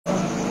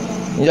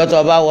níjọ́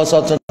tó bá wọṣọ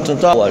tuntun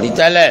tó wọ̀ rí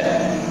tẹ́lẹ̀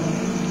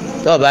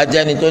tó bá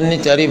jẹ́ni tó ní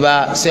tẹríba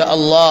sí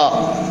Allah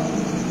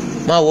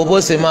máa wo bó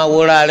ṣe máa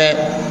wúra rẹ̀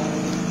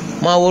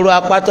máa wúru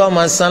apá tó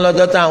máa san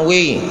lọ́jọ́ tá à ń wé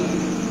yìí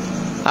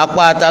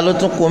apá ata ló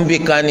tún kù ń bì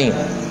kan ni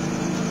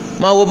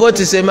máa wo bó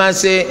ti ṣe máa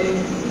ṣe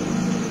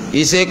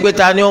ìṣe pé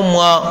ta ni ó mú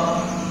ọ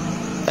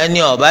ẹni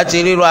ọba ti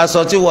ríro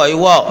aṣọ tí wọ̀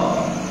ìwọ̀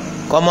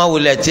kọ́mọ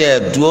wulẹ̀ tiẹ̀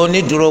dúró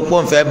nídúró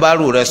pọ́ǹfẹ́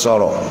bárù rẹ̀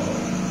sọ̀rọ̀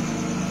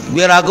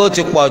gbérago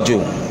ti pọ̀ jù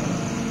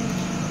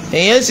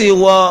èyàn sì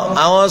wọ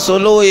àwọn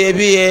solówó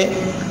iyebíye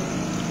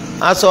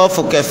aṣọ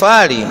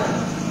fòkèfáàrí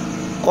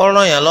kọ́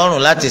ràn yàn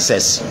lọ́rùn láti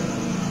ṣẹ̀sì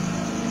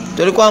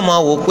torí kó àmọ́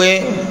wò pé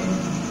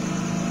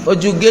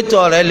ojú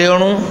gétò rẹ̀ lè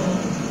rún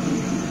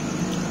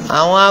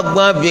àwọn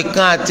agbọ́n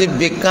bìkan àti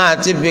bìkan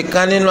àti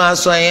bìkan nínú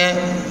aṣọ yẹn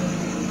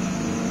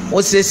ó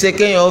ṣeéṣe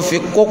kéèyàn ó fi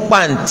kó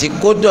pàǹtí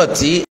kó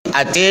dọ̀tí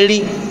àtẹ́rí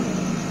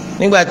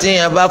nígbà tí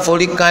èèyàn bá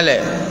forí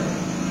kanlẹ̀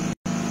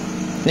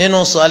nínú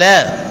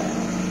sọlẹ̀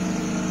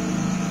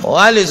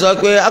wọ́n á lè sọ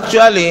pé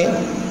actually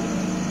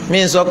mi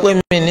ń sọ pé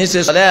mi ní ṣe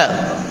sọlẹ̀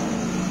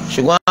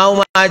ṣùgbọ́n àwọn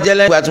máa jẹ́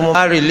lẹ́yìn ìgbà tí mo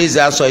bá release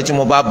aṣọ yìí tí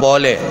mo bá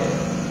bọ́ọ̀lẹ̀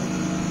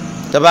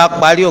tó bá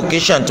parí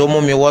occasion tó mú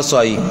mi wọ́ sọ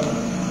yìí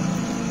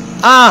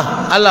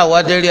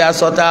aláwọ̀dẹ́rì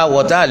aṣọ tá a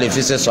wọ̀ tá a lè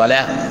fi ṣe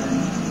sọlẹ̀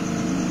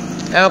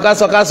ẹ̀wọ̀n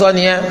kásọkásọ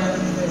nìyẹn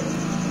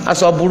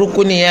aṣọ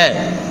burúkú nìyẹn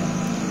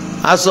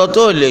aṣọ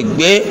tó lè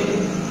gbé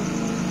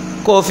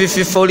kó o fi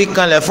forí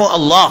kanlẹ̀ fún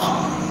Allah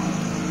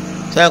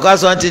sẹ́yìn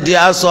kásọ ti di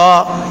aṣọ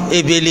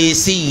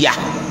ìbílísíyà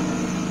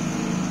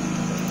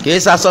kìí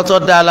ṣaṣọ tó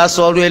dáa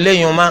lásọ orí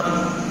eléyìí má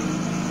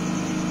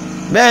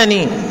bẹ́ẹ̀ ni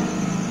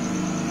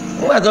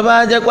nígbà tó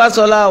bá jẹ́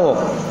pásọ láwọ̀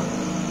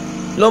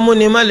ló mú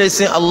ni má lè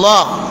sin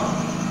Allah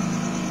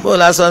bó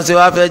lásán ṣe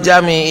wá fẹ́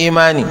jámi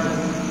ìmánì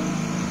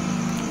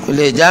kò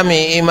lè jámi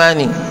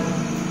ìmánì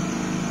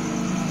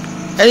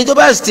ẹni tó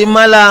bá sì ti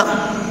má la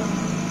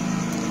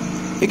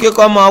ike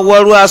kọ́ máa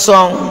wọ́rú aṣọ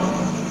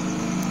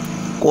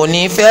kò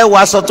ní fẹ́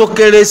wàṣọ tó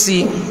kéré sí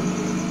i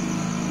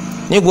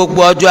ní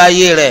gbogbo ọjọ́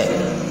ayé rẹ̀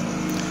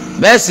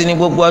bẹ́ẹ̀ sì ni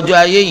gbogbo ọjọ́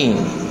ayé yìí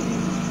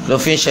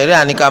lòfin ṣẹ̀rí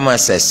àníkà máa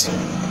ṣẹ̀sì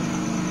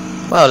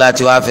báwo la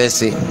ti wá fẹ́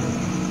ṣe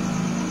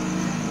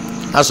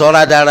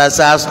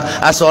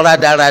aṣọ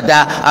rádaràda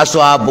aṣọ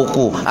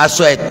àbùkù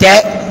aṣọ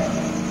ẹ̀tẹ́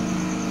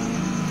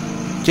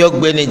tí ó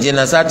gbé ní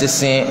jìnnà sáti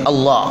sin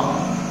Allah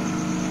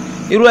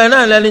irú ẹ̀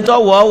náà lẹni tó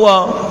wọ́ọ́wọ́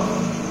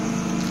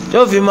tí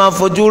ó fi máa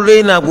fojú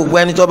rénà gbogbo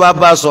ẹni tó bá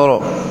bá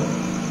sọ̀rọ̀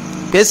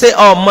pèsè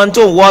ọmọ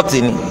tó wọ́ọ̀tì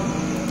ni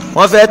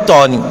wọ́n fẹ́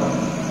tọ̀ ni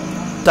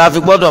tá a fi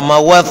gbọ́dọ̀ mọ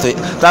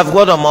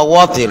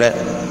wọ́ọ̀tì rẹ̀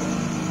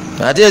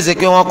àti èsì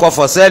pé wọ́n kọ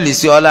fọ̀sẹ́ẹ̀lì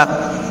sí ọlá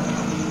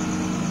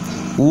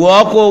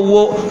wọ́ kó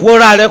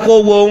wóra rẹ̀ kó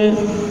wo ń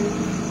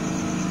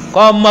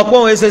kọ́ ọmọ pé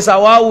òun ṣe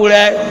ṣàwáwù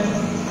rẹ̀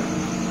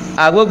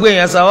àgbógbó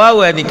èèyàn ṣàwáwù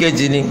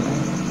ẹnìkejì ni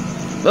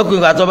lókùn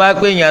ìgbà tó bá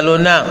pé èèyàn ló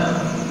náà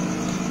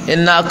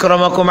inna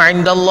akramakum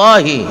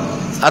indallahi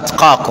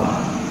atqakum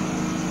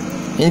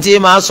ntí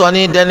máa sọ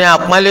ní dẹni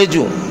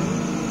àpọ́nlẹ́jù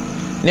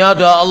ní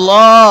ọ̀dọ̀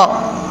Allah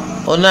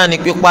òun náà ní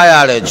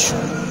pípáyà rẹ̀ jù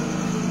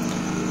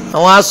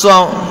àwọn aṣọ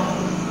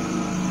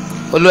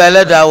olú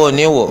ẹlẹ́dàá wò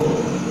ní wò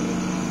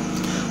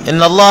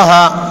inna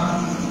Allaha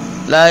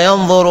la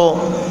yanzuru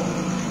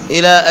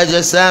ila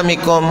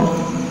ajsamikum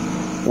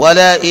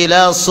wala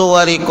ila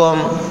suwarikum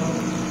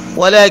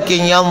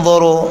walakin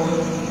yanzuru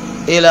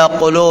ila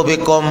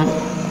qulubikum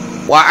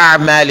wa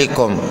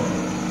a'malikum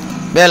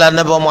bẹ́ẹ̀ la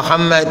Nabi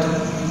Muhammad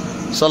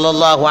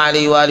sallallahu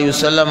alayhi wa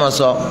sallam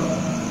sọ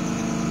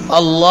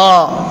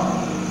Allah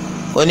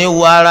kò ní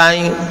wo ara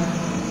yín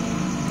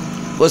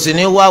kò sì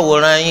ní wo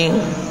àwòrán yín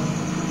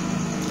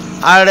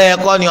ara ẹ̀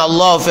kọ́ ni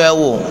Allah fẹ́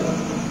wò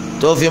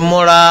tó fi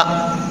múra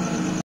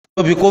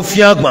tóbi kó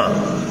fi àgbọ̀n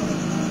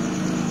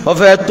ó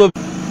fẹ́ tóbi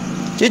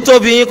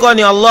títóbi yín kọ́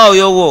ni Allah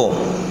yóò wò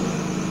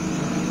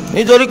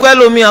nítorí pé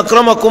ẹlòmíì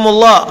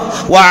akramakumullah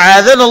wa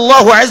a'adhana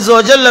Allahu azza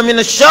wa jalla min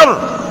ash-sharr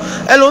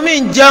ẹlòmíì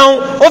ń jẹun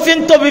ó fi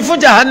ń tóbi fún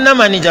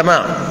jahannama ní jama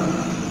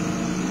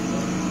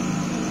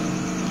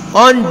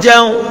ó ń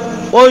jẹun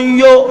ó ń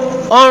yó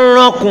ó ń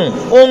rankun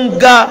ó ń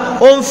ga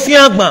ó ń fi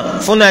àgbọ̀n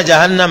fún náà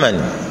jahannama ní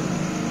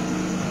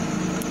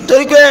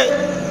torí pé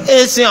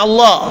ẹ̀sìn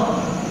Allah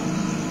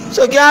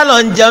sókè àlọ́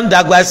ń jẹun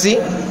dàgbà sí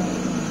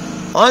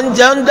ó ń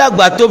jẹun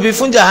dàgbà tóbi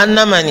fún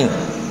jahannama ní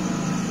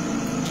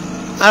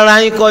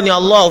ara yín kọ́ ni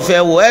Allah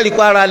fẹ́ wò ẹ̀rí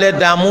pa ara lẹ̀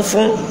dààmú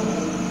fún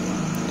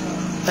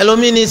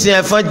ẹlòmíì ní sin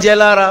ẹ̀fọn jẹ́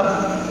lára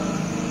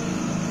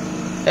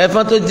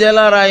ẹ̀fọn tó jẹ́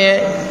lára yẹn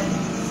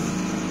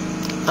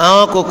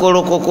àwọn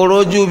kòkòrò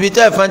ojú ibi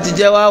tí ẹ̀fọn ti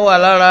jẹ́ wá wà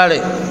lára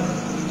rẹ̀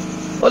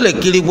ó lè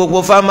kiri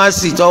gbogbo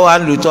fámásì tó wà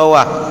lù tó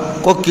wà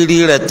kó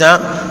kiri rẹ̀ tán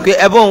pé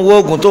ẹ bọ́ ń wo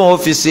oògùn tó ń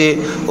fi ṣe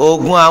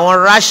oògùn àwọn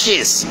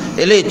rashes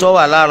eléyìí tó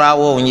wà lára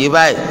wọ òyìn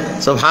báyìí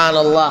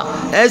subhanallah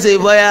ẹ ṣe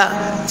bóyá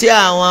tí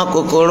àwọn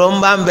kòkòrò ń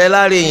bá ń bẹ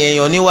lára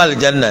èèyàn ní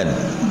wàlìjánà ni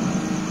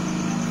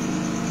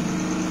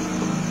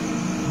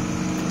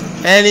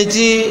ẹni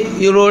tí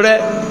irun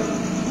rẹ̀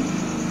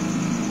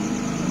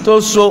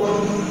tó so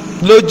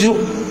lójú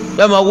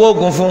yóò máa wó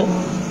oògùn fún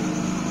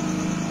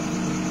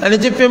ẹni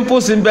tí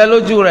pimples ń bẹ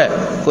lójú rẹ̀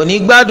kò ní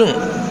gbádùn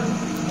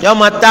yóò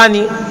máa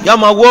tání yóò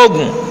máa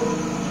wóògùn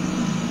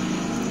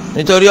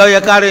nítorí ó yẹ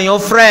kárí yẹn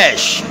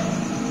fresh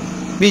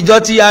bí ìjọ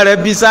tí ya rẹ̀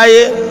bí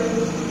sáyé.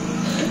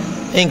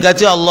 nǹkan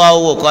tí Allah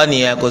wò kọ́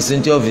nìyẹn, kò sí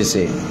ní tí ó fi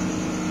ṣe.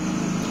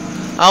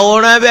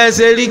 àwòrán bẹ́ẹ̀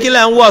ṣe rí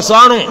kílẹ̀ ń wọ̀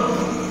sọ́rùn,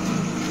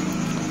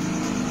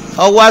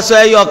 ọwọ́ aṣọ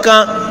ẹyọ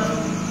kan,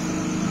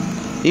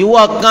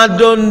 ìwọ kan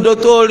dondo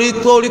torí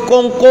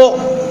kónkó,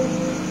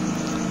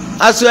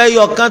 aṣọ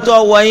ẹyọ kan tó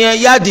wọ̀ yẹn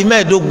yáàdì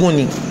mẹ́ẹ̀ẹ́dógún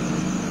ni.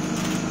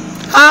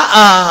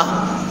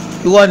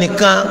 ìwọ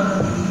nìkan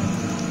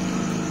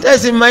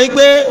tẹ̀sí mọ̀ yí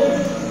pé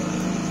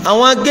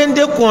àwọn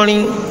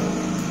géńdékùnrin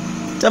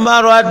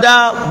tẹ́mbàrò adá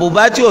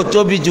bùbá tí ò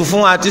tóbi jù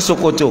fún àti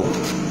ṣòkòtò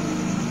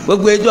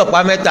gbogbo ẹjọ́ ọ̀pá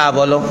mẹ́ta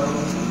àbọ̀ lọ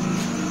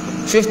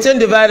 15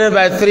 divided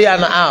by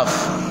 3.5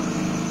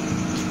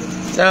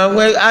 tẹ́wọ́n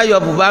pé ayọ̀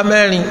bùbá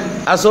mẹ́rin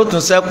aṣọ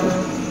tún ṣẹ́kù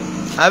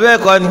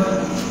abẹ́ẹ̀kọ́ ni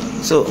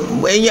so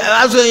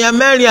aṣọ èèyàn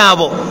mẹ́rin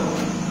àbọ̀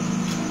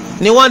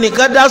ni wọ́n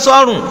nìkan dá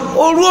sọ́rùn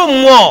orú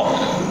òmù ọ̀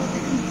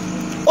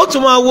ó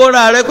tún máa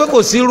wóra rẹ pé kò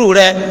sírù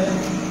rẹ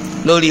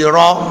lórí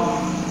rọ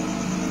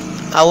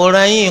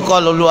àwòrán yìí kọ́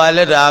lólu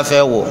alẹ́ dàá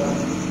fẹ́ wò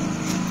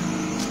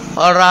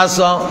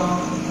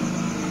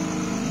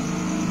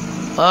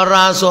ọ̀rọ̀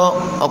aṣọ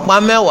ọ̀pá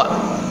mẹ́wàá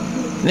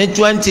ní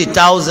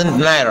 20,000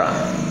 naira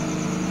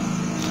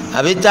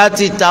àbí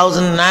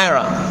 30,000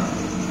 naira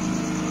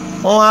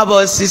wọ́n wá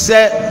bọ̀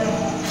ṣiṣẹ́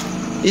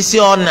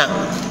iṣẹ́ ọ̀nà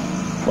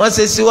wọ́n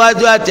ṣe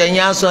síwájú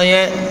àtẹ̀yìn aṣọ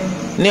yẹn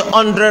ní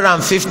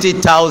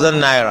 150,000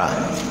 naira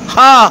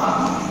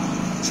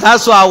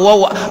sásọ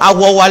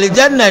àwọ̀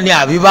wàlìjẹ́nà ni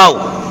àbí báwo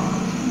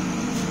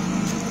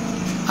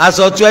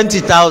aṣọ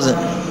 20,000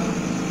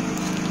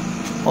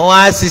 wọ́n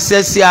á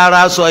ṣiṣẹ́ sí ara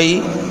aṣọ yìí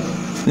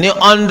ní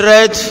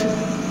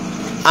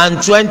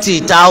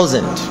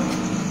 120,000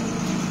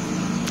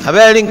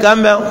 abẹ́rẹ́ nǹkan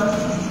mẹ́wọ́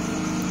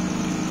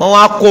wọ́n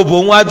á kóbò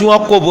wájú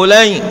wọ́n kóbò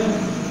lẹ́yìn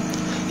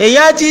èyí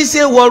á ti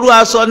ṣe wọ́rú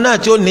aṣọ náà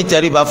tí ó ní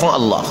tẹríba fún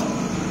Allah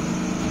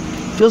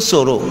tí ó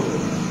ṣòro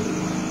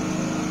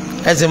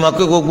ẹ sì mọ̀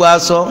pé gbogbo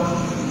aṣọ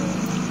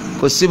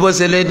kò sí bó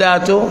ṣe lè dáa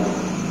tó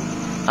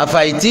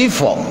àfàìtì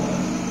fọ̀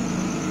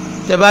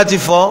tẹ́ bá ti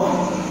fọ̀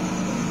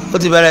ó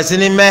ti bẹ̀rẹ̀ sí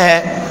ní mẹ́hẹ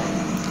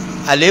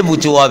àléébù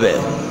ti wọ̀ bẹ̀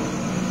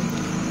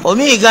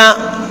omi gan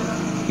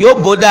yóò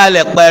bó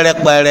dálẹ̀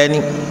pẹ́rẹ́pẹ́rẹ́ ni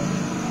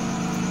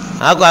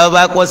àgọ́ àwọn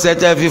bá kọ́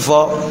sẹ́tẹ́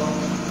fífọ́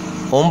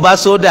òun bá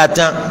sódà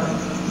tán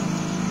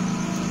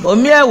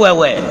omi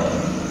ẹ̀wẹ̀wẹ̀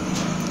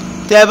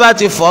tẹ́ bá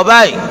ti fọ̀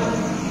báyìí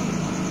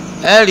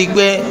ẹ rí i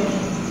pé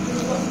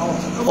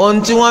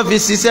ohun tí wọ́n fi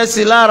ṣiṣẹ́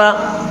sí lára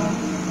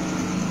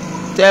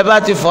tẹ́ bá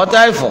ti fọ̀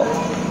táìfọ̀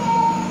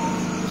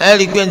ẹ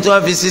rí i pé tí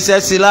wọ́n fi ṣiṣẹ́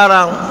sí lára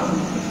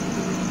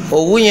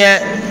òwú yẹn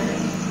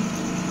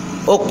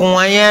okùn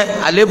wọn yẹn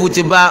àlébù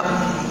ti bá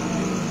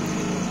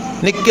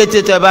ní kété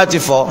tẹ́ bá ti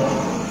fọ̀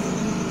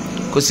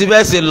kò sí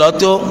bẹ́ẹ̀ ṣe lọ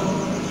tó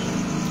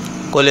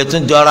kò lè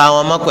tún jọra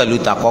wọn mọ́ pẹ̀lú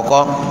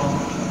tàkọ́kọ́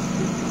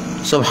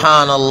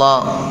subhanallah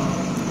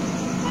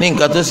ní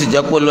nǹkan tó sì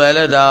jẹ́ pé Olúwa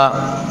Ẹlẹ́dàá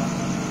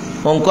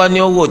nǹkan ní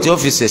owó tí ó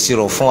fi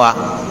ṣèṣirò fún wa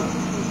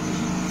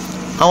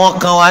àwọn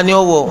kan wa ní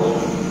owó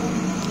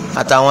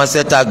àtàwọn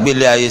sẹ́ta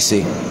gbélé ayé ṣe.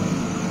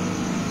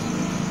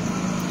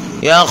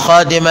 ya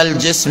khadim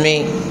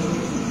al-jismi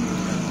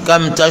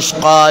kam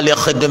tashqa li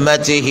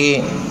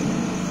khidmatihi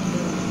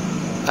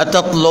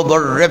atatlubu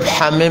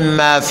ar-ribha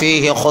mimma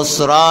fihi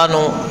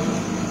khusranu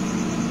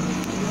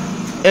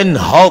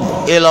inhad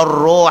ila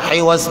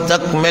ar-ruhi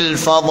wastakmil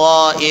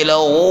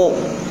fadailahu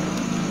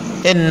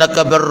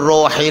innaka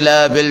bir-ruhi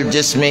la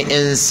bil-jismi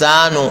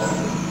insanu.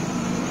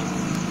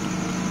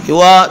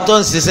 ìwọ tó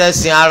ń ṣiṣẹ́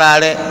sin ara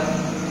rẹ̀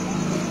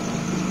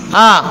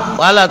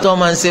wàhálà tó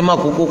máa ń ṣe má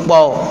kúkú pọ̀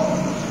o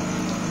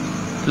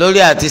lórí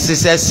àti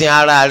ṣiṣẹ́ sin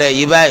ara rẹ̀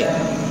yìí báyìí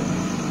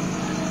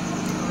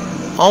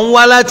ọ̀ ń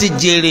wá láti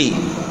jèrè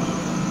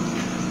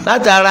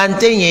látara ń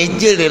téèyàn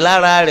jèrè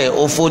lára rẹ̀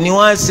òfò ni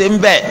wọ́n ṣe ń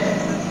bẹ̀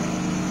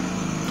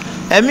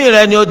ẹ̀mí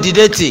rẹ̀ ni ó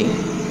dìde tì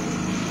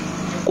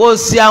kó o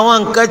ṣe àwọn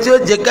nǹkan tí ó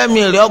jẹ́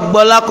kẹ́mi rẹ̀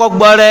ọgbọ́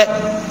lákọ́gbọ́ rẹ̀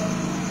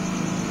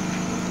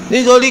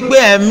nítorí pé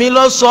ẹ̀mí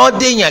lọ́sọ̀ọ́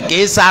dèèyàn kì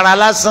í sara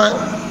lásán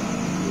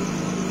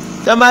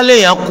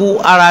tẹ́mbálẹ̀ yẹn kú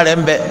ara rẹ̀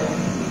ń bẹ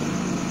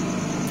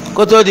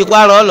kótó di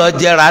kpárọ̀ ọ̀lọ́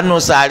jẹrà nù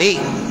sàárì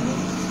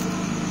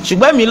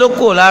ṣùgbọ́n mi ló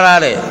kù lára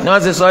rẹ̀ ni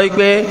wọ́n ti sọ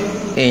wípé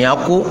èèyàn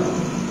kú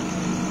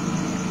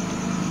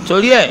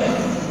torí ẹ̀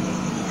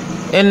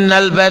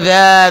innal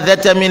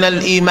badhadhata minal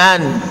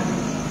iman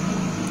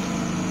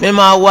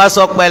mímọ awọ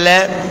aṣọ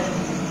pẹ̀lẹ́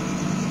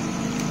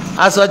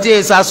aṣọ tí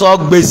èsì aṣọ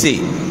gbèsè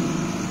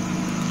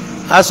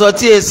aṣọ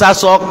tí èsì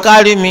aṣọ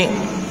kárí mi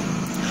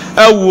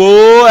ẹ wò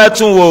ó ẹ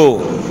tún wò ó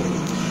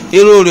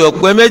irú rẹ̀ ò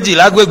pé méjì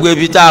lágbègbè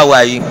ibi tá a wà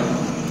yìí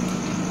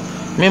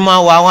mímọ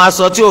wọ àwọn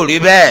aṣọ tí ò rí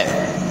bẹ́ẹ̀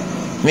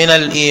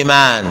minal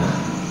iman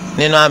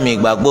nínú àmì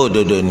ìgbàgbọ́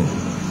òdodo ni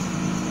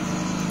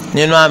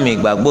nínú àmì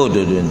ìgbàgbọ́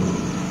òdodo ni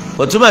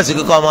kò túmọ̀ sí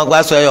kíkọ́ ọmọ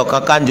gbàsọ ẹyọ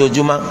kankan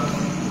jojúmọ́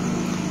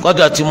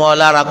kọ́dọ̀ tí mo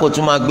lára kó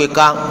tún máa gbé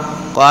ká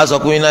kọ́ wa sọ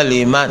pé minal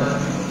iman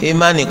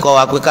imani kọ́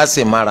wa pé ká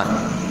sì mara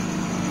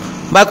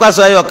bá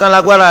pàṣọ ẹyọ kan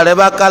lágbára rẹ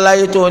bá ká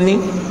láyé tó ní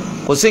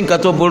kò sí nǹkan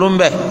tó burú ń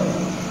bẹ̀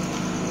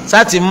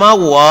sáti má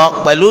wọ̀ ọ́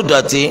pẹ̀lú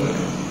dọ̀tí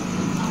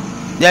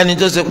yẹni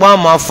tó ṣe pé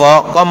wọ́n máa fọ̀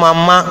kọ́ máa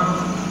má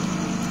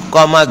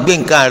kọ́ máa gbé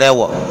nǹkan rẹ̀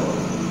wọ̀.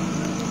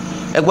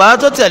 ẹgbàá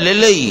tó tẹ̀lé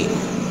léyìí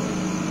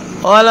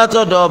wọ́n wá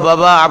látọ̀dọ̀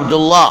baba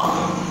Abdullah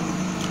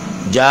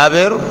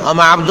Jabir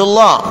ọmọ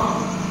Abdullah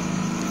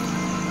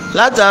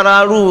látara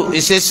ru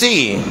ìṣesí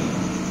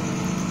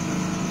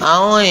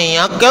àwọn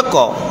èèyàn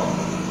kẹ́kọ̀ọ́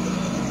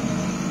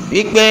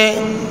wípé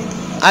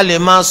a lè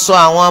máa sọ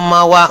àwọn ọmọ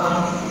wa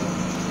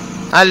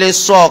a lè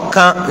sọ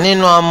ọ̀kan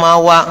nínú ọmọ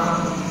wa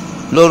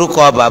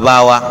lórúkọ bàbá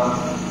wa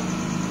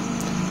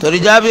torí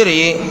Jábìrì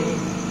yìí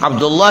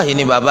Abdullahi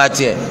ni bàbá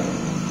tiẹ̀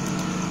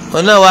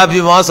oná wa bí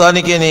mo sọ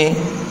ní kíni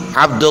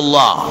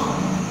Abdullah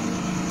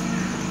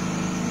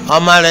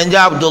ọmọ rẹ̀ ń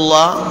jẹ́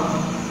Abdullah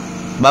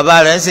bàbá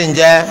rẹ̀ sì ń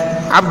jẹ́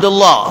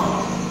Abdullah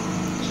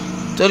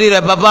torí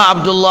rẹ̀ bàbá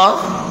Abdullah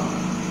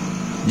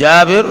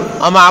Jabir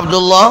ọmọ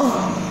Abdullah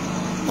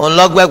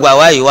ńlọgbẹgbà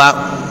wáyé wa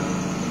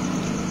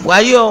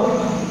wáyé o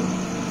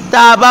tá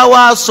a bá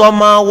wá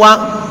sọmọ wa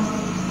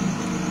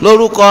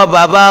lórúkọ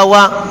bàbá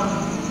wa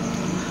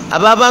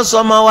àbábá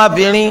sọmọ wa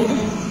bìnrin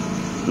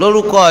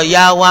lórúkọ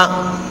ìyá wa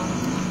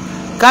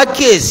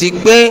kákìyèsí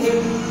pé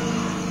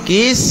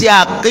kìí ṣe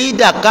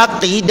àkídà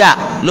kákìdà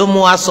ló mú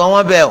wa sọ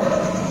wọn bẹ́ẹ̀ o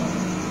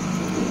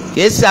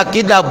kìí ṣe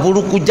àkídà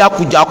burúkú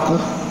jákujáku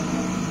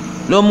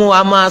ló mú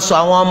wa máa sọ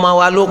àwọn ọmọ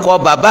wa lórúkọ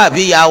bàbá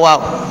àbí ìyá wa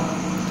o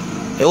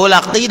èwo la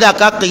àkídà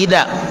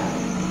kákìdà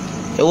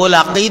èwo la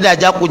àkídà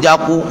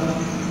jákujáku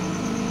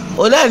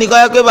òun náà ní kọ́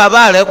yẹ pé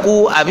bàbá rẹ kú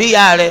àbí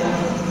ìyá rẹ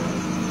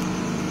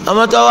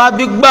ọmọ tó wá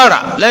bí gbàrà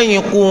lẹ́yìn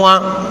ikú wọn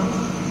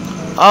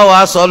ọ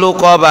wàá sọ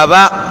lórúkọ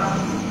bàbá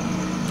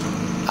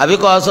àbí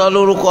kọ́ sọ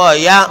lórúkọ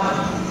ìyá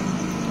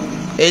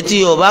etí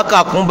yorùbá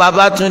kàkún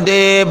Babátúndé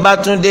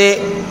Bátúndé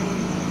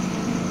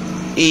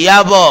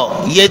Ìyábọ̀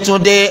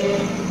Yétúndé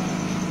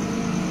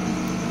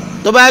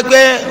tó bá yẹ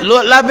pé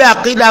lábẹ́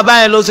àkídà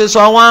báyẹn ló ṣe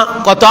sọ wọn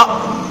kọ̀tọ́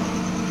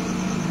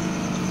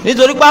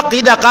nítorí pé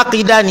àkídà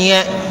kákídà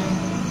nìyẹn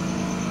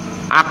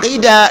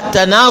àkídà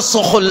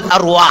tanasukhul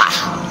arwah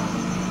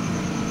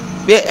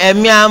pé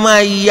ẹ̀mí a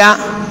máa ya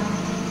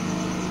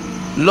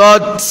lọ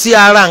sí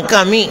ara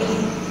nǹkan míì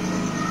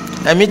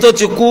ẹ̀mí tó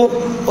ti kú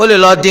ó lè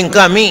lọ di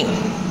nǹkan míì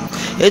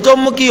ètò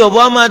mú kí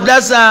yorùbá máa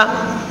dásà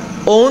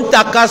òun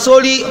tàka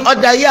sórí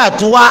ọ̀dà yé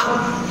àtúnwá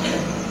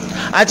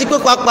àti pé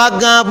pápá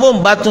gan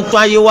bóńbà tuntun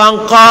ayé wa ń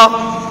kọ́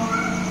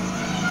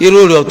irú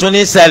rẹ̀ ò tún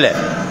ní ṣẹlẹ̀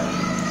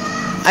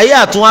ayé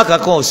àtúnwá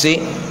kankan ò sí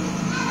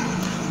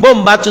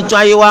bóńbà tuntun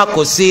ayé wa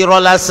kò sí irọ́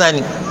lásán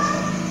ni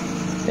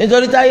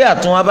nítorí táyé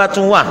àtúnwá bá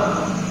tún wà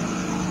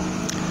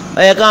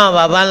ó yẹ káwọn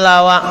baba ńlá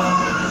wa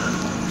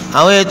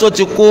àwọn èyí tó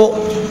ti kú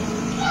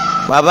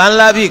baba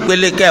ńlá bíi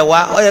ìpele kẹwàá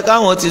ó yẹ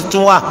káwọn ti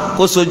tún wà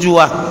kó sojú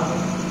wa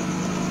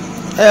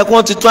ó yẹ kó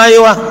wọn ti tún ayé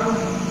wa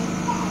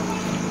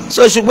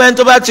so ṣùgbọ́n ẹni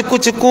tó bá ti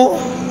kú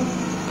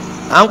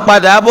à ń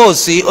padà bọ̀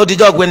sí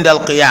odijọ́ gbẹ̀ndàl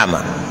kìyàmà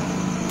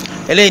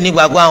eléyìí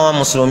nígbàgbọ́ àwọn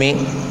mùsùlùmí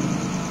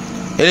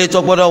eléyìí tó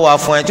gbọ́dọ̀ wà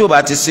fún ẹ tí ò bá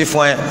ti sí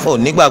fún ẹ ò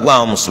nígbàgbọ́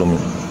àwọn mùsùlùmí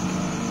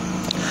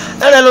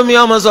ẹ̀rẹ́ lómi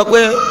ọmọ sọ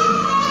pé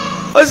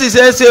ó sì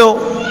ṣeé ṣe o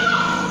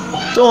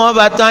tó wọn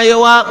bá tán ayé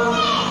wá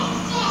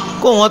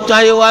kó wọn tán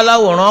ayé wá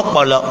láwòrán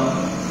ọpọlọ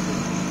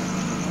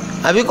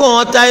àbí kó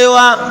wọn tán ayé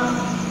wá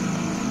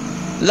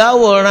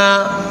láwòrán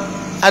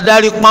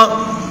adarí pọ́n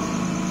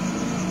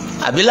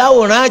àbí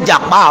láwòrán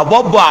àjàpá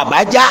àbọ̀bọ̀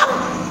àbájá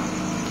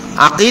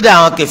àkídà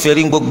àwọn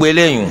kèfèrí gbogbo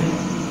eléyìí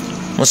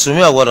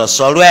mùsùlùmí ò gbọdọ̀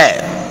sọ̀rọ̀ ẹ̀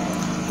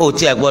ó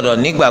tiẹ̀ gbọdọ̀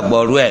nígbàgbọ́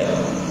rú ẹ̀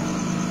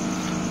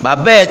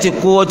bàbá ẹ̀ ti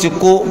kú ó ti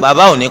kú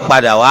bàbá ò ní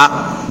padà wá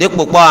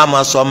dípò pọ́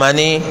àmọ́ sọmọ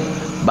ní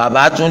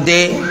Babátúndé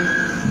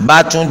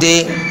Bátúndé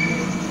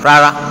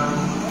rárá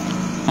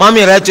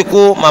mọ́mí rẹ̀ ti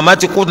kú màmá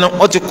ti kú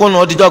ó ti kú nù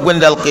ó dijọ́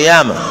gbẹ̀ndàl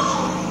kìyàmà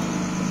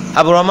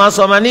àbúrò máa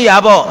sọmọ ní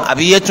Ìyábọ̀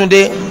àbí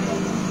Yétúndé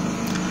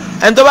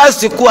ẹni tó bá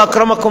sì kú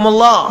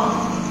akramakumullah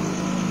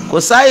kò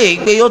sáàyè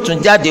pé yóò tún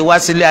jáde wá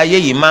sílé ayé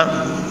yìí má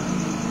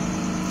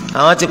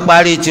àwọn ti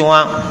parí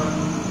tiwọn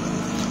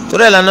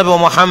torí ẹ̀ lànà bí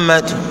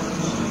Muhammad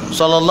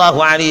sallallahu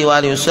alayhi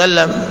wa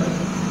sallam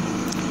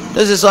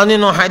ló sì sọ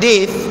nínú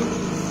hadith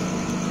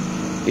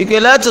ike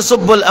la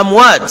tasubbu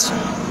al-amwat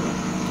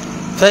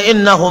fa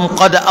innahum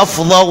qad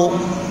afdaw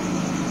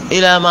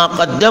ila ma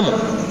qaddamu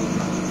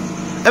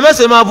ẹ má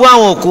ṣe máa bú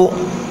àwọn òkú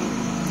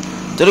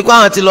torí pé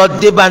àwọn ti lọ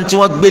dé bá tí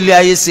wọ́n gbélé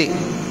ayé ṣe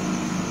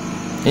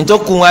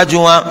nítòkùn wájú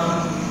wọn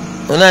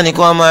wọn náà ní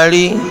kí wọ́n máa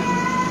rí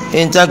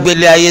níta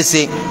gbélé ayé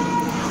ṣe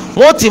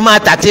wọ́n ti máa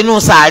tàtínú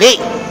sàárè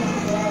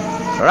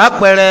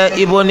rápẹrẹ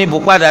ibo ní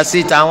bùpadà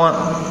sí tàwọn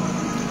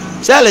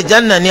ṣé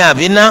àlùjánnà ní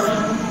àbíná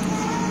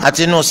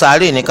àti inú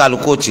sàárè ní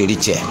kálukú ti rí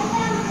tiẹ̀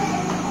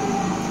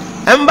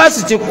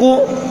ẹmbásì ti kú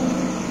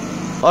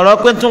ọ̀rọ̀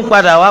pé tún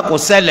padà wá kò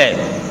ṣẹlẹ̀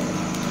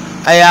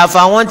àyàfà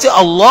àwọn tí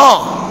Allah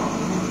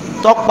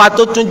tọ́pa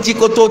tó tún jí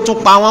kó tó tún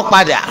pa wọ́n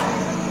padà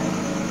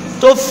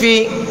tó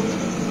fi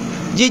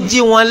jíjí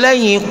wọn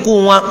lẹ́yìn ikú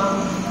wọn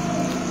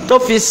tó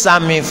fi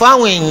sàmì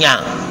fáwọn èèyàn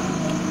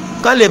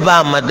kán lè ba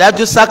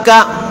àmọ̀dájú sáká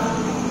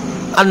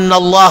anna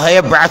Allah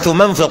yab'athu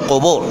man fi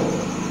qubur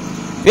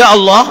bí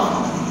Allah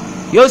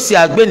yóò ṣe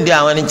àgbéǹde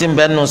àwọn ẹni tí ń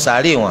bẹ nínú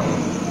sàárì wọn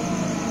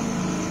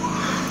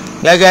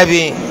gẹ́gẹ́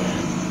bí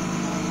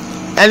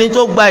ẹni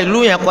tó gba ìlú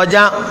yẹn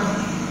kọjá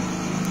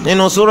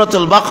nínú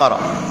Suratul Baqara,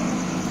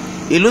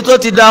 ìlú tó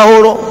ti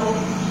dahoro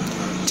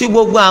tí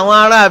gbogbo àwọn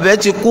ará abẹ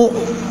ti kú,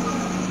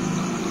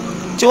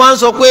 tí wọ́n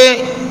sọ pé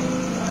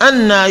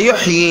anna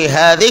yuhyi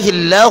hadhihi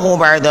Allahu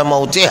ba'da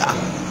mawtiha.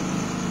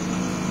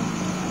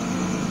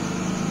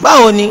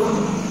 Báwo ni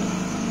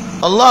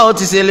Allah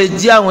ti ṣe lè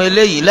jí àwọn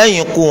eléyìí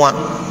lẹ́yìn ikú wọn?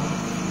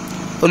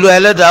 Olúwa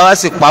Ẹlẹ́dàá wa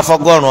sì pa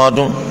fọ́gọ́rùn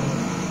ọdún,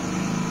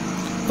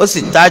 ó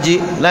sì tají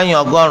lẹ́yìn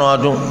 100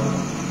 ọdún.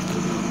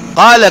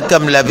 Qala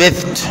kam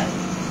labitht,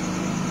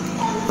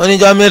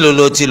 oníjọ́ mélòó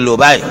ló ti lò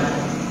báyìí?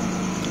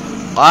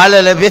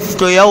 Qala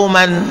labithtu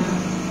yawman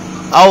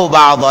aw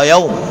ba'da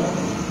yawm,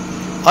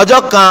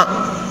 ọjọ́ kan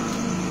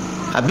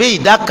àbí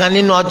ìdá kan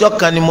nínú ọjọ́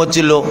kan ni mo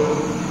ti lò.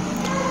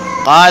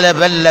 Qala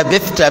bal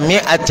labithta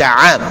 100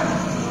 'am,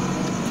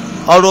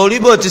 ọ̀rọ̀ orí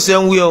bó ti ṣe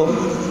ń wí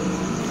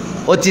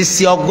o ti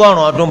ṣe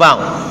 100 ọdún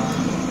báwọn.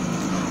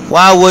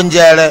 wá wo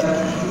oúnjẹ rẹ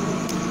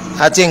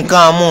àti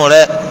nǹkan amú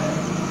rẹ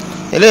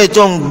eléyìí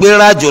tó ń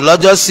gbéra jò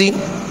lọ́jọ́ sí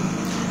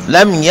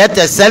lam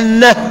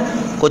yatasanna,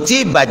 kò tí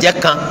ì bàjẹ́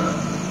kan.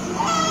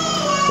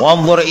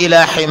 wanzur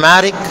ila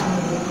himarik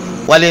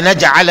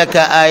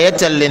walinaj'alaka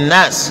ayatan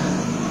linnas,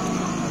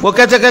 wo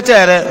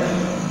kẹ́tẹ́kẹ́tẹ́ rẹ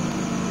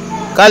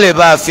ká lè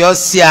bá a fi ọ́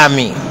sí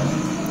àmì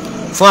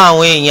fún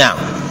àwọn èèyàn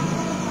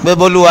pé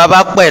bólúwa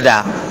bá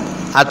pẹ̀dá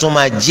a tún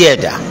máa jí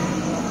ẹ̀dá.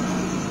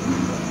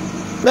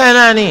 bẹ́ẹ̀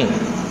náà ni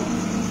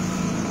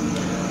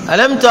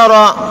alam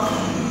tara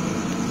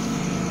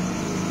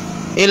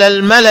ila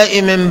al-mala'i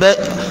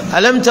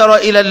alam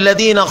tara ila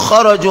alladhina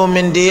kharaju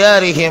min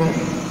diyarihim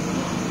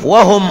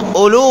wa hum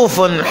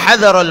ulufun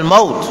hadara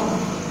al-maut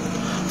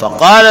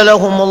faqala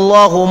lahum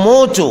Allahu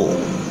mutu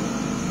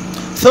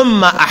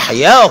thumma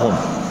ahyahum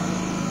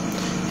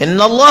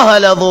inna Allaha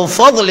ladhu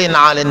fadlin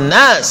 'ala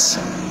an-nas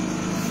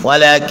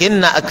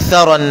walakinna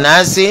akthara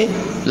an-nasi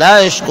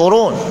la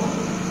yashkurun.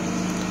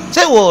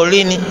 ṣé wò ó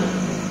rí ni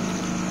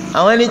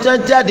àwọn ẹni tó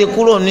ń jáde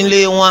kúrò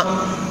nílé wọn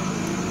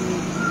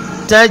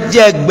tó ń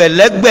jẹ́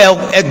ẹgbẹ̀lẹ́gbẹ̀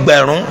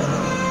ẹgbẹ̀rún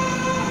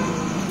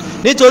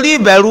nítorí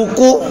ìbẹ̀rù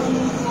kú,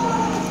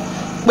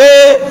 pé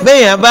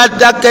béèyàn bá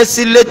dákẹ́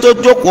sílé tó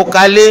jókòó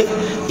kalẹ̀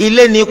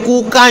ilé ni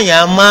kú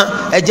káyàn má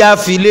ẹja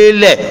filé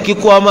lẹ̀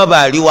kíkú ọmọ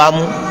bá rí wa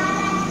mú.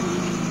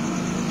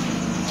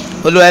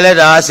 Olúwa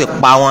Ẹlẹ́dàá wa sì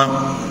pa wọn.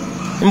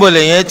 níbo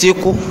lèyìn ti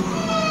kú?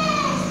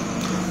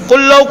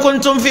 qul law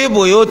kuntum fi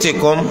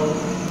buyutikum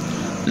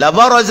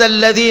labaraza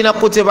alladhina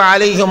kutiba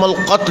alayhimul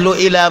qatlu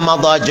ila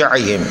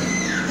madaji'ihim.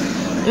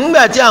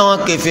 ńgbà tí àwọn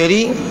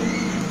kèfèrí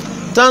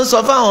tó ń sọ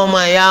fáwọn ọmọ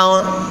ẹ̀yà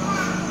wọn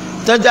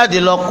tó jáde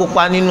lọ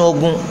kópa nínú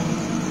ogun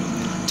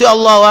tí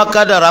Allah wa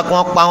kádàrá kí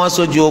wọ́n pa wọ́n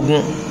sójú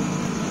ogun,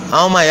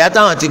 àwọn ọmọ ẹ̀yà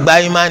táwọn ti gba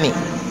ìmánì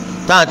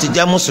táwọn ti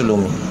jẹ́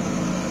mùsùlùmí,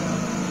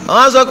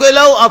 àwọn sọ pé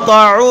law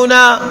ata'una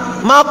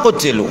ma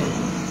qutilu,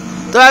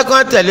 tó bá kí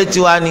wọ́n tẹ̀lé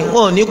tiwa ni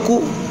wọn ò ní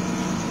kú.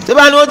 tí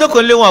bá ní wọ́n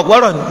jókòó lé wọn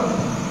ọ̀gbọ́rọ̀ ni.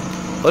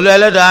 Olúwa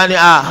Ẹlẹ́dàá ni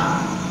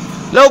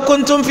law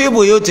kuntum fi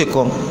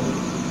buyutikum,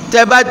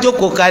 tẹ́ bá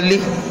jókòó kalẹ̀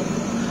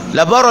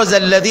labaraza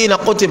alladhina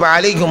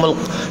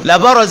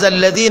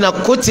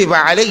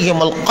kutiba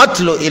alayhimul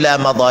qatlu ila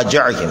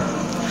madaji'ihim.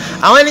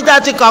 àwọn ẹni tá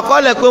a ti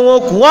kọ́ lẹ̀ pé wọ́n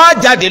kú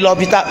wọ́n jáde lọ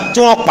bí tí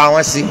wọ́n pa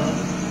wọ́n sí.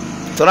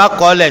 tora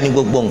kọ́ lẹ̀ ní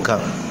gbogbo nǹkan.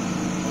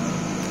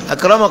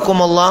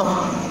 akramakumullah,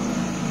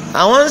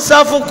 àwọn ń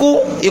sá fún kú,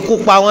 ikú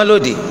pa wọ́n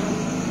lóde.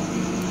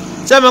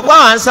 sẹ́mi kó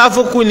àwọn ń sá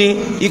fún kú ni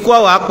ikú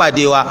ọ̀wà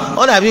pàdé wa,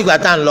 ó dàbí ìgbà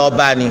tá à ń lọ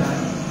bá ni.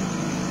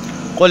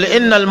 qul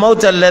innal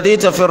mawta alladhi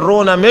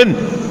tafirruna min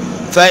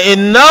fa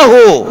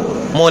innahu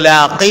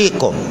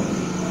mulaqikum.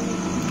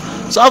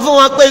 sọ fún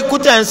wọn pé ikú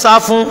tẹ̀ ń sá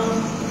fún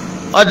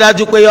ó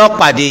dájú pé yọ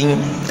pàdé yín,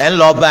 ẹ̀ ń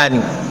lọ bá ni.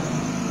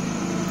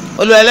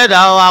 Olúwa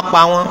Ẹlẹ́dàá wa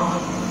pa wọn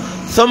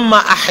thumma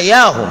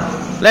ahyahum,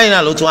 lẹ́yìn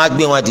náà ló tún wá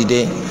gbé wọn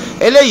dìde.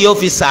 eléyìí ó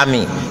fi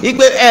sàmì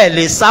wípé ẹ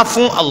lè sá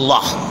fún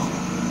Allah,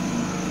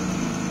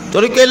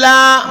 torí pé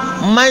la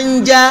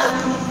manja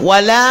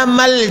wala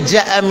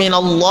malja min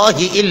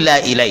Allahi illa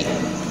ilayhi.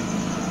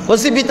 kò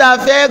síbi tá a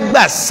fẹ́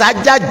gbà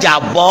sájàjà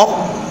bọ́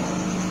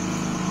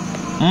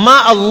má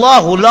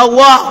Allahu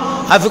lọ́wọ́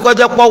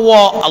àfikọ́jọ́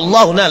pọ́wọ́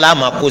Allahu náà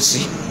láàmà kó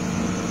sí.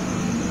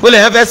 bólú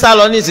yẹn fẹ́ sá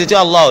lọ ní ìsìtí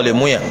Allah ò lè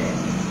mú yàn,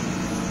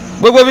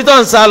 gbogbo ibi tó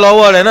ń sá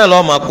lọ́wọ́ rẹ̀ náà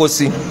lọ́ọ́ máa kó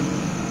sí.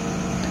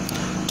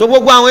 tó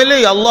gbogbo àwọn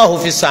eléyìí Allahu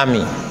fi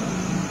sàmì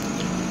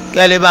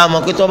kẹ́lẹ́ bá a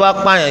mọ̀ pé tó bá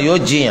pààyàn yóò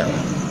jiyàn,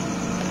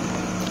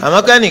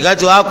 àmọ́ kẹ́nìkan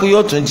tí wàá kú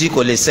yóò tún jí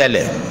kò lè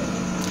ṣẹlẹ̀.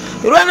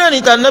 irú ẹ̀ náà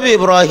ní ta Nabi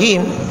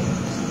Ibrahim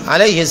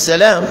alayhi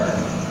salam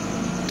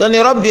tó ní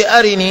rabbi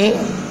arini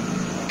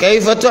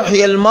kayfa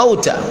tuhyi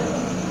al-mawta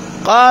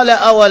qala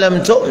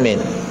awalam tu'min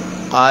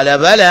qala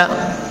bala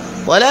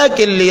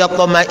walakin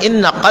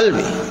liyatma'inna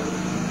qalbi.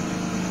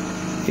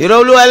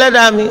 ìrọ̀lú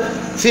Ẹlẹ́dàá mi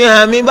fi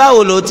hàn mí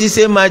báwo ló ti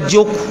ṣe máa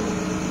jókòó.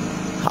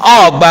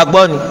 ọ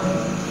gbàgbọ́ ni?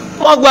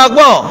 mo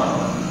gbàgbọ́,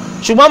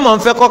 ṣùgbọ́n mo ń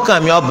fẹ́ kọ́kàn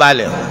mi ó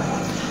balẹ̀,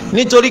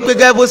 nítorí pé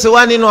gẹ́gẹ́ bó ṣe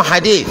wá nínú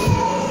hadith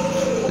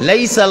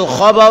laysa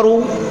al-khabaru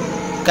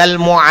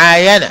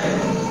kalmu'ayana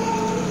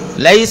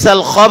laysa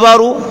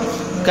al-khabaru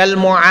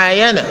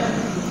kalmu'ayana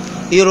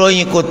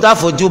ìròyìn kò tá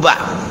fojúbà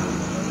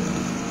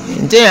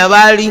ntẹ̀yìn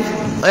bá rí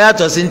ó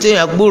yàtọ̀ sí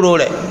ntẹ̀yìn gbúrò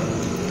rẹ̀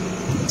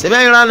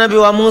sẹ́bẹ̀ ìran Nabi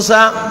wa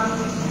Musa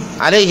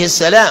aleyhi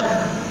salam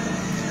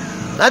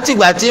láti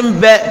ìgbà tí ń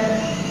bẹ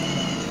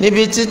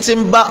níbi títí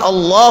ń bá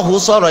Allahu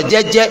sọ̀rọ̀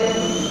jẹ́jẹ́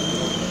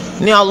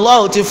ni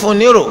Allahu ti fún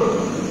nírò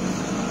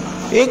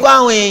wípé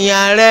àwọn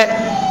èèyàn rẹ̀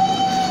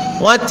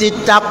wọ́n ti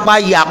tapa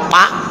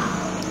yàpá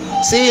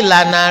sí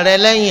ìlànà rẹ̀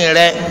lẹ́yìn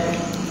rẹ̀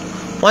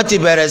wọ́n ti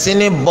bẹ̀rẹ̀ sí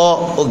ní bọ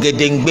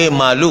ògèdèǹgbè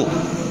màálù.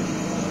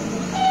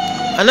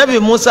 Anabi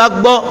Musa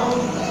gbọ́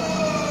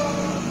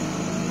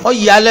ó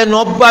yà lẹ́nu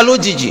ọba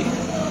lójijì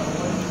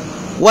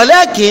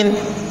walakin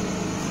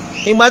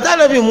ìgbà tí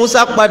Anabi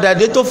Musa padà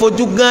dé tó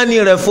fojú gánni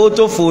rẹ̀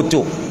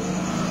fótófótó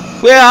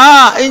pé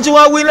ẹni tí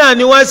wọ́n wí náà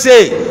ni wọ́n ṣe.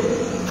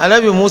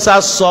 Anabi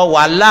Musa sọ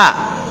wàhálà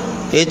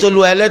èyí tó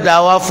lu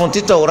ẹlẹ́dàá wá fún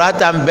títọ̀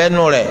òrátà ń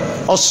bẹ́nu rẹ̀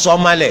ọ sọ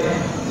malẹ̀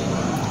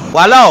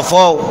wàhálà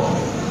ọ̀fọ́ o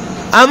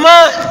àmọ́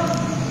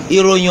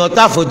ìròyìn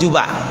ọ̀tá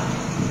fojúbà.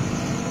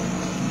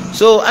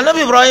 So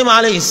Anabi Ibrahim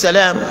alayhi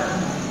salam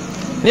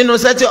nínú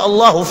sẹ́tì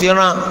Allahu fi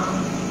ran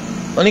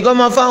oníkan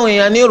máa fáwọn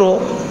èèyàn nírò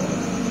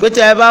pé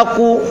tẹ́ ẹ bá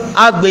kú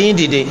á gbé yín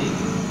dìde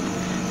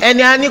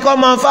ẹni a ní kọ́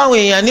máa fáwọn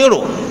èèyàn nírò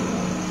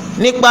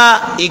nípa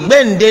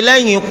ìgbéǹde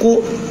lẹ́yìn ikú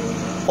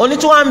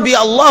onítúwọ́n bi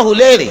Allahu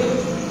léèrè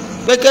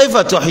pé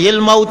kayfa tuhyil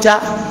mauta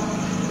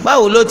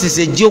báwo ló ti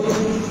ṣe jókòó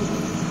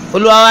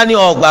Olúwa wa ní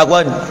ó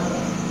gbàgbọ́ ni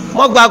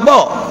mo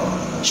gbàgbọ́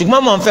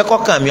ṣùgbọ́n mò ń fẹ́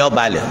kọ́kàn mi ó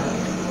balẹ̀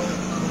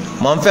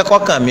mò ń fẹ́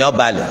kọ́kàn mi ó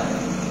balẹ̀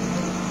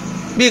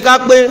bí ká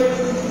pé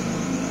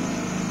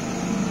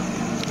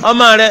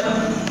ọmọ rẹ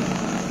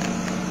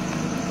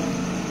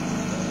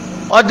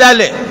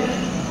ọ̀dàlẹ̀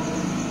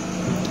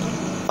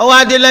ọwọ́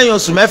adé lẹ́yìn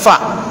oṣù mẹ́fà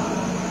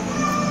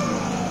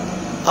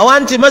àwọn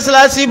àǹtí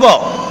mọ́sálásí bọ̀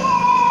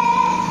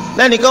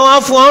lẹ́nìkan wọ́n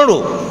á fún ọ́n rò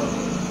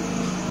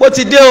ó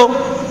ti dé o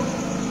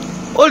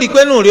ó rí i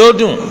pé nù rí ó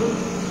dùn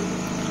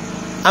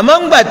àmọ́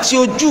ńgbà tí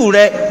ojú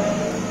rẹ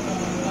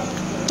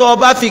tó o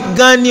bá fi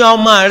gán ní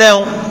ọmọ rẹ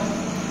ń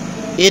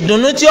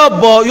ìdùnnú tí ó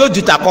bọ yóò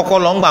ju tà kọ́kọ́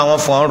lọ ńgbà wọn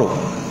fún ọ́n rò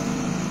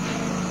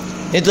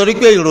nítorí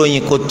pé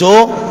ìròyìn kò tó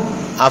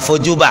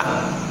àfojúbà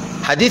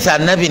hadith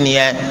anabi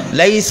nìyẹn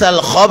laysa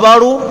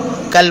al-khabaru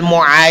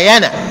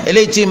kalmu'ayana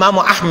eléyìí tí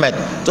imaamu Ahmed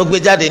tó gbé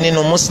jáde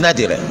nínú musnad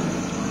rẹ̀.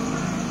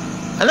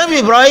 Anabi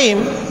Ibrahim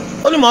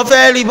ó ní mo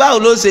fẹ́ rí báwo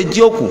ló ṣe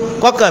jí òkú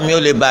kọ́kàn mi ó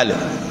lè balẹ̀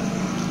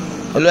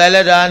Olúwa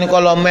Ẹlẹ́dàá ní kó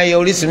lọ mẹ́yẹ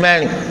oríṣi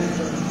mẹ́rin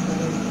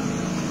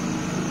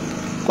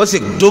kó sì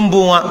dúnbú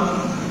wọn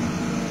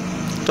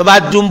tó bá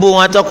dúnbú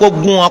wọn tó kó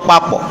gún wọn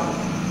papọ̀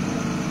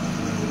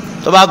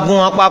tó bá gún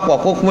wọn papọ̀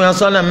kó pín wọn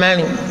sọ́nà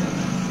mẹ́rin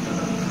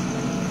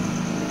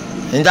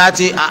nígbà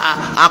tí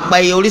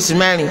apẹyẹ oríṣi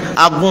mẹ́rin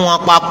agún wọn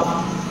papọ̀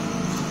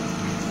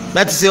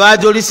mẹ́tì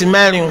síwájú oríṣi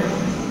mẹ́rin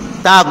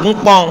tá a gún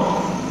pọ́n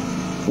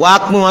wàá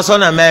pín wọn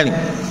sọ́nà mẹ́rin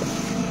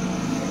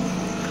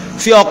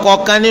fi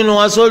ọ̀kọ̀ọ̀kan nínú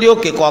wọn sórí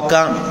òkè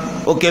kọ̀ọ̀kan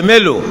òkè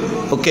mélòó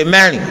òkè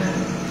mẹ́rin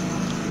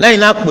lẹ́yìn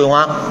náà pè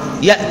wọ́n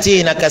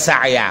ya'tinaka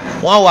sa'ya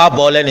wọ́n wàá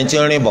bọ̀ lẹ́ni tí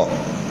ń rìn bọ̀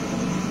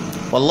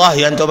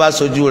wàláhi ẹni tó bá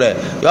sojú rẹ̀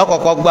yọ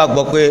kọ́kọ́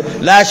gbàgbọ́ pé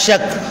la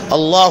shak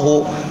Allahu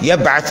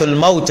yab'athul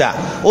mawta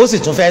ó sì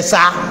tún fẹ́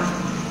sá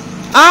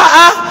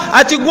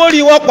àti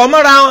gbórí wọn pọ̀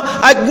mọ́ra wọn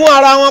agún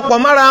ara wọn pọ̀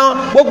mọ́ra wọn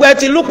gbogbo ẹ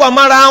ti lú pọ̀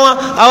mọ́ra wọn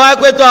àwọn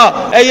akpẹ́tọ̀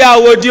ẹ̀yà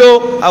àwòdì o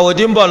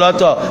àwòdì ń bọ̀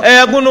lọ́tọ̀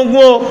ẹ̀yà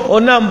gúnugún o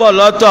òun náà ń bọ̀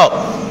lọ́tọ̀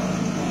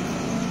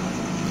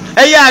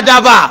ẹ̀yà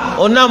àdàbà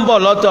òun náà ń bọ̀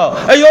lọ́tọ̀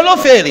ẹ̀yà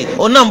olófèrè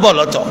òun náà ń bọ̀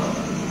lọ́tọ̀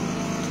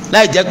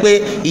láì jẹ́ pé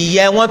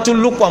ìyẹ́ wọn tún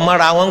lú pọ̀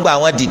mọ́ra wọn gbà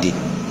wọn dìde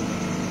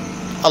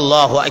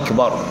Allahu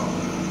akbar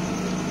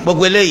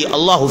gbogbo eléyìí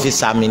Allahu fi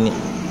sàmì ni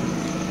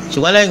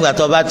ṣùgbọ́n lẹ́yìn ìgbà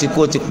tó bá ti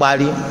kú ó ti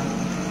parí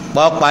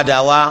pọ́ padà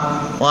wá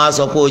wọ́n á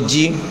sọ pé ó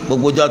jí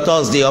gbogbo ọjọ́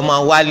Thursday ọmọ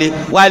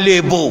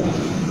wálé bò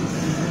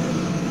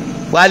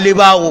wálé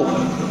báwo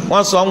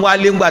wọ́n sọ ń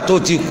wálé ńgbà tó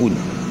ti kù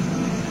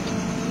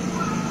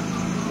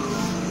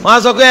wọ́n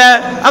á sọ pé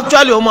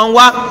actually ó máa ń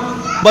wá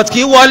but kì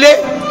í wọlé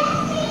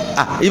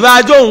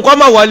ìbájọ́ òun kọ́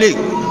mọ̀ wọlé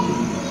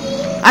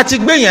àti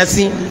gbẹ̀yàn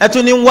sí ẹ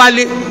tún ní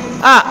wálé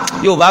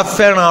yóò bá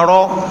fẹ́ràn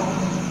rọ́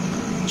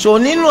so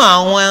nínú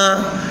àwọn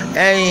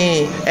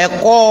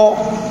ẹ̀kọ́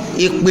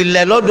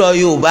ìpìlẹ̀ lọ́dọ̀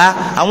Yorùbá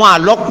àwọn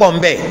àlọ́pọ̀ ń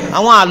bẹ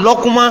àwọn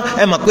àlọ́kúnmọ́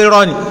ẹ mọ̀ pé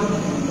rọ́ọ̀nì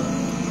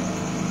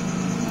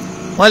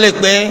wọ́n lè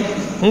pé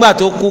ńgbà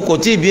tó kú kò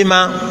tí ì bímọ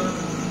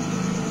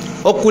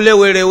ó kú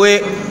léwerèwe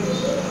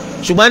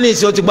ṣùgbọ́n ní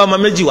ìsìn ó ti gbọ́ ọmọ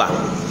méjì wá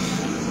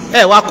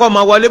wá kọ́ ọmọ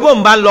wọlé bó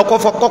ń bá lọ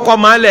kọ́kọ́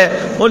máa lẹ̀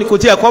ó ní kò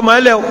tí ẹ̀ kọ́ máa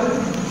lẹ̀ o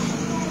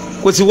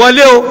kò sì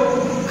wọlé o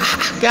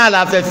kí á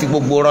la fẹ́ fi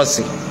gbogbo rọ̀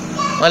sí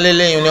wọ́n lé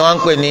lẹ́yìn ni wọ́n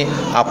ń pè ní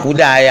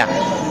àkúdàáyà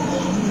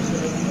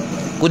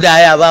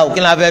kúdàáyà báwo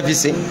kí la fẹ́ fi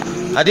ṣe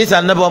hadith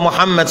anabi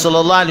muhammad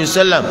sallallahu alayhi wa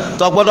sallam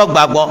tó gbọ́dọ̀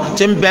gbàgbọ́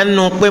tí ń bẹ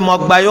nínú pé mo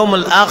gba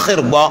yawmul akhir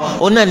gbọ́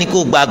ó náà ní kó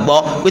gbàgbọ́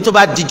pé tó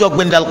bá dijọ́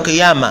gbendal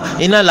qiyama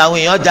iná làwọn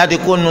èèyàn jáde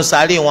kó nu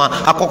sàárè wọn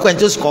àkọ́kọ́ ẹni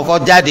tó sì kọ́kọ́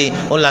jáde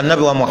ó là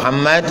anabi wa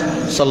muhammad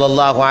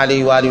sallallahu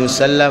alayhi wa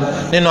sallam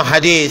nínú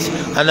hadith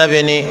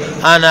anabi ni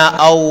ana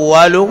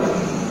awwalu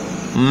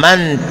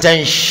man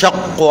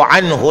tanshaqqu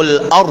anhu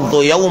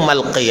al-ardu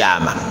yawmal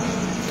qiyama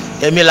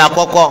èmi là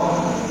kọ́kọ́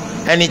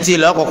ẹni tí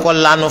ilẹ̀ kọ́kọ́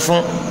lanu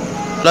fún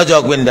lọ́jọ́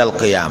gbendal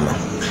qiyama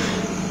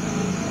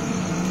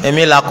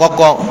èmi là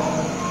kọ́kọ́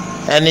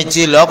ẹni tí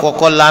ilẹ̀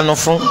kọ́kọ́ lanu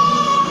fún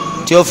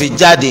tí ó fi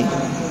jáde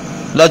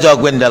lọ́jọ́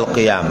gbendal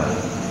qiyama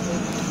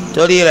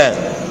torí rẹ̀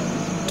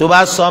tó bá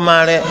sọ́mà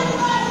rẹ̀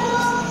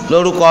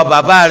lórúkọ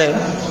bàbá rẹ̀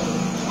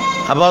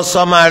àbọ̀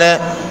sọ́mà rẹ̀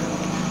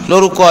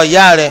lórúkọ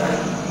ìyá rẹ̀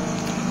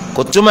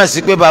kò túmọ̀ sí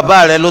pé bàbá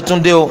rẹ̀ ló tún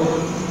dé o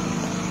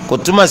kò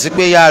túmọ̀ sí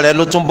pé ìyá rẹ̀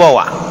ló tún bọ̀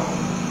wá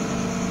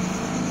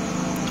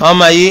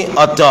ọmọ yìí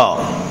ọ̀tọ̀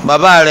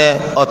bàbá rẹ̀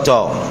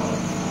ọ̀tọ̀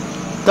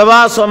tó bá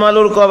sọmọ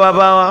lórúkọ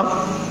bàbá wa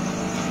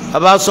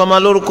bàbá sọmọ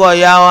lórúkọ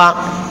ìyá wa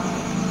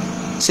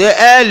ṣé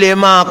ẹ lè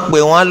máa pè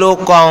wọ́n ló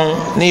kọ́n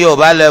ní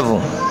yorùbá level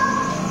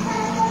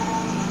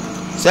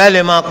ṣé ẹ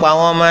lè máa pa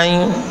àwọn ọmọ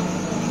yín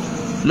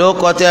ló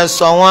kọ́ tẹ́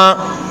sọ wọ́n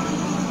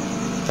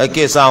ẹ kí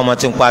èso àwọn ọmọ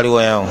tí ń pariwo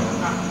yẹn o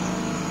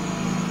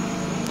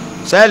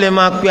ṣé ẹ lè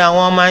máa pè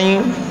àwọn ọmọ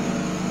yín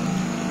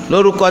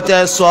lórúkọ tẹ́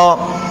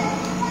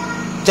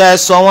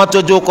sọ wọ́n tó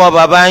jókòó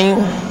bàbá yín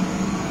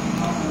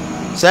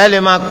ṣé lè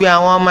máa pe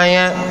àwọn ọmọ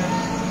yẹn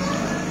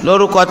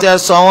lórúkọ tẹ́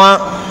sọ wọ́n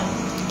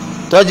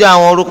tọ́jú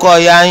àwọn orúkọ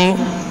ìyá yín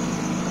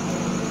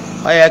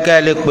ó yẹ kẹ́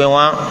ẹ lè pè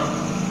wọ́n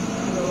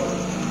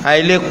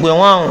àìlè pè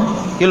wọ́n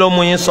kí ló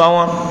mú yín sọ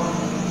wọ́n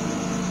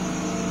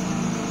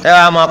ẹ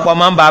wàá máa pọ̀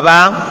mọ́ bàbá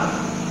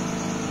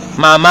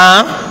màmá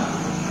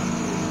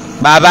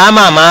bàbá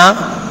màmá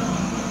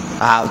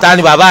ta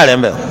ni bàbá rẹ̀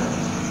ń bẹ̀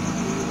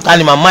ta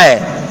ni màmá ẹ̀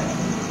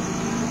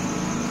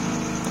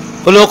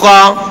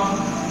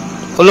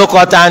olókọ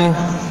tani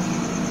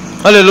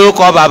wọ́n lè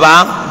lórúkọ bàbá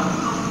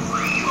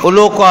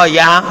olókọ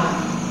ìyá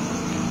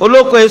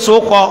olókọ èso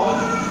kọ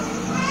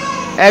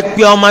ẹ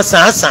pè ọmọ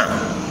sàǹsàn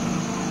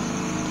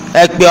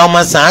ẹ pè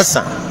ọmọ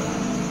sàǹsàn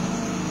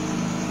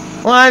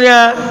wọ́n á ní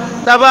ẹ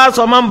tábà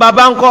sọmọ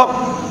bàbá ńkọ́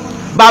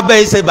bàbá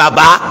yìí ṣe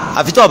bàbá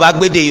àfi tí ọba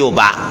gbéde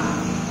Yorùbá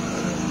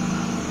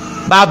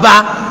bàbá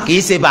kì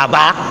í ṣe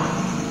bàbá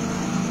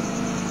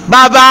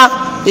bàbá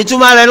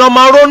ìtumọ̀ rẹ̀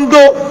lọ́mọ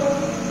rondo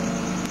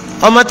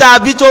ọmọ tá a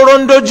bí tó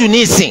rondo jù ní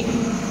ìsìn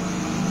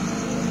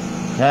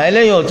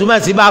eléyìí ò túmọ̀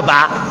sí bàbá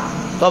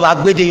tọ́ba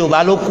gbéde Yorùbá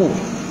ló kù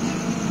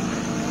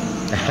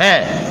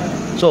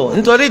so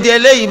nítorí di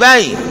eléyìí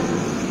báyìí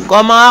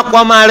kọ́ máa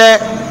pọ́ máa rẹ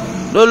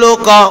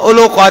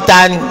olókọ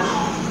ta ni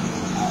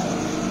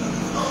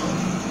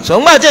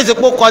sọ̀ngbà tí èsì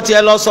kpókọ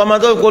tiẹ̀ lọ sọmọ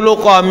tó kó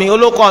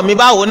olókọ mi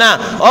báwo náà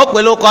ọ̀ pé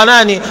olókọ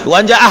náà ni ìwọ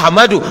ń jẹ́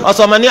Ahamadu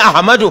ọ̀sọ̀mọ ní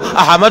Ahamadu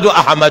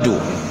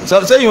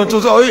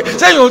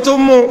sẹ́yìn tún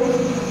mú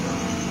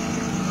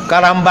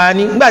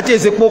karambani ńgbà tí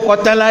èsì kpókọ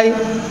tán láyé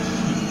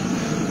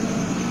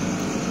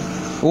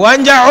ìwọ ń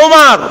jẹ́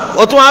Umar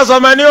o tún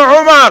ọ̀sọ̀mọ ní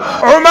Umar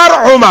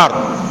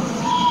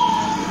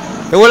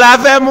ìwòlò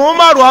afẹ́ mu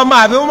Umar ọmọ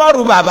àbí Umar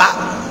bàbá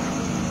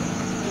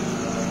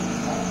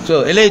so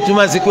eléyìí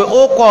túmọ̀ sí pé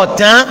ó kọ̀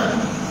tán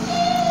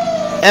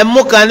ẹ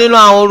mú kan nínú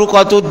àwọn orúkọ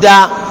tó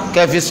dáa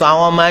kẹfì sọ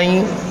àwọn ọmọ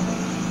yín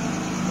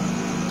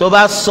tó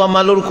bá sọmọ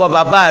lórúkọ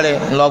bàbá rẹ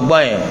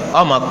ńlọgbọ́n yẹn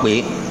ọmọ pé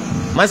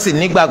má sì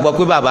nígbàgbọ́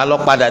pé bàbá lọ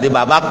padà dé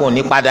bàbá kò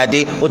ní padà dé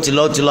ó ti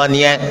lọ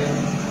nìyẹn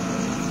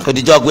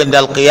òdìjọ́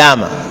gbendal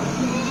qiyama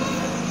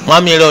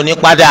mọ́mí rẹ ò ní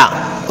padà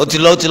ó ti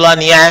lọ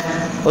nìyẹn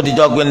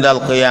òdìjọ́ gbendal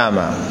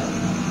qiyama.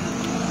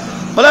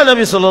 wọ́n lọ́nà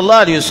Nabi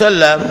sallallahu alayhi wa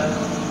sallam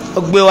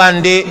ó gbé wa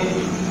ń dé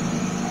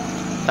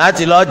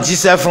láti lọ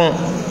jíṣẹ́ fún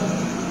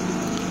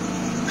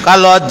ká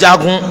lọ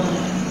jagun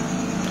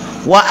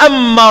wa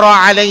amara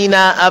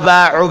alayna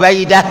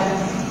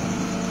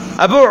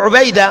Abu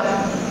Ubayda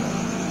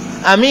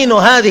aminu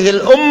hadhihi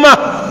al-umma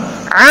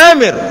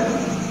Amir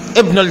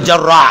ibn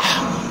al-Jarrah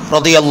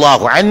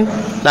radiyallahu anhu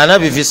lànà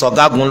bí fi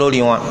sọ̀gágun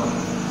lórí wọn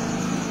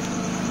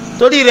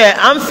torí rẹ̀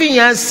à ń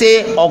fìyàn ṣe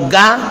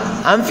ọ̀gá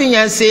à ń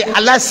fìyàn ṣe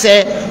aláṣẹ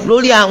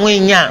lórí àwọn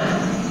èèyàn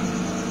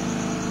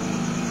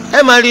ẹ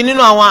máa rí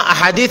nínú àwọn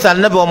ahadith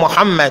anabi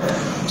Muhammad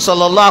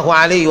sallallahu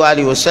alayhi wa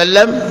alihi wa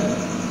sallam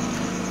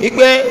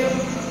wípé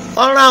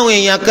ọ̀ràn àwọn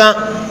èèyàn kan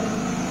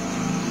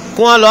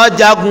kí wọ́n lọ́ọ́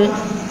jagun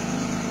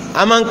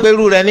a máa ń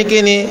pẹ̀lú rẹ̀ ní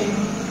kíni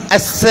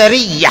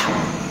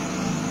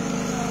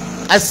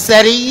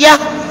asẹ̀ríyà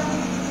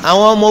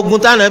àwọn ọmọ ogun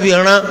tánàbí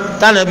rán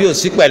tánàbí ò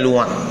sí pẹ̀lú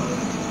wọn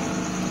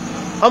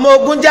ọmọ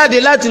ogun jáde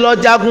láti lọ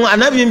jagun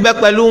ànábì ń bẹ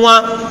pẹ̀lú wọn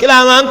kí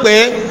la máa ń pè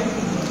é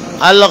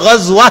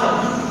al-ghazwa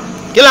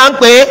kí la ń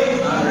pè é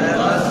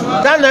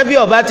tánàbí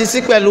ọba ti sí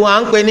pẹ̀lú wọn à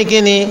ń pè ní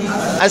kíni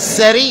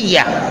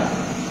asẹ̀ríyà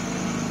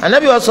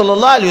ànábì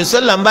sallallahu alayhi wa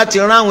sallam bá ti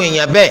rán àwọn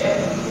èèyàn bẹ́ẹ̀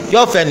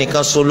yóò fẹ́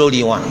nìkan so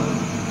lórí wọn.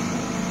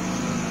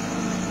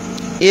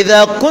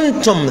 idha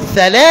kuntum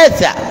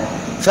thalatha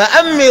fa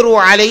amiru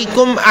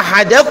alaykum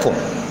ahadakum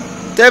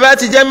tẹ́ bá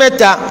ti jẹ́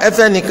mẹ́ta ẹ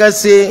fẹ́ nìkan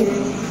ṣe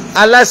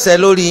aláṣẹ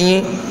lórí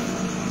yín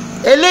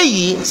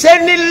eléyìí ṣé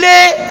nílé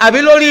àbí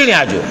lórí ìrìn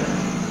àjò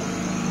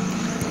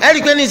ẹ rí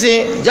i pé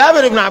níṣẹ́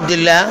Jabir ibn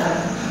Abdullah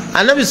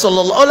anabi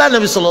sallallahu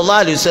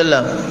alayhi wa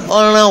sallam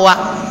ọ̀ràn wa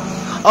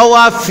ọwọ́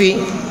àfi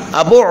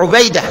Abu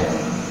Ubaida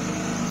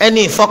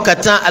ẹni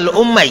ìfọkàntán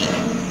al-umma yìí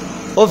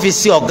ó fi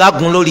sí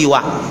ọ̀gágun lórí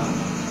wa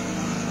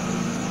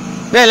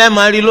bẹ́ẹ̀ lẹ́ẹ̀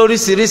máa rí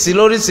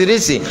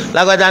lóríṣiríṣi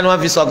lágbádá ni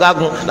wọ́n fi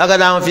sọ̀gágun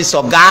lágbádá wọn fi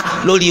sọ̀gá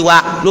lórí wa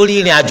lórí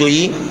ìrìn àjò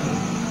yìí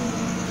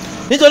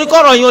nítorí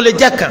kọ́rọ̀ yín ó lè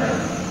jẹ́ kàn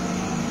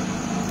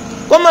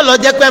kó má lọ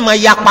jẹ́ pé ẹ̀ máa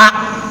yapa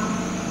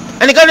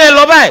ẹnìkan ní ẹ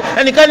lọ báyìí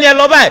ẹnìkan ní ẹ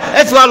lọ báyìí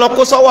ẹ fi wá lọ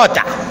kó sọ́wọ́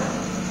ọ̀tá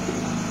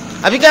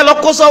àbí ká lọ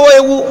kó sọ́wọ́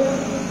ewu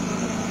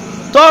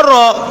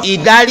tọrọ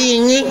ìdarí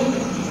yín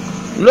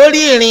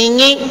lórí ìrìn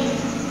yín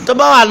tó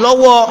bá wà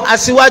lọ́wọ́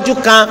aṣíwájú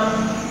kan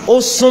ó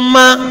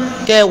súnmọ́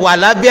kẹ́ wà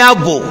lábẹ́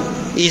ààbò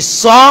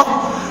ìṣọ́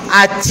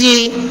àti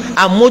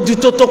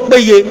àmójútó tó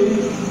péye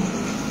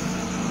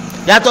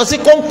yàtọ̀ sí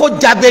kóńkó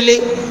jábélé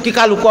kí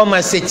kálukú ọmọ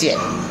ṣe tiẹ̀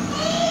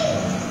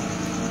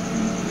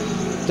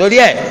torí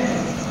ẹ̀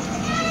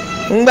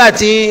ńgbà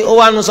tí ó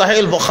wà nù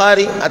Sahih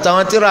Bukhari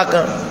àtàwọn tírà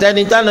kan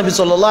tẹni tí Ànábì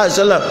sallallahu alaihi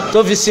wasallam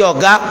tó fi ṣe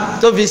ọ̀gá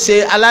tó fi ṣe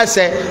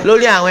aláṣẹ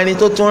lórí àwọn ẹni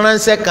tó tún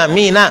ránṣẹ́ kàn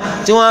míì náà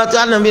tí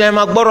Ànábì yẹn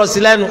máa gbọ́rọ̀ sí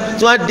lẹ́nu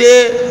tí wọ́n dé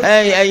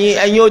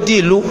ẹ̀yìn odi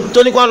ìlú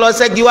tó ní kí wọ́n lọ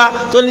ṣẹ́gi wá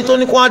tó ní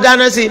kí wọ́n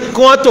dáná sí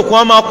kí wọ́n tò kí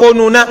wọ́n máa kó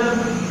nu ná.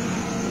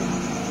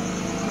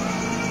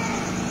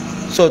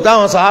 so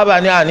táwọn sàhábà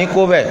ní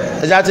àníkó bẹ́ẹ̀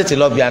ẹja tètè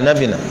lọ bí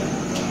Ànábì náà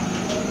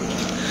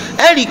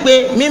ẹ rí i pé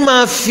mi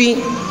máa fi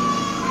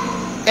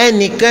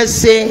ẹnìkan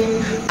ṣe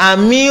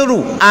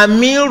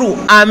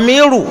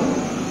àmírù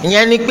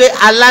ìyẹn ni pé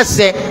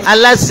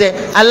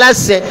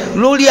aláṣẹ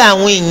lórí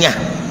àwọn èèyàn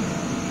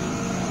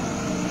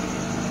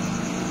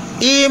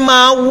ìyí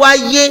máa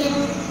wáyé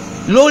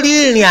lórí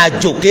ìrìn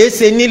àjò kìí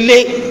ṣe nílé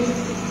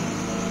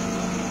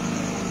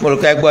mo rò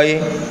ká gbọ́ yé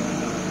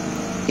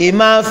ìyí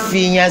máa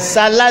fìyàn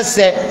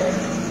ṣaláṣẹ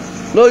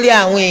lórí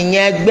àwọn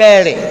èèyàn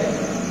ẹgbẹ́ rẹ̀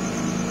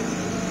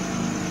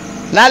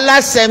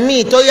láláṣẹ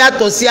míì tó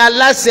yàtọ̀ sí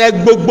aláṣẹ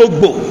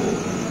gbogbogbò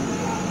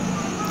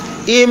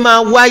ìmọ̀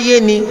wáyé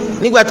ni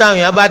nígbà táwọn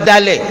èèyàn bá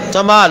dálẹ̀ tí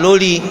wọ́n bá wà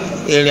lórí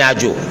ìrìn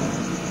àjò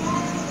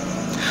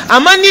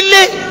àmọ́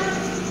nílé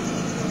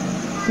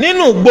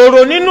nínú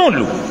ìgboro nínú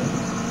ìlú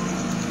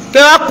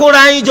kẹ́ wá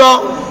kóra yín jọ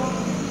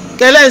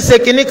kẹlẹ́ ń ṣe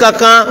kinní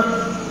kankan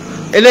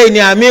eléyìí ni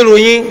àmírù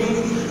yín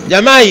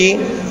jama yìí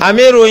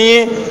àmírù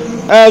yín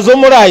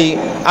zumura yìí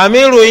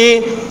àmírù yín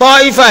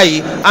tọ́ífà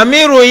yìí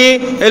àmírù yín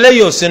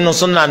eléyìí ò sínú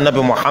sunnah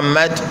nabi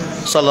Muhammad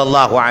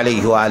sallallahu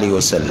alayhi wa alihi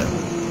wa sallam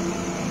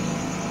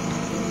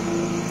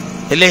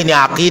eléyìí ni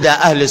aqida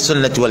ahli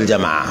sunnati wal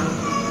jamaa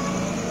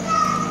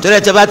torí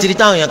ẹ̀ tẹ́ bá ti di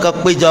táwọn èèyàn kan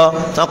péjọ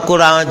tán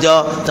kóra wọn jọ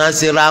tán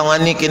ṣera wọn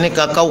ní kinní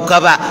kan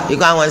káwùkábà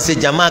ikú àwọn ń ṣe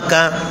jama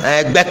kan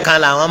ẹgbẹ́ kan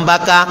làwọn ń bá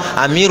ká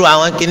àmírù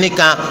àwọn kinní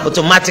kan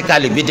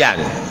automatically bídíà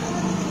ni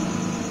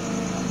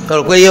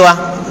kọ̀rọ̀ pé yé wa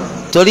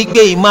torí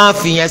pé ìmọ̀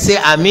àfihàn ṣe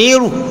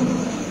àmírù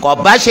kò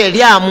bá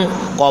ṣẹ̀ríà mu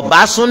kò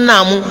bá súnà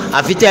mu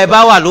àfi tẹ́ ẹ bá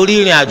wà lórí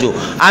ìrìn àjò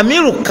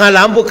àmírù kan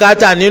là ń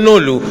bùkátà nínú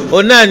ìlú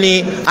òun náà ni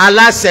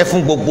aláṣẹ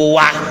fún gbogbo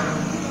wa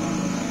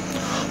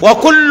wa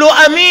kullu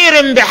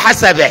amirin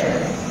bihasabihi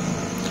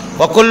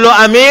wa kullu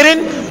amirin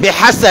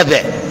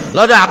bihasabihi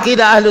lọ́dọ̀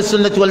àkídà ahlu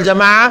sunnati wal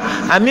jamaa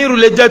àmírù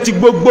lè jẹ́ ti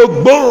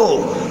gbogbogbò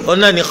òun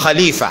náà ni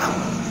khalifa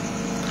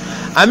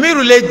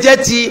àmírù lè jẹ́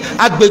ti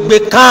agbègbè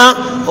kan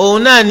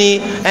òun náà ni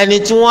ẹni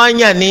tí wọ́n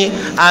yàn ní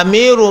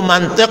àmírù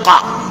mantiqa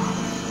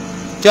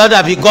tí ó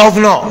dàbí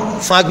gọ́vnọ̀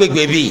fún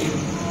agbègbè bíi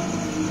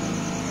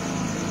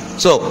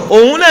so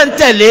òun náà ń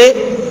tẹ̀lé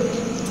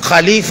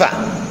khalifa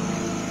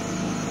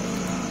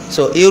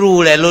so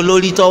irú rẹ̀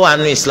lólórí tó wà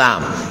nù Islam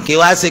kí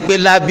wá ṣe pé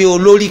lábẹ́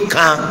olórí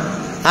kan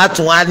a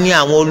tún wá ní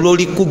àwọn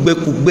olórí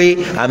kúgbékúgbé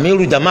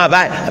àmírù jama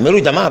báyìí àmírù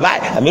jama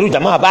báyìí àmírù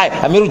jama báyìí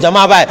àmírù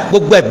jama báyìí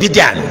gbogbo ẹ̀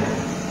bídíà ni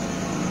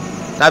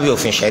lábẹ́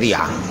òfin ṣẹ̀ríà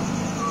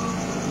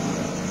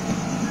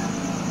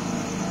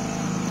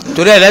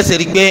torí ẹ̀ lẹ́sẹ̀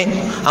rí pé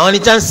àwọn ẹni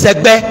tí wọ́n ń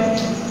ṣẹgbẹ́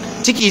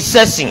tí kìí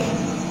ṣẹ̀sìn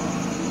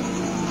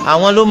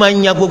àwọn ló máa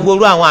ń yan gbogbo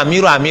irú àwọn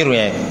àmírù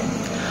yẹn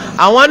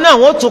àwọn náà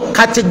wọ́n tún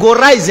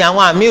categorize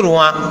àwọn àmírù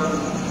wọn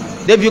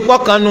débi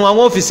pọ́kànnù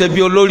àwọn òfìsè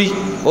bíi olórí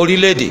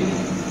orílẹ̀-èdè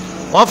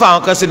wọ́n fa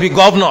àwọn kan ṣe bíi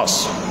governors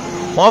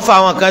wọ́n fa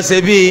àwọn kan ṣe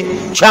bíi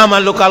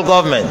chairman local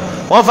government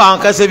wọ́n fa àwọn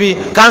kan ṣe bíi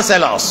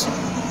councillors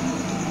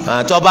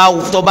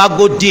tó bá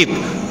go deep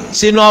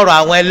sínú ọ̀rọ̀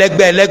àwọn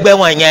ẹlẹ́gbẹ́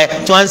wọn yẹn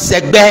tí wọ́n ń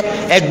ṣẹgbẹ́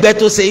ẹgbẹ́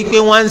tó ṣe pé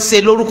wọ́n ń ṣe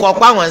lórúkọ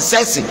pa àwọn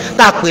ṣẹ́ẹ̀sì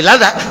tá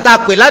a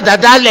pè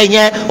ládàádálẹ̀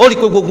yẹn ó rí i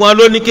pé gbogbo wọn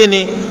ló ní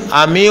kíni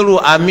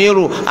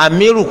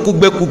àmírù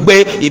kúgbékúgbé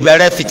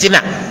ìbẹ̀rẹ̀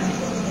fìtínà.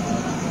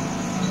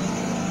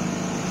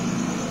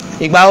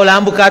 ìgbà wo la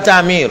ń bùkátà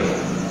àmírù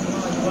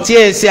tí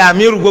èyí ṣe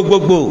àmírù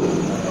gbogbogbò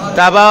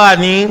tàbá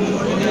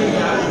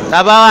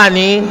wà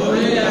ní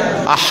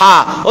aha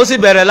ó sì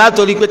bẹ̀rẹ̀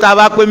látòrí pé tá a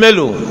bá pé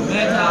mélòó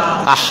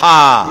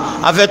aha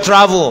a fẹ́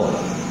travel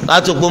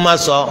láti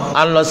Ògbómọ̀ṣọ́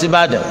à ń lọ sí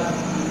Ìbàdàn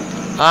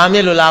àwọn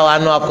mélòó la wà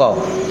nù ọkọ̀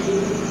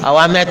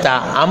àwa mẹ́ta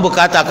à ń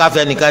bùkátà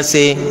káfẹ́ nìkan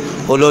ṣe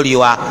olórí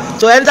wa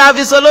tó ẹni tá a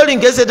fi sọ lórí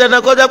nǹkan ṣe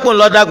dandan kó jẹ́ pò ń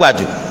lọ dàgbà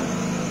jù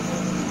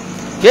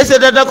kìí ṣe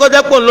dandan kó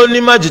jẹ́ pò ń lọ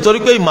nímọ̀ jù torí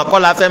pé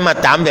ìmọ̀kọ́lá fẹ́ máa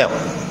tà ń bẹ̀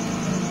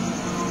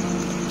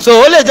so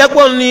ó lè jẹ́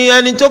pò ń ní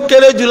ẹni tó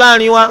kéré jù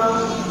láàrin wa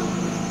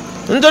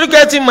nítorí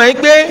kẹ́ ti mọ̀ yín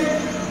pé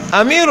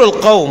amirul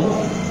qawm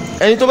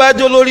ẹni tó bá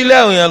jó lórí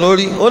lẹ́hìn yẹn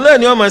lórí òun náà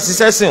ni wọ́n máa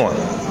ṣiṣẹ́ sìn wọ́n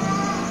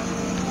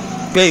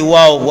pé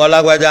ìwọ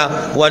lágbájá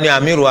wọ́n ní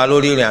amiru wa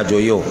lórí ìrìn àjò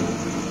yìí o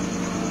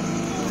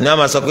ní wọ́n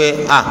máa sọ pé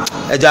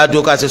ẹja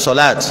dúró ká ṣe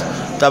sọláàtì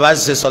tàbá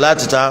ṣe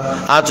sọláàtì tán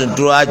á tún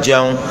dúró á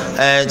jẹun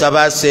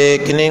tàbá ṣe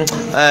kínní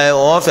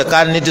wọ́n fẹ́ ká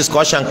ní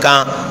discussion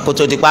kan kó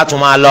tó di pa tún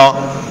máa lọ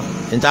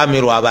níta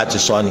amiru wa bá ti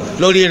sọ ni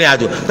lórí ìrìn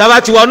àjò tàbá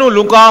ti wọnú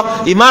ìlú ńkọ́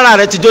ìmára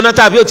rẹ ti jóná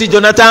tàbí ó ti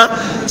jóná tán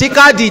tí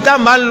káàdì tá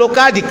máa ń lo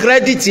káàdì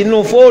kírẹ́dìtì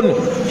nínú fóònù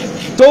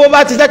tówó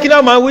bá ti jẹ́ kí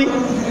náà máa wí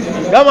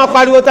yóò máa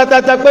pariwo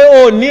tatata pé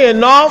o ní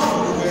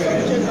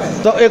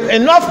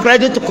enough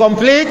credit to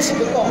complete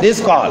this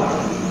call.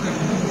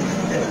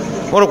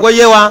 mo rò pé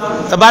yé wa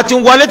tàbá ti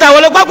ń wọlé tá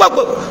wọlé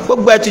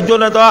gbogbo ẹ ti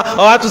jóná tó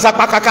ọ wá tún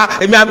sapá kaka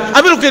èmi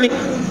abiru kìíní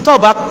tó o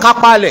bá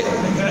kápá lẹ̀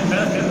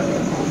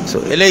so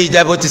eléyìí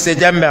jẹ́ bó ti ṣe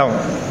jẹ́ mẹ́wọ̀n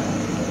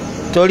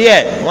torí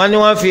ẹ̀ wọ́n ní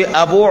wọ́n fi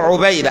Abu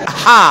Ubayda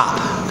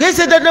kì í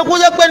ṣe dandan kó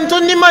jẹ́ pé ní tó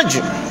nímọ̀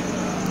jù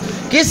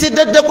kì í ṣe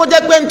dandan kó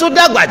jẹ́ pé ní tó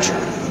dàgbà jù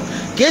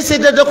kì í ṣe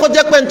dandan kó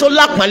jẹ́ pé ní tó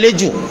lápọ̀nlé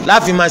jù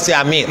láfi máa ṣe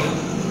amir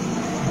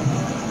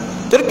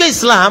torí pé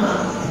Islam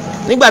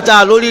nígbà tá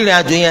a lórí ìrìn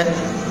àjò yẹn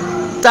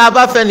tá a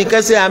bá fẹ́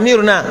nìkan ṣe amir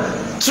náà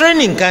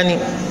training kan ni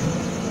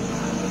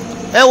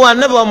ẹ wọ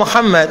Ànábì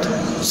Muhammad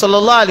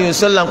sallallahu alayhi wa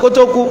sallam kó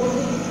tó kú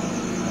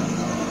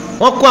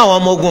wọ́n kó àwọn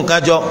ọmọ ogun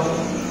kan jọ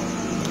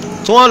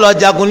tí wọ́n lọ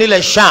jagun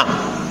nílẹ̀ Sham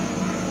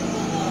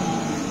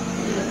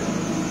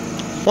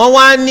wọ́n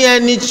wá ní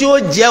ẹni tí ó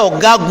jẹ́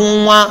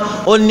ọ̀gágun wọn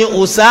ó ní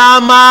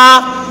Usama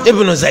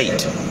ibn Zayd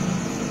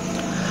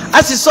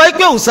a sì sọ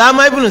pé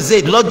Usama ibn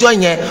Zayd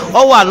lọ́jọ́ yẹn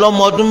ó wà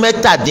lọ́mọ ọdún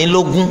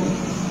 17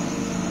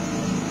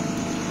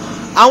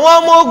 àwọn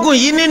ọmọ ogun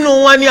yìí nínú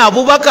wọn ni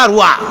Abubakar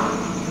wà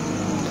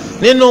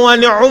nínú wọn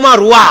ni Umar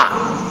wà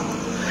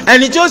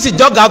ẹni tí ó sì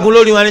jọ́gágun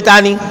lórí wọn ni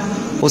ta ni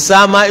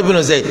Usama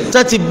ibn Zayd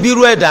tó ti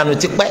bírú ẹ̀ dànù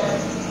ti pẹ́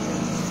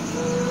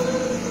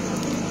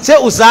ṣé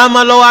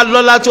Usama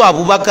lọ́lá tó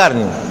Abubakar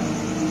ni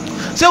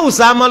ṣé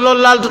Usama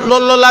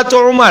lọ́lá tó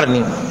Umar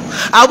ni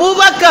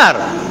Abubakar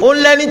òun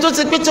lẹni tó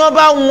ti pé tí wọ́n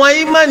bá wọn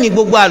ìmánì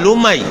gbogbo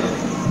àlómà yìí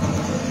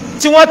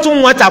tí wọ́n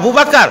tún wọn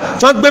tàbúbakar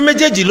tí wọ́n gbé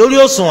méjèèjì lórí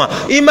òṣùwọ̀n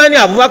ìmánì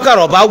Abubakar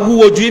ó bá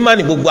wúwo ju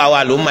ìmánì gbogbo àwọn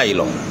àlómà yìí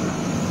lọ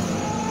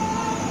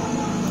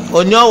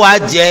òní ó wá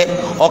jẹ́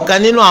ọ̀kan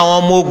nínú àwọn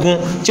ọmọ ogun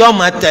tí ó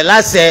máa tẹ̀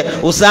láṣẹ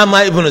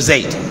Usama ibn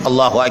Zayd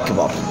Allahu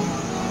Akbar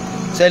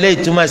ṣẹlẹ̀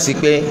ìtumọ̀ sí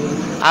pé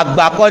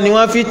àgbà kọ́ ni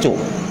wọ́n fi tò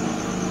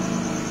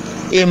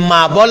ìmọ̀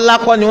àbọ́lá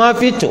kọ́ ni wọ́n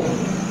fi tò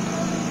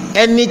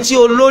ẹni tí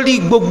olórí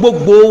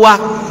gbogbogbò wa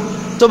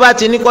tó bá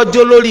ti ní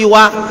kọjọ́ lórí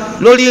wa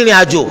lórí ìrìn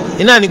àjò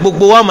iná ni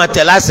gbogbo wa máa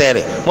tẹ̀ láṣẹ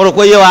rẹ̀ mo rò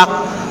pé yé wa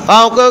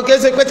àwọn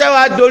kése pété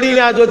wa dorí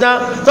ìrìn àjò tán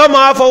tó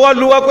máa fọwọ́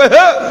lu wọ́n pé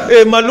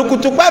èèmọ̀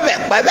lukutu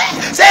pẹ́bẹ́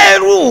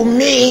sẹ́rù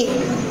mi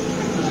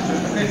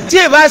tí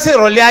ì bá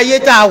ṣèrọ̀lẹ́ ayé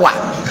tá a wà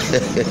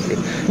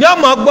ní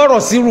ọmọ gbọ́rọ̀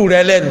sírù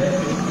rẹ lẹ́nu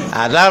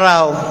àdára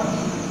o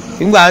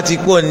nígbà tí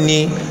kò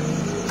ní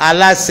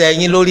aláṣẹ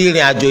yín lórí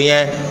ìrìn àjò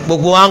yẹn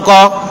gbogbo wa ń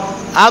kọ́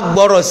a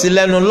gbọ́rọ̀ sí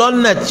lẹ́nu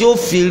lọ́nà tí ó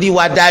fi rí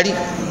wa darí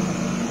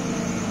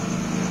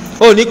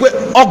ó ní pé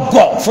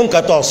ọgọ̀ fún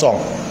nǹkan tó sọ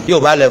yóò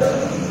bá lẹ́fù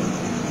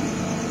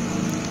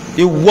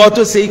ìwọ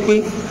tó ṣe pé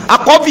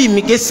akọ́bí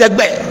mi ké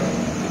sẹ́gbẹ́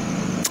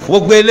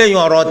gbogbo eléyìí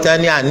ọ̀rọ̀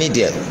tán ní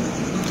ànídìí ẹ̀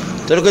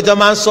torí pé tó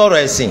máa ń sọ̀rọ̀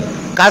ẹ̀sìn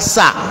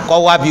kásà kọ́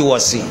wá bí wọ̀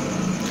sí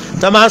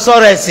tó máa ń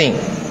sọ̀rọ̀ ẹ̀sìn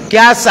kí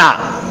àṣà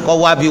kọ́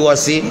wá bí wọ̀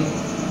sí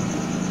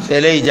ṣe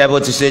eléyìí jẹ́ bó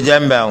ti ṣe jẹ́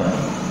ń bẹ̀ ọ́n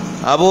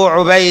Abu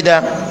Ubayda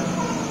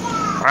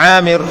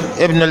Amir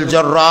ibn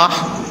al-Jarrah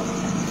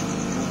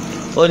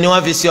ó ní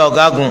wọ́n fi ṣe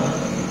ọ̀gágun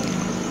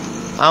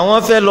àwọn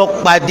fẹ́ lọ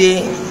pàdé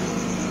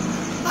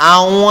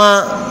àwọn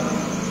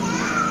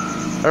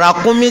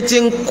ràkúnmí tí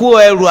ń kó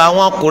ẹrù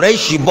àwọn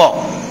Kùrẹ́ṣì bọ̀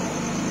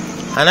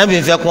Ànábì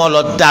ń fẹ́ kí wọ́n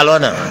lọ dá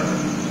lọ́nà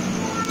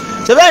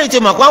sẹ́bẹ̀rì ti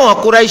mọ̀ pé àwọn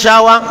Kùrẹ́ṣì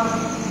wá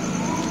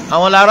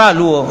àwọn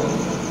láràlú o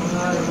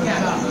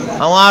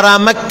àwọn ará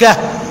Mẹ́kà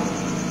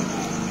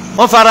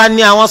wọ́n fara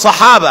ní àwọn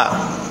sàhábà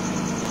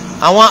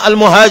àwọn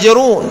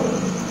al-muhajirun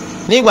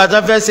nígbà tó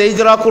fẹ́ ṣe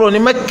hijira kúrò ní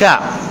Mẹ́kà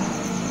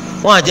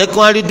wọ́n á jẹ́ kí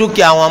wọ́n rí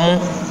dúkìá wọn mú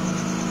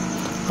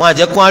wọ́n á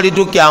jẹ́ kí wọ́n rí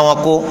dúkìá wọn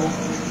kó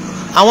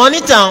àwọn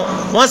onítàn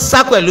wọ́n sá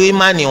pẹ̀lú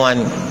ìmánì wọn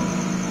ni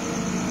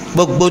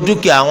gbogbo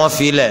dúkìá wọn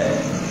fi lẹ̀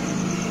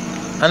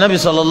Ànábì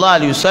sallallahu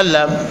alayhi wa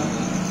sallam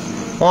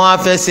wọ́n á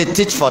fẹ́ ṣe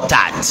tit for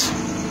tat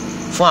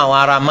fún àwọn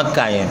ará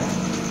Mẹ́kà yẹn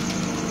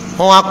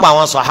wọ́n á pa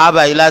àwọn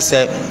sàhábà yìí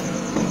láṣẹ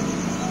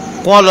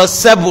kí wọ́n lọ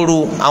sẹ́bùrù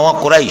àwọn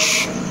Quraysh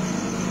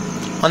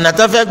ọ̀nà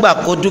tó fẹ́ gbà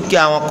kó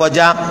dúkìá wọn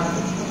kọjá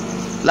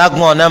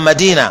lágbọn ọ̀nà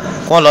Madina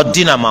kí wọ́n lọ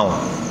dínà máa wọn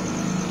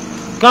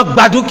kí wọ́n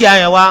gba dúkìá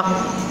yẹn wá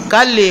ká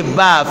lè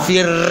bá a fi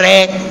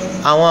rẹ́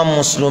àwọn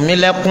mùsùlùmí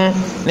lẹ́kún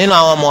nínú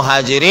àwọn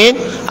muhajirin,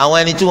 àwọn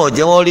ẹni tí wọ́n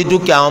jẹ́ wọ́n rí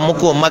dúkìá àwọn mú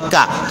kó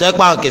Mákà tó yẹ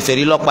pé àwọn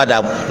kèfèrí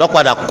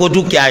lọ́padà kó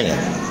dúkìá yẹn.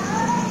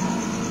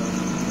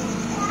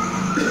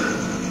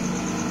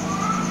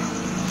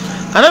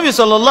 Ànábì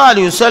sallallahu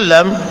alayhi wa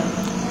sallam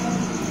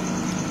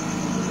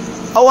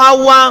ó wá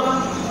wá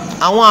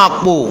àwọn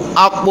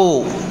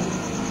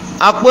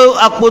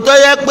àpò tó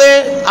yẹ pé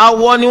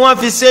awọ ni wọ́n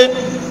fi ṣe.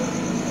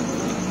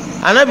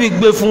 Ànábì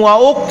gbé fún wa,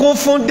 ó kún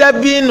fún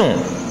dàbínù.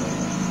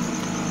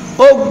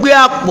 Ó gbé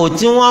àpò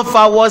tí wọ́n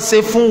fawọ́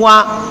ṣe fún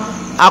wa,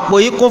 àpò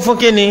yìí kún fún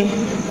kíni?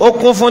 Ó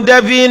kún fún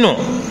dàbínù.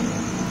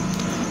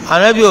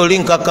 Ànábì ò rí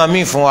nǹkan kan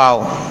míì fún wa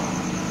o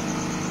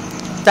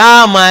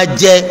tá a máa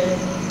jẹ.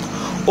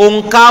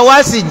 Òǹkà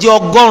wa sì jẹ́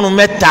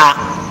 100.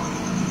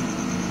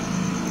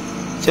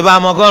 ṣé bá a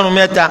mọ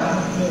 100?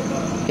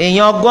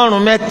 èèyàn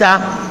 100,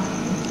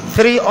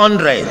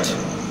 300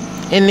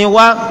 ìní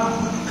wa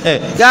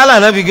kí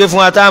Ànábì gbé fún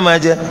wa tá a máa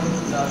jẹ.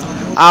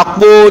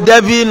 àpò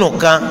dàbínù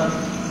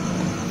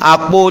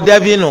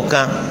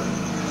kan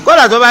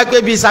kódà tó bá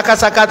pé bíi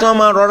sakasaka tí wọ́n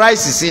máa rọ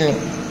ráìsì sí ni.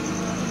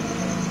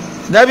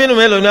 dàbínù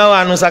mélòó ni wọ́n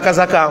wà nù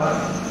sakasaka o?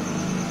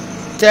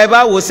 tẹ ẹ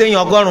bá wò séyìn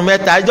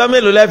 100, ẹjọ́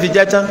mélòó lẹ́ẹ̀ fi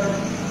jẹ tán?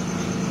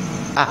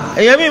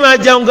 èèyàn mi máa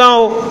jẹun gan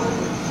o.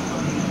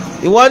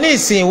 ìwọ ní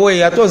ìsìn ìwọ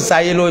èèyàn tó ń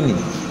sáyé lónìí,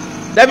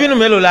 dàbínù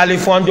mélòó la lè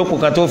fún ọjọ́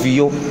kan tó fi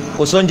yó?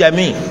 kò sóúnjẹ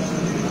míì.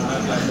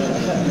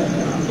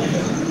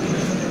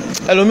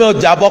 ẹlòmíì ò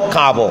jábọ̀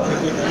kàn àbọ̀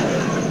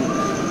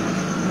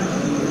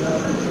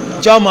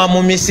tí wọ́n máa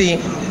mú mi sí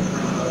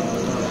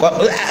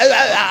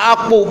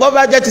àpò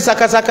bọ́bá jẹ́ ti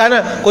sakasaka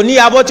náà kò ní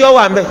abọ́ tí ó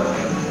wà ń bẹ̀.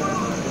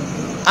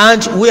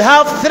 And we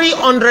have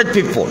 300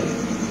 people.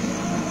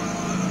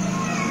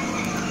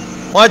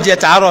 wọ́n jẹ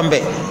tàárọ̀ ń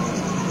bẹ̀,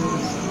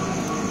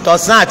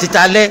 tọ̀sán àti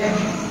talẹ́.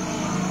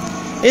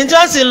 ìjọ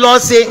sì lọ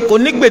ṣe kò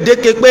ní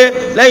gbèdéke pé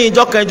lẹ́yìn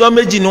ìjọ kan ìjọ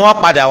méjì ni wọ́n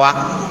padà wá.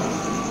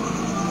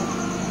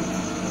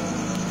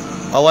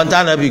 ọwọ́ níta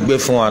Ànábì gbé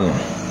fún wa nù,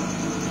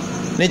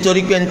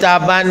 nítorí pé níta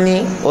bá ní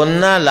òun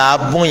náà là á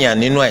bùnyàn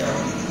nínú ẹ̀.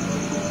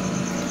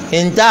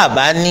 níta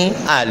bá ní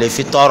a lè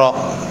fi tọrọ.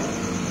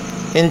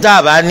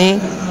 níta bá ní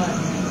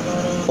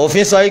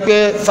òfin sọ pé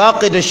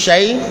faqidu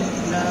shay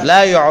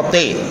la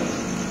yu'ti,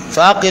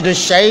 faqidu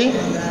shay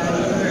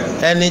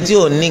ẹni tí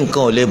ò ní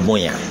nǹkan ò lè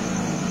bùnyàn.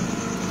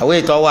 àwọn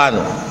ètò wà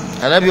nù,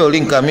 Ànábì ò rí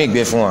nǹkan míì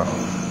gbé fún wa.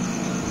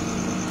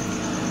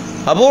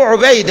 Abu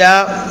Ubaida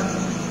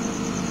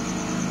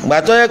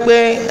gbàtọ́ yẹ pé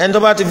ẹni tó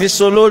bá ti fi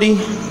so lórí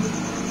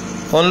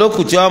òun ló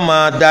kù tí wọ́n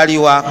máa darí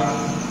wa.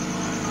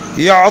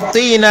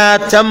 yu'tina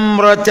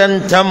tamratan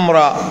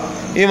tamra,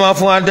 yìí máa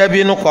fún wa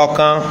dàbínù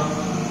kọ̀ọ̀kan.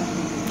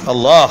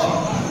 Allah,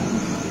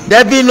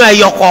 dàbínù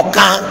ẹyọ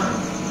kọ̀ọ̀kan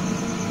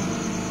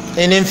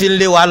ẹni fi ń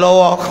lé wa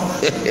lọ́wọ́.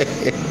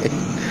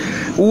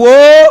 wo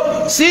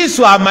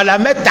sísù àmàlà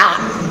 3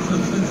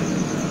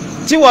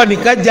 tí wọ́n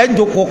nìkan jẹ́ ń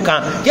jókòó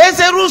kan, kì í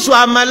ṣe rúùsù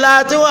àmàlà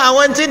tí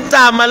àwọn tí ń ta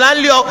àmàlà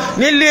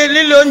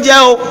nílé oúnjẹ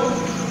o.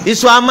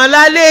 ìsù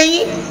àmàlà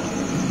lẹ́yìn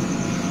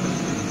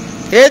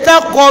èyí tá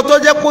kọ tó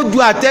jẹ́ kó ju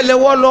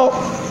àtẹ́lẹwọ́ lọ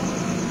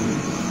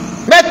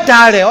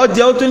 3 rẹ̀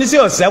ọjẹ́ ó tún ní sí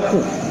ọ̀sẹ́ kù.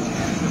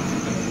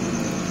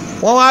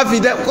 wọ́n wá fi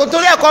dẹ́ kó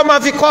torí ẹ̀kọ́ máa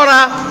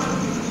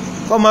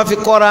fi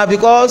kọ́ra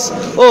because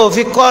ó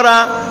fi kọ́ra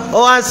ó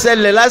wá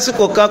ṣẹlẹ̀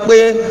lásìkò kan pé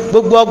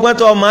gbogbo ọgbọ́n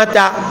tó máa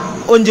ta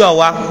oúnjẹ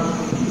ọ̀wá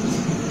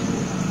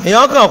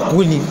èèyàn kan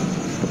kú ni,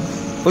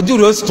 ojú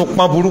rẹ̀ ó sì tún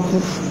pọn burúkú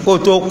kó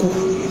tó kú.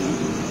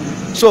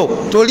 so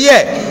torí ẹ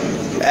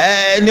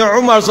ní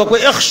Umar sọ pé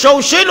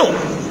ikhshaw shinu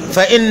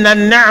fa inna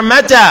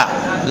an-ni'mata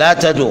la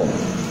tadum.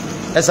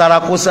 ẹ sara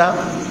kósa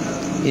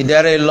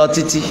ìdẹrẹ lọ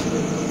títí.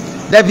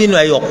 dàbínù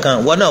ẹyọ kan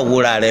wọn náà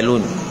wúra rẹ̀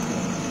lónìí.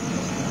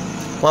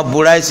 wọ́n bu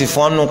ráìsì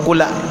fún ọ́nù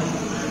kúlà,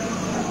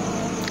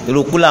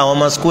 irú kúlà àwọn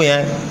ọmọ sukùl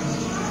yẹn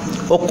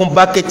ó kún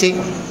bákété.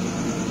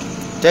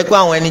 jẹ́ pé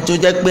àwọn ẹni tó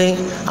jẹ́ pé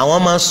àwọn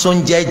máa ń sún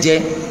jẹ́jẹ́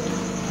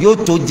yóò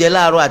tó jẹ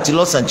láàárọ̀ àti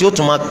lọ́sàn-án tí yóò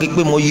tún máa ké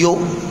pé mo yó.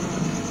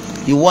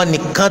 ìwọ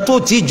nìkan tó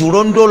ti jù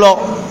róńdó lọ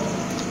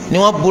ni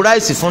wọ́n bu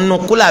ráìsì fún nù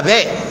kúlà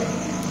bẹ́ẹ̀.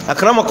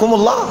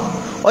 akramakumullah,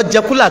 ó jẹ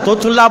kúlà tó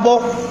tún lábọ́,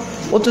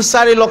 ó tún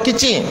sáré lọ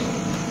kitchen.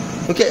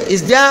 Okay,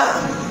 is there?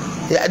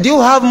 Do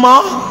you have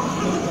more?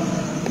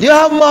 Do you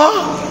have more?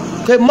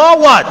 Okay, more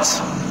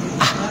what?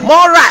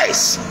 More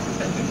rice.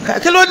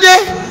 Kí ló dé?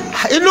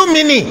 Inú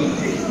mi ni.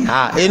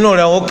 Inú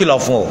rẹ̀ ó kìlọ̀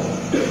fún o.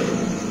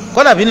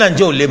 Kódà bí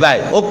Nàìjíríà ò lè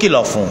báyìí, ó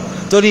kìlọ̀ fún.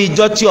 Torí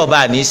ijọ́ tí ọba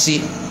àní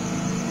sí.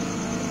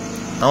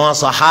 Àwọn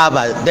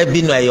sàhábà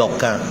dàbínù ẹyọ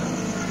kan.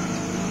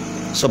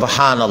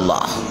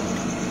 Subhanallah.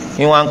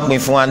 Ní wọ́n ń pín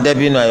fún wa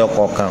dàbínù ẹyọ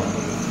kọ̀ọ̀kan.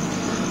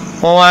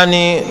 Wọ́n wá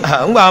ní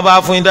ńgbà wọn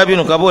bá fún yín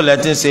dàbínù kan bó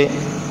lẹ́tí ń ṣe.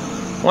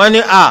 Wọ́n ní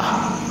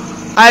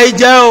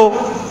àìjẹ́ o.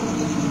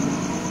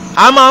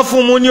 A máa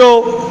fún mu ní o.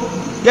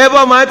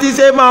 Gẹ́gẹ́ máa ti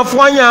ṣe máa fún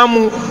ọyàn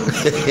mu.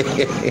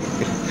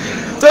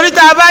 Torí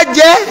tá a bá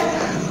jẹ́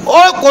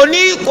kò ní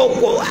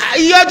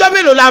iye ọjọ́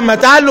mélòó la mọ̀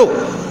tá a lò.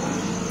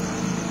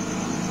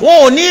 Wọn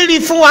ò ní rí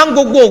fún wa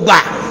gbogbo ìgbà.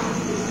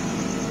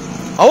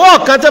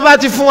 Ọwọ́ kan tó bá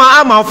ti fún wa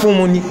a máa fún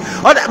mu ni.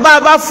 Bá a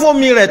bá fún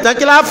omi rẹ̀ tán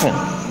kí la fún.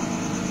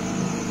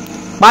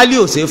 Pálí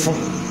ò ṣe fún.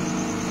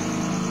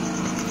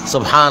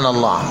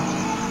 subhanallah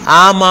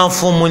a máa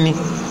fún mu ni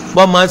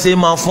bọ́ máa ṣe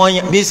máa fún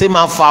ọyàn bí ṣe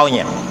máa fa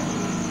ọyàn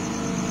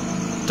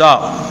tọ́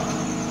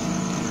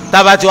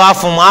tába tí wàá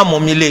fún mu á mú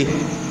mi lé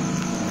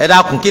ẹ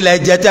dákun kí lẹ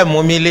jẹ tẹ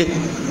mú mi lé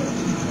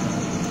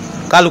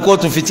kálukó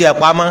tún fi tiẹ̀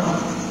pamọ́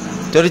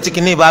torí tí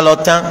kìíní bá lọ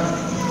tán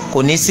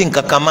kò ní sí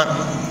nǹkan kan mọ́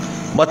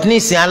bọ́tí ní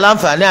ìsìn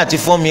aláǹfààní àti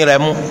fún mi rẹ̀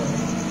mú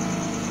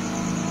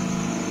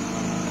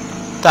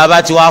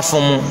tába tí wàá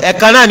fún mu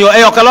ẹ̀ka náà ni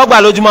ẹ̀yọ̀kan lọ́gbà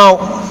lójúmọ́ o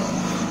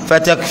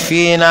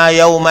fatakfina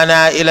yawmana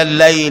ila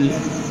al-layl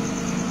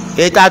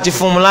èyí tá a ti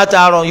fún mu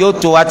látàárọ̀ yóò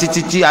tó wa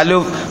títí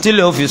tí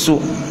lè fi sùn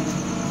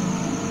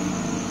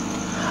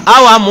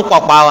àwọn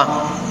amúpọ̀pá wa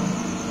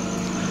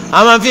a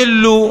máa fi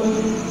lu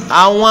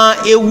àwọn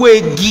ewé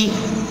igi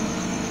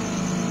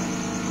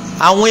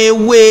àwọn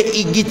ewé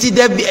igi tí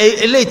dẹ́bi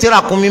eléyìí tí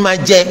ràkúnmí máa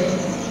jẹ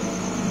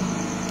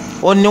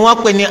òní wọ́n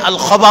pè ní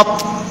al-khabat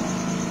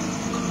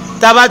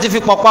tá a bá ti fi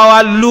pọ̀pá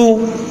wa lu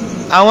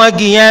àwọn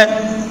igi yẹn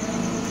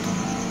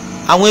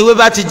àwọn ewé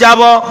bá ti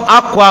jábọ́ á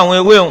kó àwọn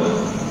ewé wọn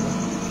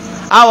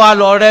á wà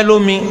lọ rẹ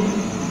lómi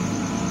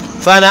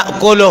fana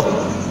kóló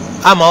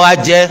àmọ́ wa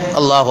jẹ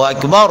Allahu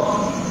akbar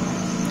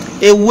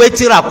ewé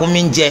tí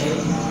ràkúnmí ń jẹ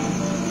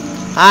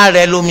á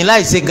rẹ lómi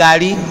láì ṣe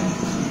gàrí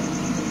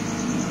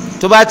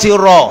tó bá ti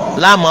rọ̀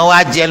láàmú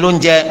wa jẹ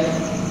lóúnjẹ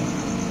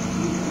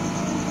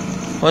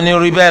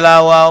onírúurú bẹ́ẹ̀ la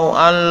wa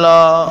à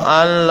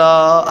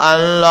ń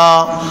lọ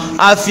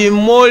àfi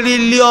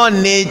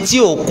mórílíọ̀nù etí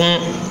òkun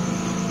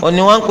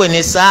oni wọ́n pè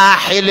ní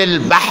sahilul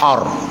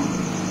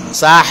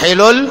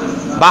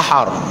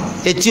bahar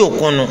etí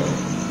òkun nu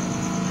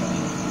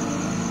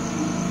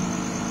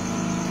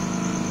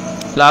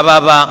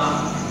lababa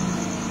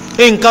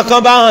nǹkan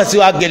kan bá hàn sí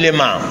wa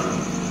gẹlẹ́mà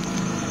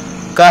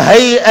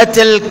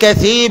kahayatil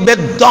kathib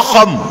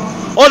ad-dakham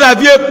ó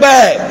dàbí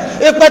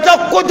èpè tó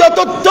kójọ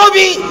tó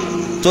tóbi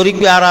torí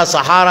pé ara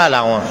Sahara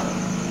làwọn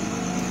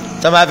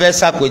tó bá fẹ́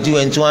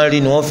ṣàpèjúwe tí wọ́n rí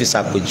ni wọ́n fi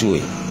ṣàpèjúwe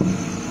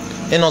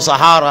nínú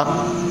Sahara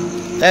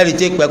ẹ̀rí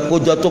tí ìpẹ́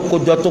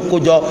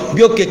kójọ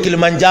bí òkè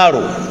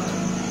Kilimanjaro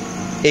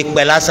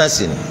ìpẹ́ lásán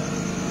sí ni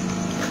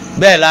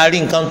bẹ́ẹ̀ la rí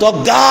nǹkan tó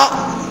ga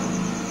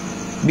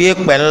bí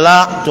ìpẹ́ ńlá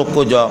tó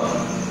kójọ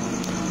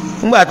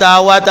ńgbà tá a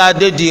wá tá a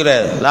dédi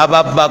rẹ̀ la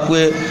bá ba pé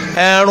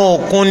ẹ̀rùn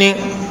òkun ni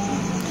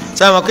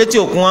sáwọn kétí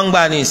òkun wọn ń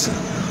gbà ní ìsìn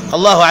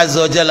Allahu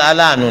azza wa jalla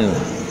aláàánú ni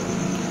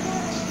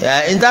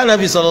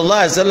ìtànàbí sallallahu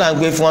alaihi wasallam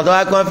gbé fún wọn tó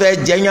wá pé wọn fẹ́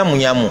jẹ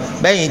yàmùyàmù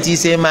bẹ́yìn tí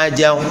ṣe máa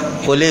jẹun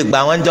kò lè gbà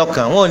wọ́n jọ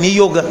kàn wọn ò ní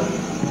yóga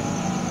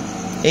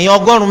èèyàn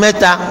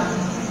 100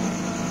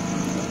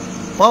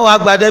 wọ́n wá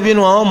gba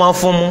dẹ́bínú wọn máa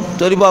fún mu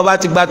torí bá ọba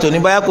ti gba tòní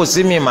báyà kò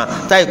sí mi mà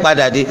táyì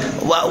padà dé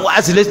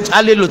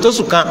a lè lò tó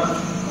sùn kan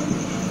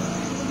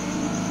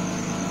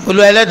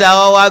olú ẹlẹ́dàá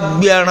wa wá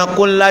gbé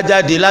ẹranko ńlá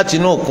jáde láti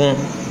inú òkun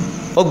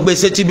ó gbé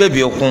sétí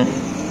bèbè òkun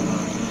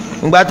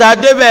ìgbà tá a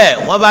débẹ̀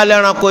wọ́n bá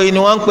lẹ́ranko yìí ni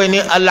wọ́n ń pè ní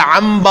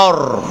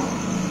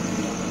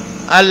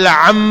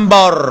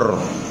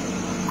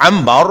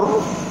ambar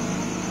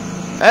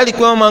ẹ̀rí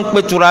pé wọ́n máa ń pe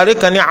tùràrí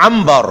kan ní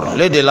ambar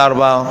lédè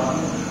Lárúbáwá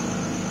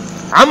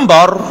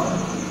ambar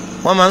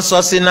wọ́n máa ń sọ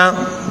síná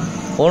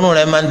òórùn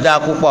rẹ̀ máa ń dá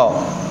púpọ̀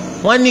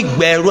wọ́n ní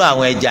gbẹ̀rú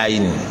àwọn ẹja yìí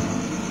ni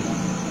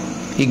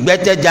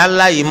ìgbẹ́tẹ̀já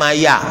ńlá yìí máa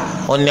yà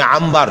ó ní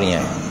ambar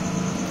yẹn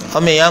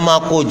ọmọ èèyàn máa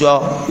kó jọ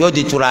yóò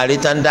di tùràrí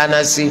tán dáná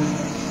sí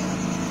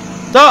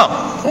tó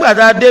ńgbà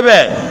tá a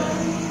débẹ̀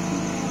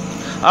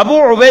Abu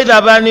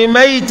Ubaida bá ní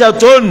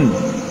maytatun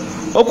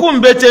okú ń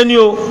bẹ́tẹ̀ ni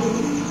o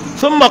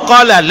thumma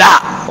qala la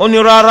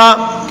onírara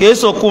kìí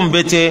sọkún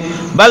bẹ́tẹ̀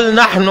bal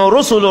nahnu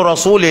rusulu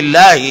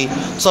rasulillahi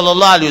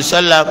sallallahu alayhi wa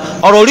sallam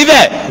ọ̀rọ̀ rí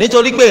bẹ́ẹ̀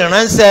nítorí pé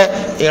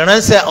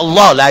ìránṣẹ́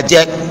Allah la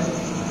jẹ́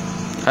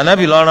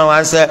anabi lọ́rọ̀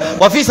wa ń sẹ́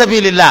wa fi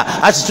sabilillah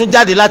a sì tún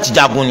jáde láti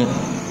jagun ni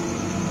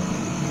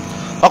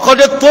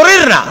ọ̀kọ́dẹ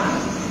torirna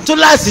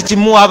túláàsì ti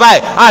mú wa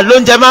báyìí à ló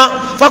ń jẹ mọ́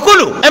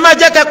fakulu ẹ má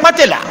jẹ́ kẹ́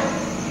pátìlà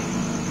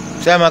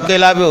ṣé ẹ máa ké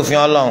lábẹ́ òfin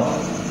Ọlọ́run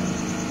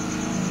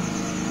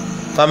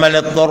faman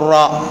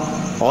ittara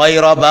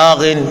ghayra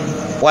baghin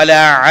wala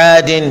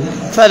aadin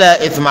fala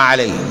ithma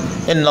alayhi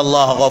inna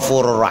Allaha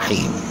ghafurur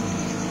rahim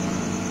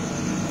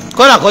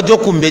kọ́nà kọjọ́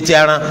kùnbẹ́tì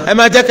ẹran ẹ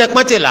má jẹ́ kẹ́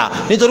pátìlà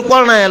nítorí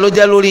pọ́nrán yẹn ló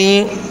jẹ́ lórí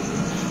yín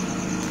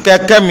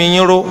kẹ́kẹ́ mi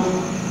yín ró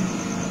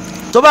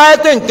tó bá yẹ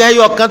pé nǹkan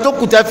ẹyọ kan tó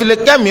kù tẹ́ fi lè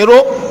kẹ́mi ró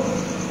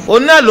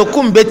òun náà ló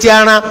kún bẹ́tẹ̀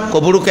ẹran kò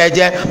burúkú ẹ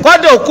jẹ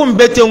kọ́dọ̀ òkú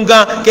bẹ́tẹ̀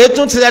nǹkan kì í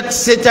tún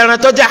ṣe tẹran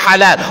tó jẹ́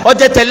halal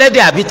ọjọ́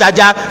tẹlẹ́dẹ̀ àbí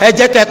tajà ẹ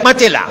jẹ́ kẹ́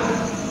pọ́ntìlà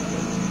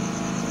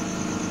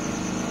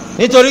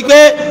nítorí pé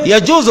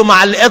yajuzu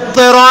ma'al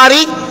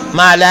ittirari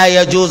ma la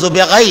yajuzu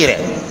bi ghayri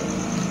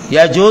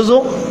yajuzu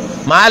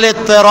ma'al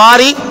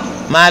ittirari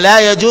ma la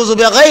yajuzu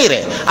bi ghayri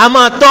a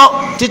máa tọ́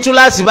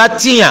títúláàsì bá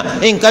tìyàn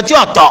nǹkan tí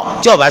ò tọ́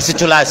tí ò bá sí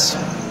túláàsì.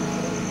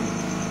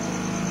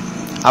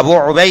 Abu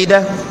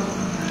Ubaida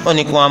ó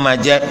ní kí wọ́n máa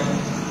jẹ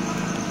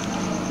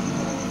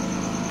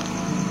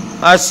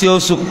àṣì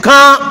oṣù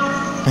kan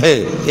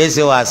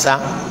ẹsẹ̀ wàsá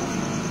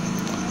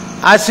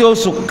àṣì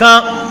oṣù kan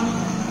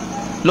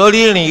lórí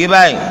ìrìn yìí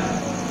báyìí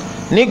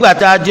nígbà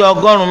tá a jẹ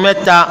 100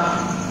 tá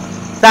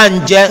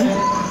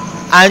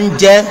à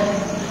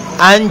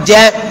ń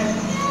jẹ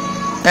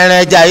ẹran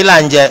ẹja yìí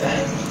là ń jẹ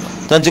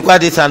tó ń ti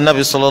pàdé ta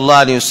Nabi sallallahu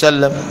alayhi wa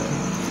sallam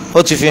ó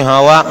ti fi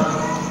hàn wá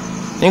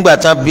nígbà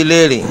tán bi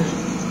léèrè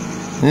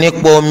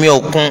nípa omi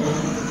òkun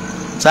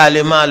tá a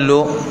lè máa lò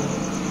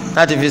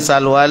láti fi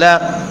ṣàlùwàlá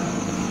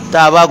tá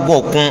a bá gun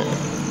òkun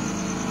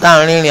tá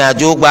a rìnrìn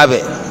àjò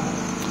gbàbẹ̀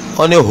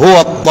ó ní huwa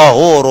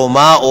at-tahuru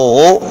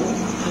ma'uhu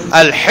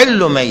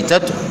al-hillu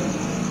maytatuhu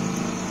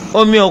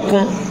omi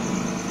òkun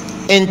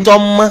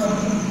ntọ́mọ́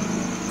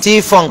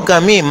tí fọ nǹkan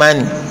míì máa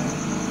ní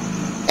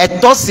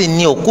ẹ̀tọ́ sì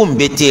ni òkú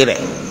ńbẹ́tì rẹ̀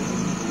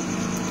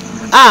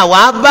àwa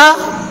bá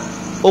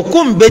òkú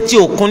ńbẹ́tì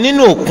òkun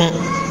nínú òkun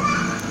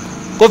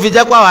kó fi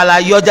jẹ́ pé àwa la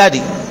yọ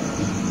jáde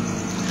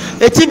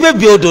etí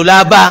bèbí odò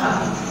la bá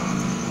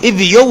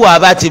ibi yòówù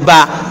àbá ti bá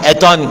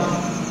ẹ̀tọ́ ni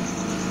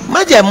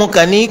májẹ̀mú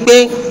kàn ní pé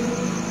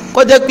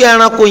kó jẹ́ pé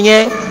ẹranko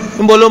yẹn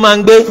níbo ló máa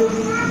ń gbé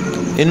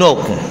inú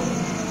òkun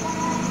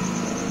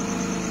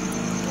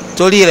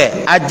torí rẹ̀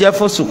ajẹ́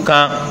fóṣù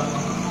kan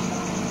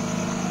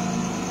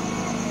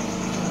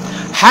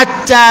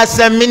hatta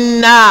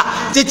samina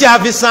títí a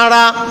fi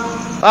sanra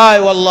ayi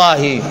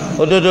wàláhi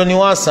òdodo ni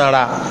wọ́n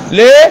sanra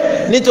lé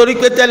nítorí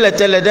pé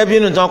tẹ́lẹ̀tẹ́lẹ̀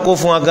dẹ́bínú tán kó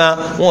fún wọn gan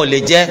wọn ò lè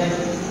jẹ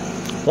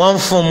wọ́n ń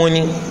fún mu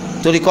ni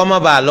torí kọ́ má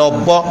bàa lọ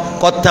bọ́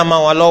kọ́ tán ma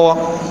wọn lọ́wọ́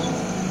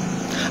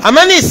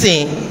àmọ́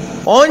nísìn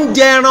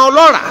oúnjẹ ẹran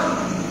ọlọ́ràá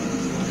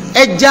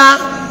ẹja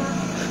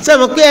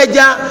sẹ́mi pé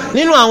ẹja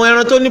nínú àwọn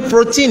ẹran tó ní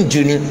protein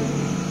jù ni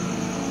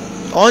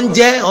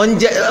oúnjẹ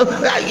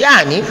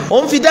yaani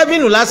òun fi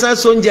dẹ́bínú lásán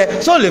sóúnjẹ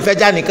sóò lè fẹ́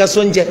já nìkan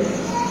sóúnjẹ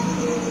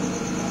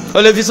o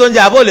lè fi sóúnjẹ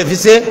àbó o lè fi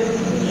ṣe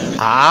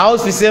ó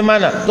fi ṣe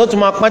mánà tó tún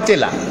máa pọ́n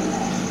tìlà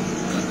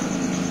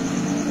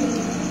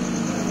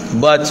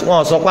but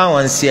wọ́n sọ pé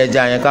àwọn ń ṣe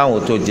ẹja yẹn káwọn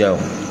ò tó jẹ o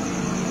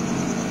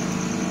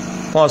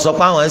wọ́n sọ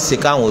pé àwọn ń ṣe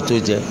káwọn ò tó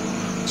jẹ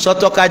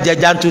sọ́tọ̀ ká jẹ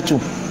ẹja tútù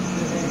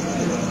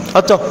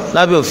ọ̀tọ̀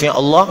lábẹ́ òfin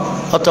Allah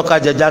ọ̀tọ̀ ká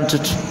jẹ ẹja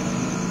tútù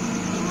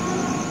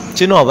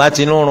tínú ọba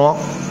tínú rún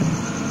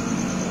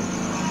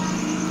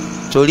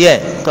torí ẹ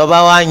tọba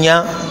wa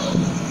yan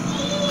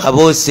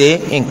àbò ṣe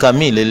nǹkan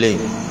mi lélẹ̀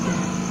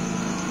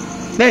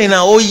lẹ́yìn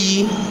náà ó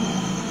yí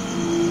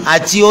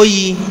àti ó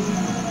yí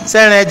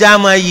sẹ́rin ẹja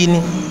máa yí ni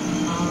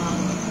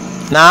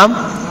nàám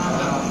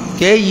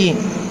kéèyì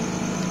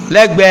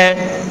lẹ́gbẹ̀ẹ́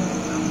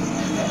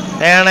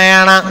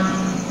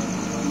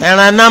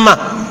ẹran námà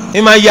ní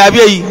máa yí àbí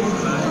èyí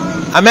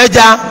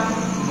àmẹ́ja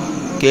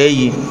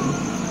kéèyì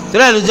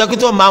torí ẹ̀ ló jẹ́ kí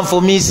tó máa ń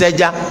fomi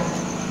ṣẹja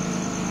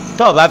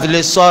tó o bá fi lè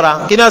sọ́ra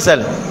kí ni ó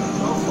ṣẹlẹ̀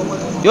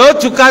yóò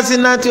túká sí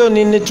náà tí ò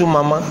ní nítu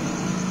màmá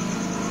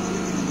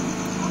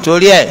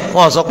torí ẹ̀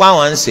wọ́n sọ pé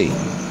àwọn ń ṣe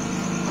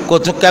kó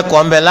tún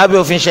kẹ́kọ̀ọ́ ńbẹ lábẹ́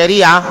òfin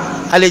ṣẹ̀ríyà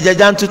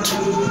alẹ́jẹjá ń tutù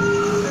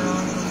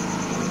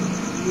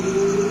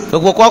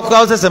gbogbo kọ́kọ́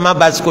ó ṣẹ̀ṣẹ̀ máa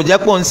bàtí kò jẹ́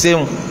pò ń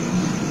ṣeun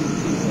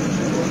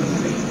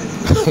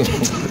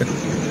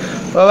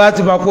wọ́n bá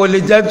ti mọ̀ pé o lè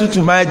jẹ́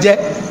tutù máa jẹ́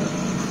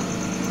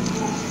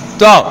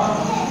tọ́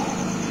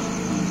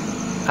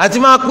àti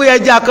máa pé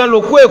ẹja kan ló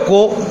kú Èkó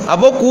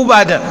àbókù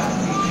Ìbàdàn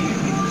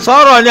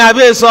sọ̀rọ̀ ni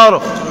àbí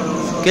sọ̀rọ̀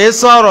kì í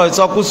sọ̀rọ̀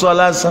ìsọkúsọ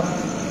lásán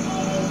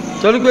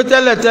torí pé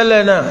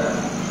tẹ́lẹ̀tẹ́lẹ̀ náà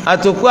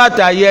àtòkú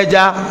àtàyè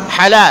ẹja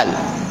halal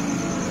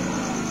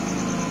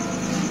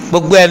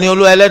gbogbo ẹni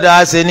olú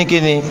ẹlẹ́dàá ṣe ní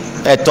kíni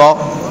ẹ̀tọ́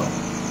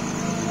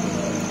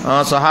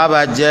àwọn sàhábà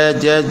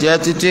jẹ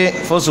títí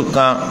fóṣù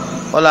kan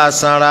wọ́n là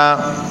sanra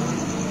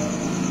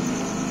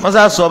wọ́n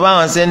sá sọ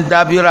báwọn ṣe ń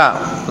dábìrà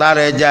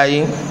lára ẹja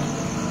yìí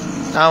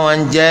táwọn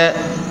ń jẹ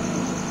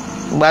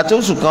ìgbà tó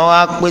oṣù kan wá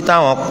pé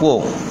táwọn kú ò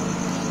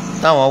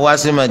táwọn wá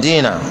sí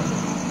Medina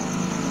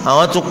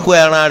àwọn tún kó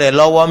ẹran rẹ̀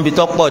lọ́wọ́ níbi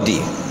tó pọ̀ dé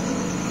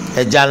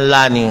ẹja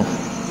ńlá ni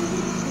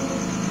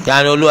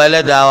yàrá Olúwa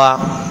ẹlẹ́dàá wa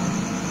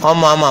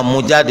ọmọ àmà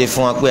mú jáde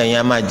fún wa pé ẹ̀yin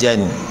á máa jẹ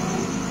ni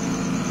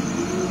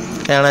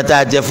ẹran tá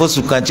a jẹ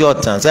fóṣù kan tí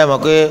ọ̀tàn sẹ́yìn mọ̀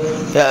pé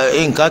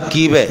nǹkan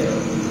kì í bẹ̀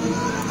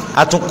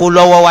a tún kó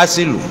lọ́wọ́ wá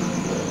sílùú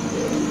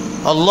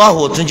Allahu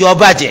òtún jẹ́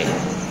ọbàjẹ́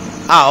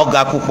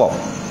ọ̀gá púpọ̀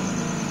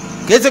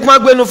kì í ti pọ́n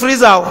gbénu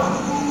fírísà o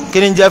kí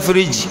ni jẹ́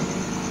fíríjì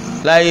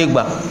láyé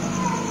gbà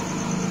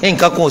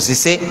nǹkan kan ò sì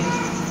ṣe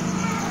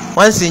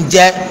wọ́n sì ń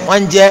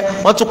jẹ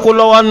wọ́n tún kó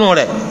lọ́wọ́ nù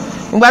rẹ̀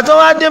ìgbà tó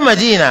wá dé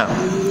Madina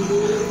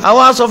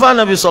àwọn aṣọ fún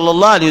Ànábì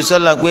sallallahu alayhi wa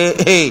sallam pé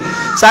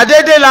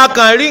sàdédé la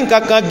kàn rí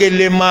nǹkan kan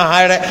gèlè máa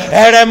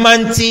ẹrẹ máa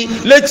ń ti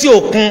létí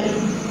òkun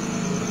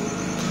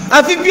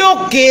àfi bí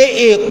òkè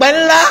èèpẹ̀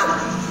ńlá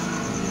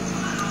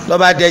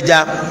lọ́ba dẹja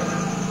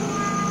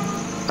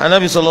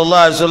Ànábì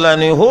sallallahu alayhi wa sallam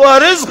ni huwa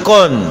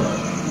rizqun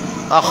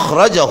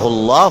akhrajahu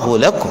Allahu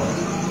lakum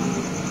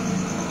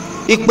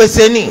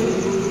ìpèsè ni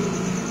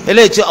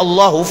eléyìí tí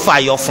Allahu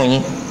fàyọ fún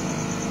yín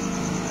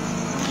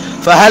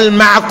fahal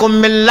ma'akum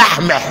min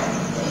lahmih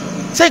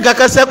ṣé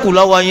kankan ṣẹ́kù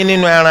lọ́wọ́ yín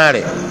nínú ẹran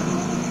rẹ̀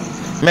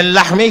min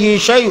lahmihi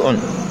shay'un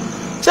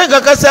ṣé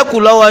kankan ṣẹ́kù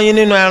lọ́wọ́ yín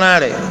nínú ẹran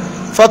rẹ̀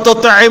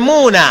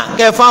fatut'imuna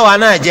kẹfà wà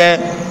náà jẹ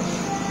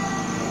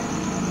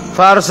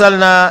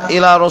farsalna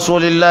ila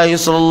rasulillahi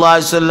sallallahu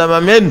alayhi wa sallam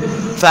min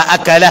fa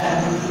akala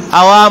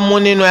àwa mú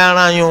nínú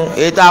ẹran yún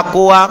èyí tá a kó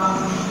wa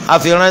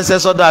àfi ránṣẹ́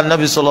sọ́dọ̀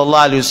anabi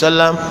sallallahu alayhi wa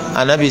sallam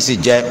anabi sì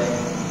jẹ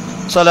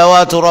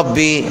salawatu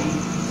rabbi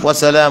wa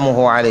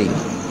salamuhu alayhi.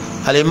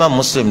 Al-Imam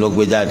Muslim ló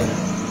gbé jáde.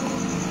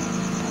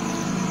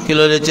 Kí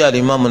ló dé tí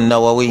Al-Imam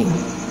An-Nawawi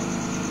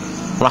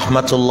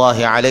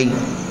rahmatulahi alayhi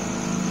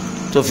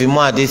tó fi mú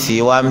àdìsí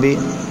wá ń bí?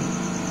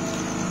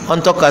 wọ́n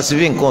tọ́ka sí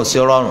bí nǹkan ò sí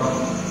rọrùn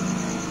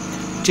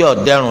tí ò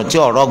dẹrùn tí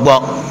ò rọgbọ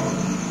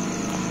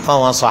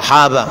fáwọn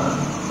sàhábà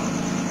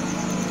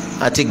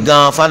àti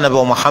gan fanabi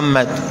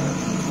Muhammad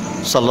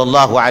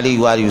sallallahu alayhi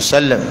wa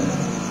sallam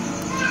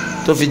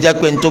tó fi jẹ́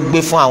pé n tó gbé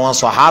fún àwọn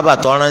sàhábà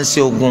tó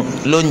ránṣẹ́ ogun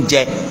ló ń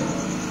jẹ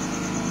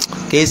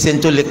kìí ṣe n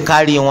tó lè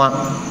kárí wọn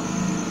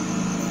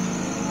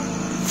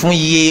fún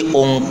iye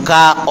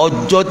òǹkà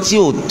ọjọ́ tí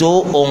ò tó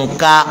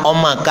òǹkà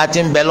ọmọ àká tí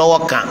ń bẹ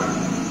lọ́wọ́ kan.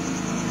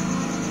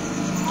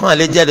 Wọ́n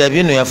lè jẹ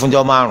dàbí nù yẹn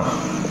fúnjọ́ márùn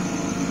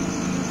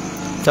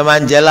tó máa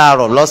ń jẹ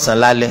láàárọ̀ lọ́sàn-án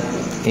lálẹ́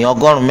èèyàn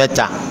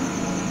 100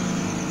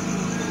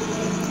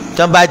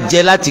 tó bá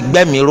jẹ láti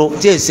gbẹ́mìíró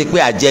tí èsì pé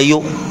àjẹyó.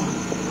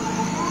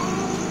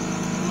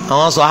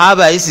 Àwọn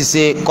sọ̀hábà yìí sì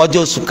ṣe kọjá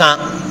oṣù kan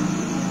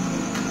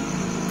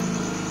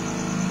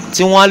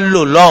tí wọ́n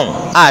lò lọ́hùn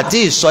àti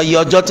ìsọyí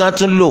ọjọ́ tí wọ́n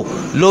tún lò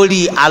lórí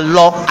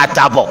alọ́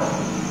àtàbọ̀.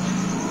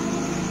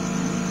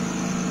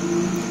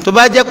 Tó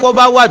bá jẹ́ pé ó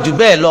bá wà jù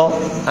bẹ́ẹ̀ lọ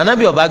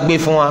Ànábì ó bá gbé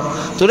fún wa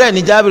torí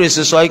ẹni Jábìrì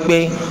sì sọ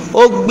pé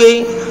ó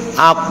gbé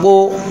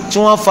àpò tí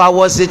wọ́n fa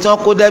awọ sí tí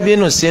wọ́n kó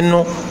dàbínù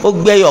sínú ó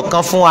gbé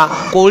ẹyọ̀kan fún wa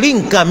kò rí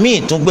nǹkan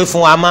míì tún gbé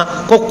fún wa mọ́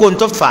kókó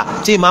tó fà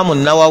tí Ìmáàmù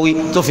Nawawi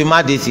tó fi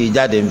má de sí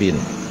ìjáde ń bínú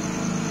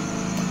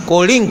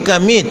kò rí nǹkan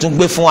míì tún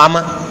gbé fún wa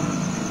mọ́.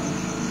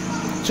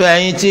 tó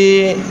ẹ̀yin tí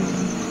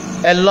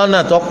ẹ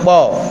lọ́nà tó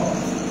pọ̀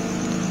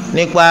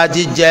nípa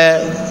jíjẹ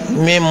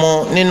mímu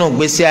nínú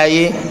ìgbésí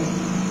ayé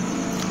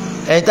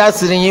ẹ̀yin tá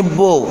sì yín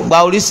bò gba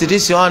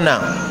oríṣiríṣi ọ̀nà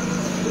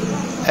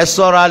ẹ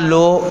ṣọ́ra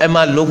lò ẹ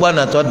máa lò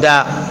gbọ́nà tó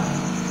dáa.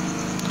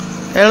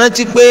 Ẹ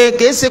rántí pé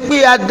kìí ṣe pé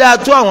a dáa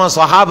tó àwọn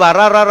sàhábà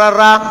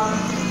rárá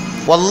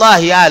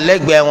wàláhì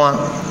àlẹ́gbẹ̀ẹ́ wọn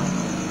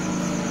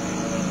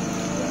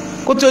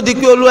kó tó di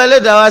pé Olúwa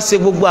Ẹlẹ́dàá wa ṣe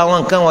gbogbo àwọn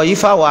nǹkan wọ̀nyí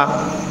fáwa.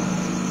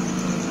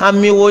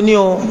 Àmì wo ni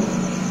o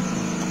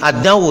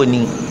àdánwò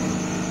ni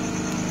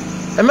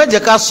ẹ má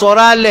jẹ́ ká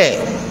sọ̀rọ̀ alẹ̀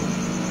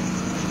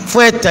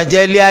fún ẹ̀tànjẹ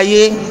ilé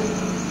ayé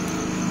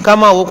ká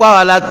máa wò pé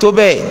àwa la tó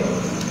bẹ́ẹ̀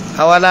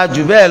àwa la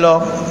jù bẹ́ẹ̀ lọ.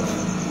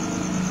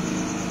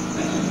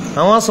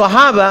 Àwọn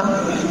sàhábà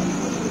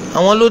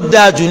àwọn ló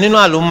dáa jù nínú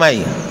àlùmọ́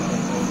yìí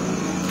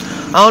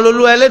àwọn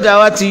Olúwa Ẹlẹ́dàá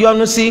wa ti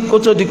yọ́nú sí kó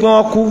tó di pé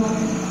wọ́n kú.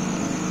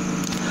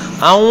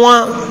 Àwọn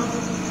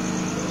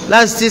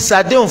láti ti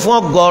ṣàdéhùn fún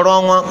ọ̀gọ̀rọ̀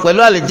wọn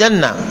pẹ̀lú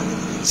àlìjẹ́nà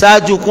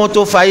ṣáájú kún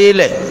tó fayé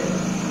lẹ̀.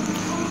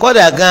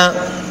 Kódà gan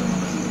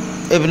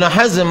Ibn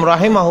Hazm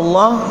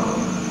rahimahullah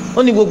ó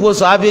ní gbogbo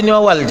sàhábà ní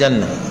wọ́n wà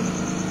àlìjẹ́nà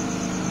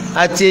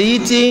àti èyí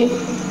tí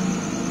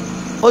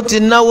ó ti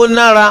náwó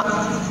nára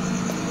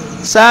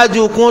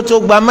ṣáájú kún tó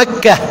gba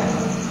Mẹ́kà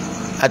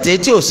àti èyí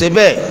tí ò ṣe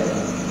bẹ́ẹ̀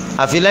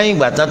àfi lẹ́yìn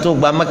ìgbà tán tó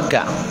gba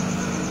Mẹ́kà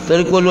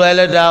torí pé Olúwa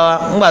Ẹlẹ́dàá wa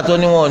ńgbà tó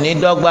ní wọn ò ní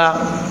dọ́gba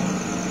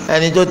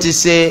ẹni tó ti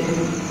ṣe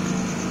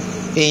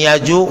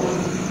ìyànjú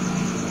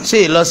sí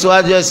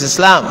ìlọsíwájú ẹ̀sìn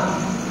Islam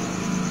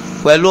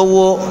pẹ̀lú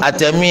owó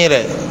àtẹ̀mí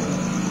rẹ̀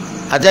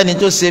àtẹni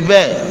tó ṣe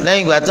bẹ́ẹ̀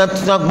lẹ́yìn ìgbà tán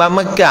tó gba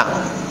Mẹ́kà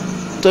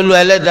tó Olúwa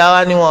Ẹlẹ́dàá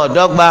wa ní wọn ò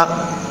dọ́gba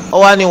ó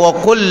wá ní wa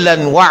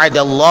kullan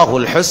wa'ada Allahu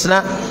al-husna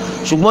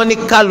ṣùgbọ́n ní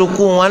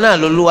kálukú wọn náà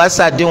l'Olúwa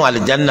ṣàdéhùn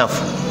àlìjánnà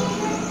fún.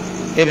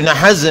 Ibn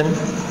Hazm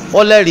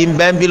ó lẹ́rìí ń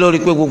bẹ́ẹ̀ bí lórí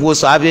pé gbogbo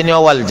sàhábà ní ó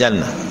wà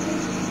àlìjánnà.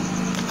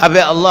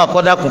 Abẹ́ Allah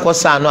kó dákun kó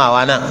ṣàánú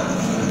àwa náà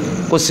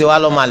kó ṣe wá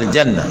lọ́mọ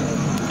àlìjánnà.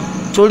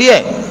 Torí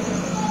ẹ̀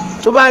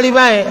tó bá rí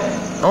báyẹn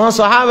àwọn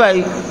sàhábà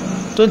yìí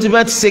tó ti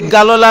bá ti ṣe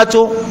galọ́lá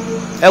tó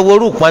ẹ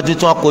worú ìpọ́njú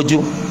tí wọ́n kojú.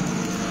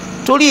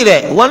 Torí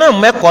rẹ̀ wọn náà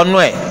mẹ́kọ̀ọ́ nú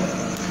ẹ̀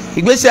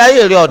ìgbésí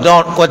ayé rẹ̀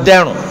kò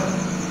dẹrùn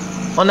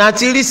ọ̀nà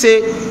àti rí ṣe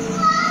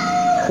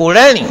kò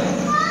rẹ́rìn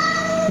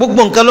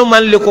gbogbo nǹkan ló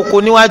máa ń le koko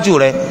níwájú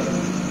rẹ̀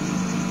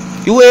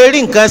ìwé erí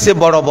nǹkan ṣe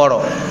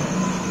bọ̀rọ̀bọ̀rọ̀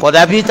kò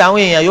dàbí táwọn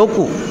èèyàn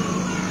yòókù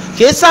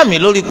kìí sàmì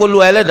lórí pé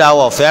Olúwa Ẹlẹ́dàá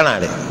wa ò fẹ́ràn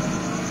rẹ̀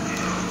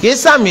kìí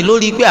sàmì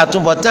lórí pé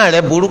àtúbọ̀tán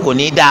rẹ̀ burú kò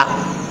ní í dáa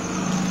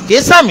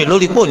kìí sàmì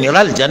lórí pé òní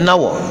ràlìjánnà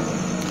wọ̀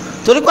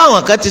torí pé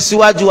àwọn kan ti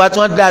síwájú wa tí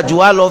wọ́n dáa jù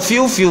wá lọ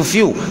fíu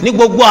ní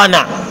gbogbo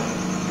ọ̀nà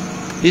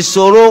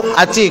ìṣòro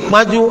àti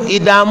ìpọ́njú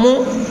ìdààmú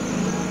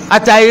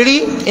àtàìrí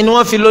ni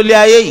wọ́n fi lólé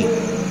ayé yìí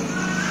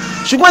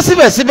ṣùgbọ́n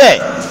síbẹ̀síbẹ̀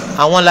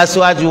àwọn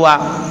lásìwájú wa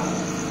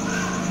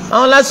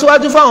àwọn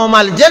lásìwájú fáwọn ọmọ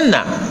àlìjẹ́nà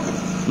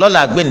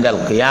lọ́la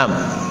gbẹ̀ndàlùkìyàmù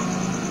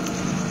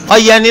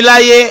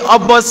ọ̀yẹ́niláyé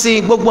ọbọ̀ sí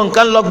gbogbo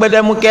nǹkan lọ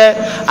gbẹdẹmukẹ́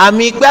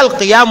àmì pé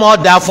àlùkìyàmù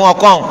ọ̀dà fún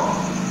ọkàn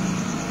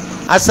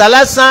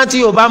àṣàlásán tí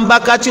yóò bá ń bá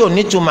ká tí ò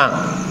nítumà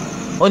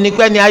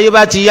onípẹ́ ni ayé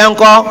bá ti yá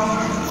ńkọ́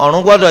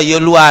ọ̀run gbọ́dọ̀ yẹ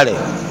olúwa rẹ̀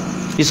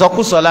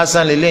ìsọkúsọ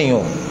lásán lélẹ́yìn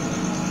o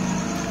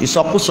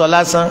ìsọkúsọ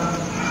lásán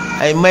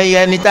àìmọye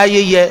ẹni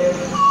táyé yẹ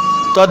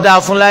tó dáa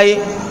fún láyé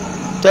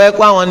tó yẹ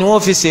kó àwọn ni wọ́n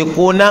fi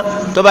ṣèkó ná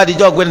tó bá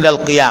dijọ́ gbẹ̀ndàl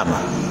qiyama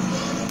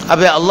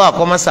abẹ́ Allah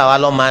kó má ṣàwa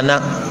lọ́ máa ná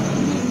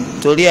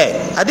torí ẹ̀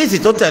àdìsí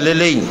tó tẹ̀lé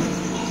lẹ́yìn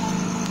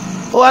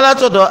ó wá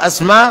látọ̀dọ̀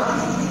Asma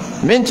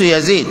bintu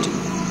Yazid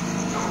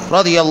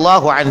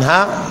radiyallahu anha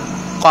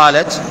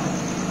قالت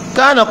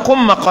كان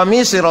قم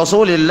قميص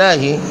رسول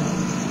الله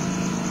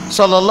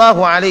صلى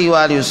الله عليه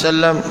وآله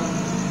وسلم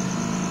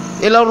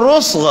إلى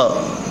الرسغ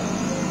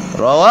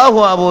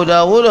رواه أبو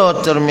داود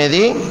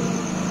والترمذي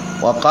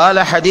وقال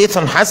حديث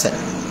حسن.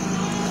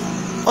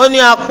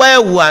 أني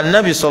أقوى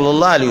النبي صلى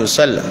الله عليه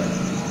وسلم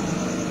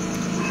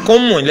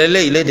قم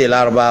لليلة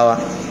الأربعة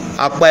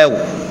أقوى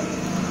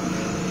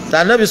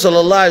النبي صلى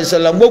الله عليه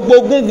وسلم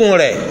gbogbo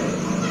rẹ̀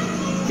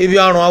ibi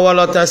ọrùn ọwọ́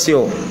ló tán sí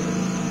o.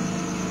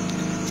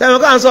 sẹ́mi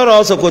ká ń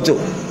sọ̀rọ̀ ṣòkòtò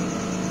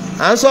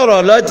à ń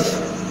sọ̀rọ̀ lọ́dì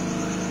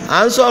à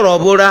ń sọ̀rọ̀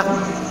bóra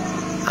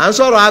à ń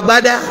sọ̀rọ̀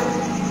agbádá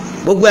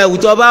gbogbo ẹ̀wù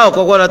tó bá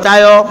ọ̀kọ́ gbọ́dọ̀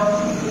tayọ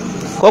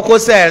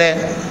kókósẹ̀ rẹ̀.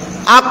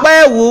 apá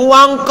ẹ̀wù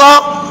wa ń kọ́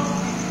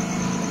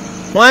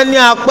wọ́n ní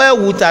apá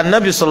ẹ̀wù tà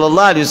nàbì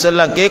sallallahu alaihi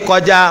wasallam kì í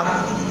kọjá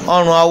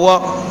ọrùn ọwọ́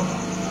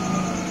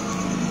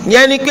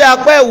yẹn ni pé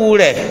apá ẹ̀wù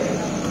rẹ̀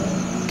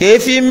kì í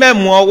fi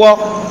mẹ́mú ọwọ́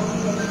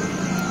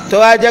tó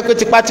wá jẹ́ pé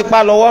tipátipá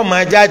lọ́wọ́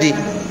máa jáde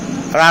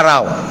rárá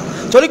o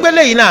torí pé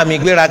lẹ́yìn náà àmì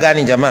ìgbéraga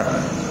ni jàmá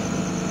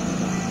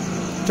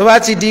tó bá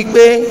ti di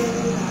pé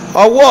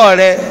ọwọ́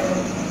rẹ̀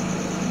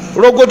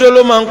rógódó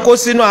ló máa ń kó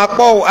sínú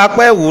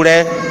apá ẹ̀wù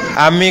rẹ̀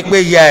àmì pé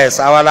yes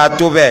àwa la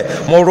tó bẹ́ẹ̀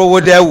mo rówó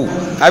dẹ́wù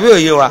àbí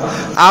òye wa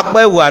apá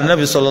ẹ̀wù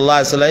ànábì sallallahu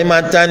alaihi wasallam yìí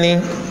máa ń tán ní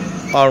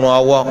ọrùn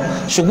ọwọ́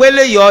ṣùgbọ́n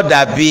eléyìí ó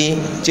dàbí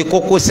ti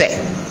kókósẹ̀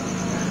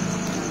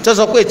tó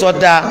sọ pé ìtọ́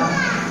da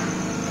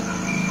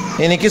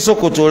ẹni kí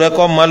ṣòkòtò rẹ̀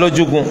kó má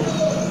lójúgun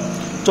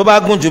tó bá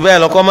gùn jù bẹ́ẹ̀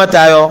lọ kó má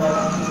tayọ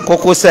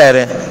kókósẹ̀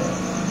rẹ̀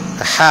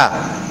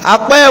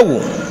apá ẹ̀wù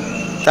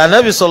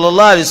tànábì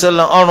sallallahu alaihi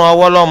wasallam ọrùn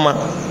ọwọ́ lọ́mọ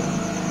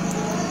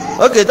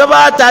ókè tó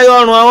bá tayọ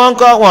ọrùn ọwọ́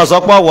ńkọ́ wọn sọ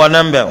pé ọwọ́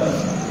náà ń bẹ̀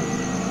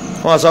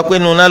wọn sọ pé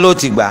nuna ló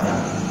ti gbà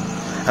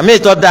àmì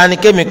ìtọ́ da ni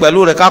kémi pẹ̀lú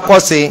rẹ̀ kákọ́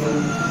sí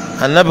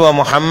anabi wa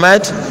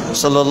Muhammad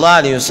sallallahu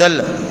alayhi wa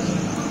sallam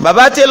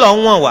bàbá tí lọ ń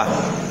wọ̀n wá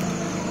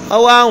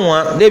ọwọ́ àwọn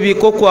débi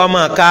kókó ọmọ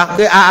ká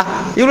pé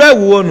irú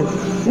ẹ̀wù wo nu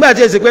nígbà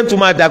tí èsì pé ń tún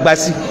máa dàgbà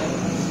sí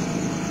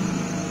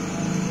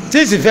tí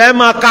sì fẹ́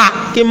máa ká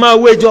kí n máa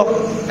wéjọ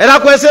ẹ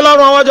dákun ẹ ṣe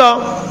lọ́rùn ọwọ́ jọ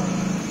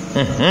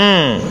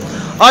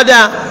ọ̀dà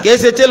kìí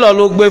ṣe télọ̀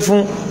ló gbé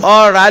fún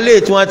ọ̀rá lè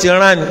tí wọ́n ti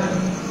rán ni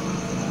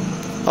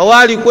ọwọ́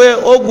á rí i pé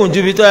ó gùn ju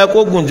ibi tó yẹ kó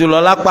gùn jù lọ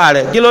lápá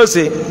rẹ̀ kí ló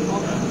ṣe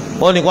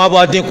ó ní kí wọ́n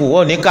bọ́ dínkù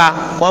ó ní ká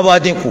kí wọ́n bọ́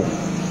dínkù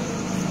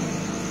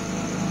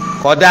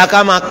kódà ká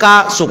máa ká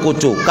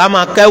ṣòkòtò ká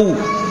máa kẹ́wù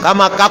ká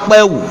máa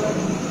kápẹ́ wù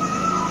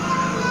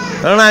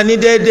rán ní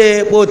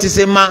déédéé bó ti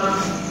ṣe má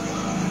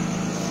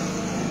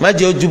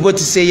jẹ́ ojú bó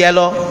ti ṣe yẹ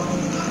lọ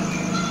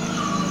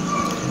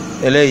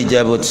eléyìí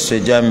jẹ́ bó ti ṣe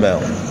jẹ́ ń bẹ̀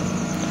o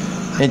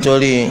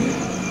nítorí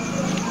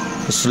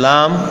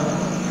Islam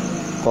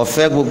kò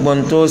fẹ́ gbogbo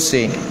ní tó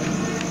ṣe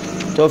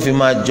tó fi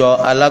máa jọ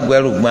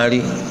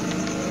alágbẹ̀rùgbárí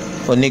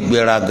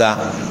onígbéraga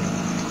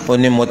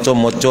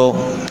onímọ́tómọ́tó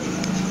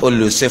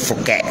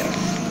olùṣèfùkẹ́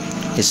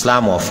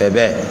Islam ò fẹ́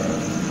bẹ́ẹ̀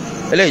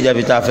eléyìí jẹ́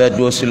bí tá a fẹ́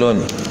dúró sí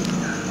lónìí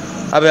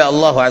abẹ́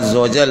Allahu azza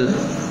wa jal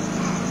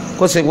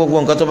kó ṣe gbogbo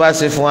nǹkan tó bá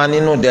ṣe fún wa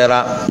nínú dẹ̀ra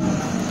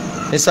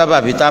ní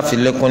sábàbí tá a fi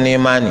lékún ní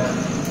imáni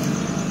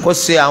kó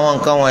ṣe àwọn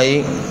nǹkan wọ̀nyí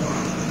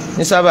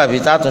ní sábàbí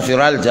tá a tún fi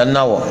rálì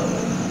janna wọ̀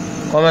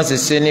kó má ṣe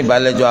ṣe ní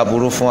ìbálẹ́jọ́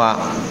aburú fún wa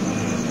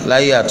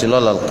láyé àti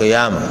lọ́la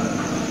al-qiyama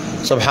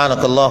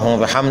subhanaka Allahumma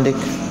wa bihamdik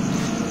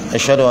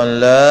ashhadu an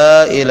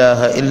la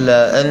ilaha illa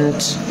ant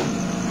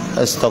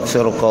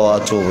astaghfiruka wa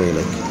atubu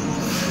ilayk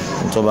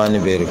tó bá ní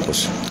bèrè kò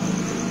sí.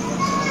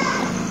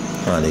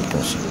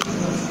 Alaikum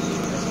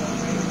salaam.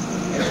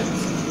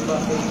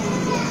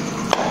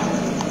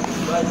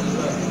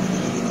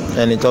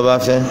 Ẹni tó bá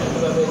fẹ́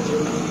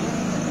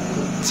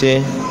tí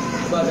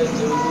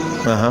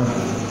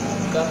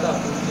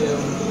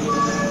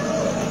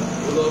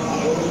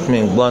mi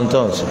gbọ́ ń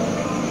tọ̀ sí.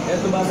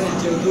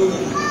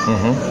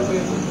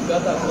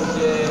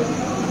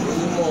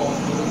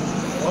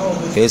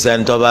 Kì í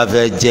ṣẹni tó bá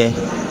fẹ́ jẹ́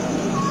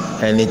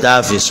ẹni tá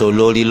a fi so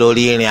lórí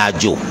ìrìn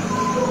àjò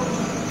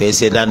kì í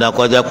ṣe dandan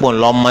kọjá pò ń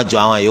lọ mọ́jọ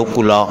àwọn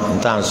yòókù lọ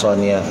níta ń sọ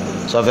nìyẹn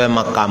sọfẹ́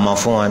máa kà mọ́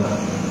fún wọn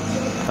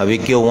àbí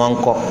kí wọ́n ń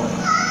kọ́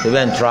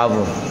síbẹ̀ ń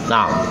travel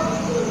now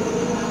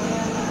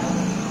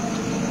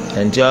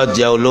ẹnjẹ́ ọ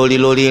jẹ́ olórí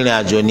lórí ìrìn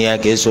àjò nìyẹn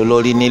kì í ṣe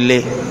olórí nílé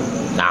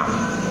now.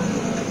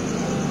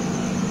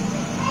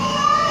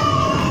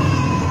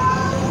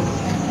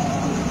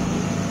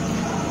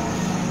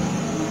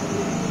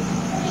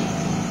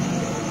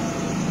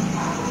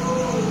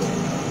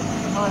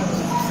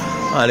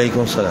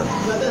 Alaikum salam.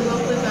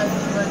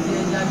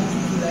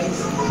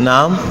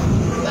 Naam.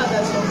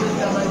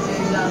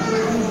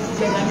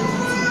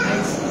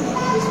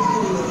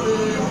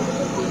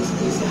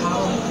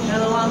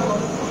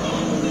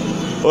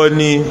 Ó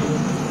ní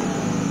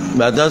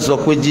gbàdá sọ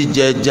pé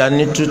jíjẹ ẹja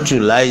ní tútù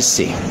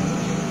láìsè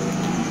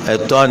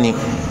ẹ̀tọ́ ni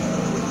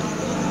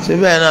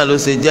síbẹ̀ náà ló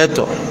ṣe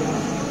jẹ́tọ̀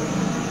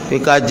pé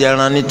ká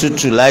jẹran ní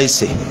tútù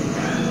láìsè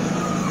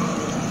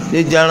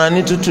jíjẹ ẹran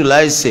ní tútù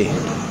láìsè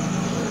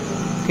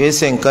kìí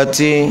ṣe nǹkan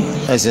tí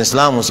ẹ̀sìn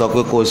Islam sọ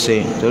pé kò ṣe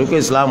torí pé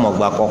Islam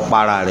ọgbà kọ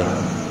para rẹ̀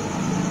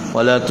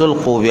wala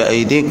tulqu bi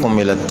aydikum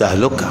ila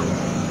tahluka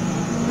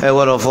ẹ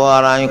gbọ́dọ̀ fọ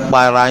ara yín pa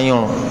ara yín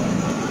run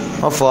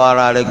wọ́n fọ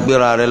ara rẹ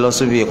gbéra rẹ lọ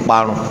síbi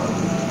ìparun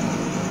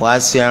wàá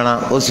sí ẹran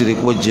ó sì rí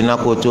kó jiná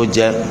kó tó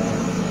jẹ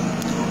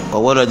kò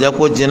gbọ́dọ̀ jẹ́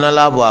kó jiná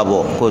láàbọ̀ àbọ̀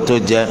kó tó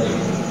jẹ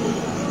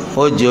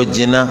ó jẹ́ ó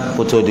jiná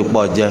kó tó di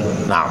pọ̀ jẹ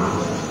náà.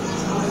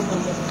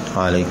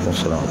 Aleykum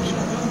salaam.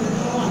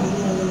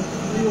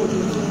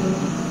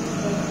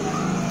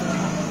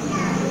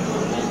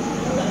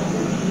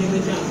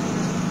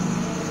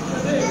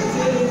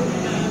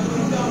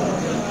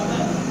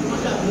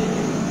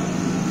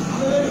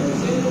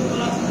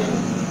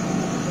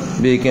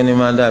 bí kíni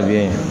máa dàbí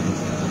èèyàn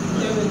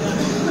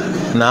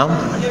náà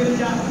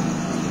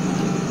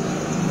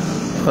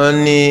ó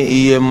ní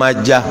iye máa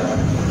já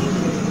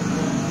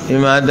iye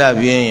máa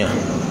dàbí èèyàn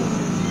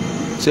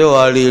ṣé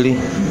wọ́n rí rí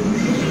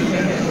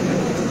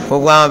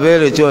gbogbo àwọn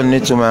béèrè tí ò ní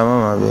túmọ̀ ẹ̀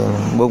mọ̀mọ́ béèrè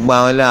gbogbo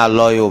àwọn ilé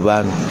àlọ́ Yorùbá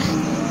ni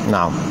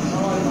náà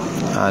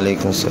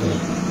aleykum salaam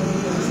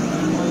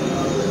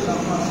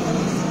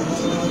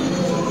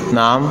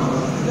náà.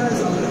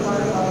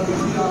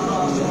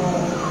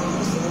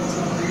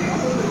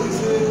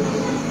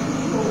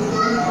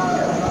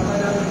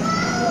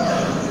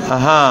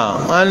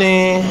 wọ́n ní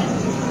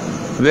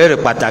béèrè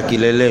pàtàkì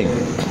lélẹ́yìn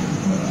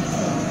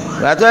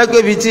gbàtọ́ ẹ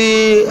kébi tí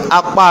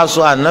apá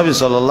aṣọ ànábì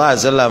sallallahu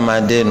alaihi wasallam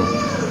máa dénú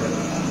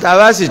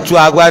tàbá sì tú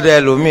agbádá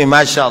ẹlòmíì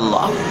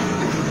mashallah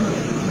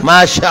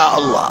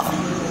mashallah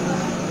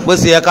bó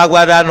ṣe yẹ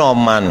kágbádá náà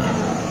mà nù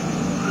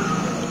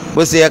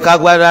bó ṣe yẹ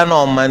kágbádá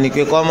náà mà ní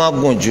pé kó má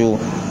gùn ju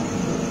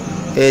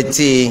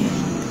etí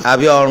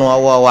àbí ọrùn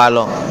ọwọ́ wa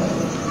lọ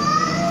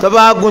tó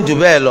bá gùn jù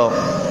bẹ́ẹ̀ lọ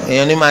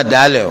èèyàn ní máa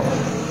dálẹ̀ o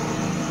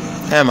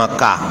ẹ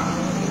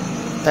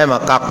mà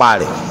ká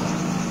parí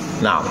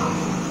náà.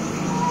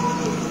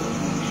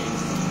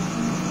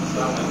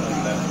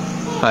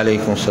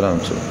 Aleykum salaam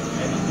tó.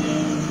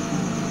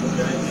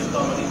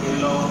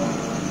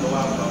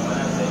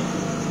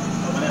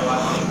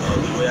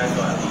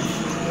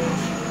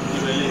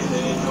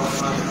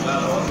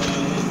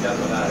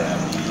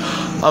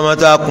 ọmọ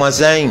tó a pọn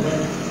sẹ́yìn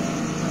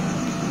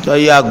tó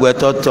yí àgbẹ̀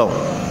tọ̀tọ̀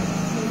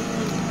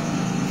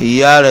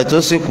ìyá rẹ̀ tó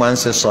sì pọn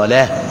ṣe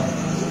sọ̀lẹ́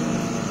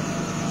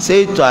ṣé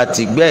ìtọ̀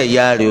àtìgbẹ́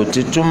ìyá rẹ̀ ò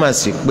ti túmọ̀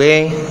sí pé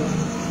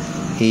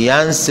ìyá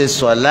ń ṣe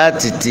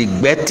sọ̀láàtì ti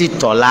gbẹ́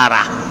tìtọ̀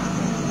lára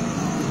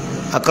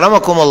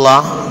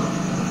akramakumullah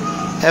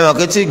ẹ mọ̀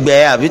kí tí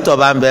gbẹ́ àbí tọ̀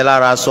bá ń bẹ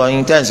lára sọ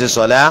yín tẹ́ ń ṣe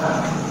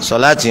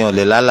sọ̀láàtì yẹn ò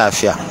lè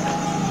lálàáfíà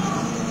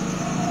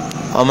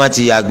ọmọ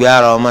ti yàgbé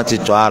ara ọmọ ti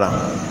tọ̀ ara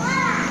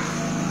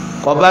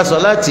kò bá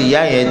sọ̀láàtì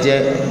ìyá yẹn jẹ́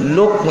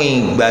lópin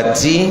ìgbà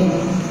tí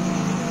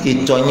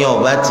ìtọ̀ yẹn ò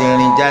bá ti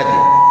rin jáde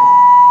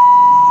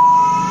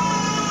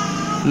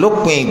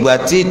lópin ìgbà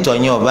tí ìtọ̀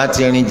yẹn ò bá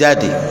ti rin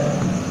jáde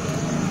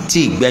tí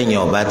ìgbẹ́ yẹn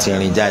ò bá ti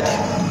rin jáde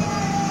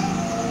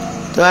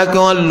tó wá kí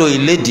wọ́n lo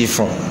ìlédìí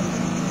fún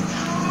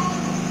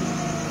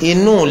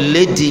inú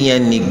ìlédìí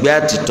yẹn nìgbẹ́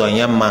àtìtọ̀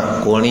yẹn máa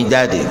kò rin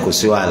jáde kò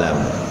sí wàhálà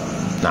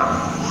náà.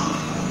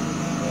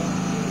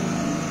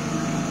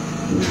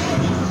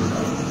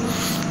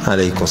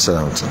 Aleykum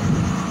salaam.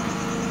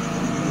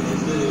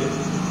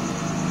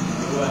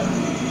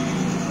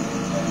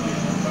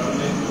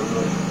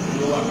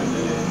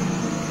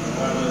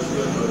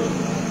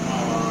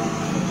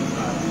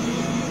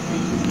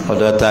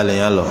 ọ̀dọ̀ ta lè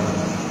yàn lọ.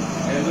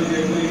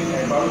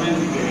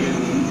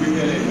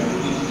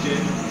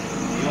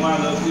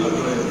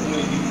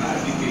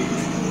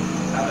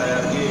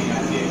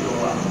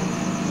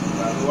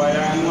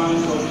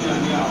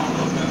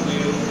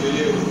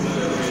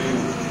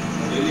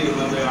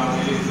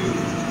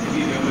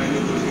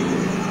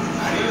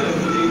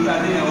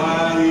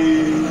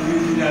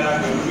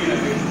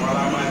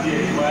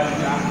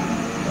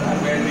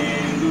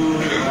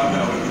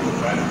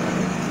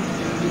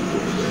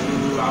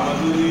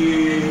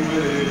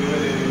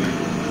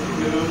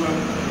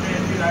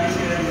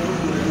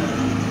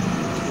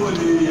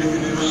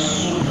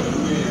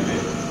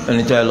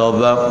 ẹni tí a lọ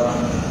bá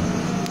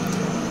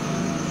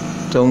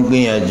tó ń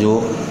gbìyànjú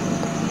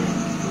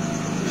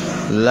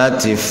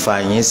láti fà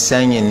yín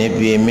sẹ́yìn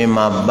níbi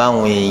mímá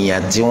báwọn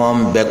èèyàn tí wọ́n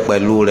ń bẹ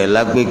pẹ̀lú rẹ̀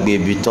lágbègbè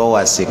ibi tó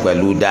wà sí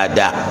pẹ̀lú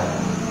dáadáa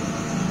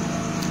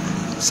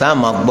sáà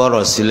máa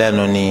gbọ́rọ̀ sí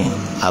lẹ́nu ni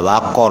àbá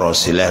kọ̀rọ̀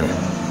sí lẹ́nu.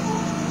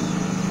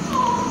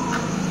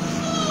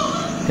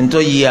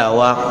 nítorí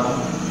àwa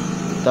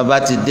tọ́ba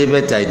ti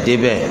débẹ̀ tàì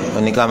débẹ̀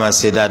oníkà máa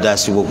ṣe dáadáa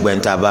sí gbogbo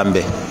ẹni tá a bá ń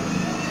bẹ̀.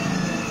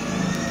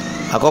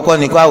 àkọ́kọ́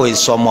ni kó àwọ̀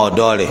ìsọmọ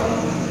ọ̀dọ́ rẹ̀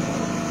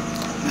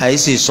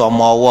àìsí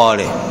ìsọmọ ọwọ́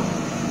rẹ̀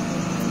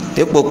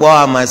dípò pé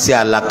wàá máa ṣe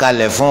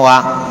àlàkalẹ̀ fún wa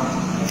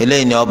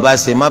eléyìí ni ọba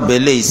ṣe má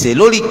bẹ́ẹ̀ lè ṣe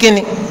lórí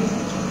kíni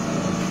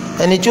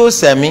ẹni tí ó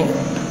sẹ̀mí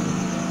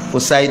kò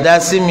ṣàìdá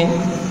sí mi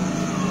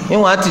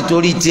níwọ̀n á ti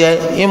torí tiẹ̀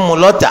ìmú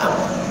lọ́tà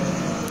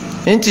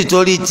ní ti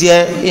torí tiẹ̀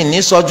ìní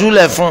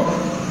sọjúlẹ̀ fún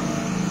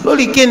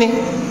lórí kíni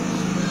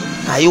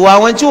àyíwá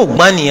àwọn tí ò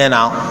gbọ́n nìyẹn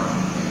náà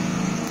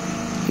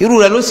irú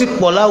rẹ̀ ló sì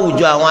pọ̀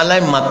láwùjọ àwọn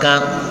aláìmọ̀kan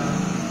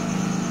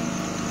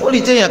ó lè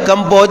jẹ́ èèyàn kan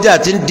bọ́ ọjà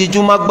tí ń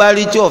dijú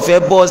mágbárí tí ò fẹ́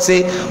bọ́ ṣe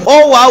ó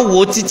wàá wò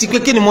ó títí pé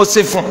kí ni mo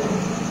ṣe fún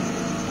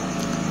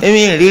èmi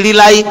ìrírí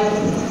láyé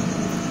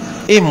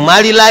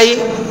ìmárí láyé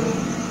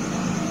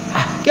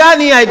kí á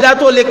ní àìdá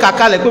tó lè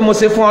kàkalẹ̀ pé mo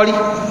ṣe fún ọ rí.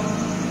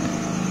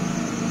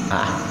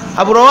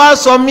 àbúrò wa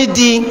sọ mí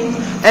di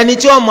ẹni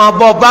tí wọ́n máa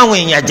bọ́ báwọn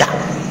èèyàn jà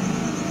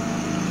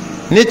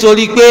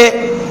nítorí pé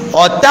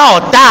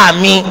ọ̀tá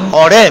mi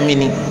ọ̀rẹ́ mi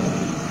ni.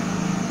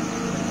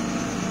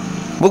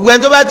 gbogbo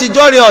ẹni tó bá ti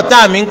jọ́rìí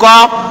ọ̀tá mi ńkọ́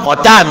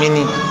ọ̀tá mi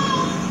ni.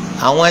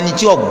 àwọn ẹni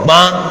tí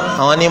ọ̀gbọ́n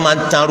àwọn ni máa ń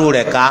tanrú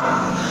rẹ̀ ká,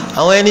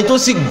 àwọn ẹni tó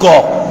sì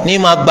gọ̀ ní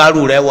máa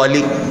gbarú rẹ̀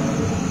wọlé.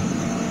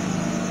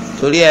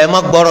 torí ẹ má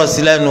gbọ́rọ̀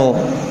sí lẹ́nu o,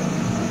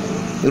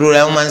 irú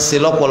rẹ̀ wọ́n máa ń ṣe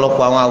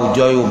lọ́pọ̀lọpọ̀ àwọn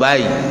àwùjọ Yorùbá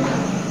yìí.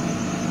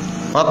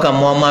 wọ́n kàn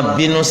mọ́ ọmọ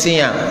bínú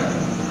síyàn,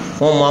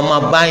 wọ́n mọ́ ọmọ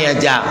báyàn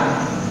jà,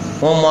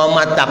 wọ́n mọ́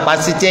ọmọ tàpá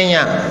sí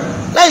téèyàn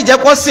láì jẹ́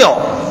kó sí ọ.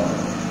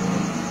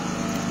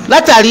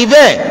 látàrí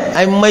bẹ́ẹ̀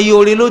àìmọye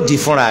orí ló dì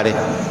fúnra rẹ̀.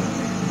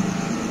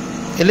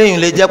 eléyìí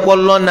lè jẹ́ pọ́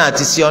lọ́nà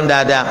àti sí ọ́n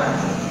dáadáa,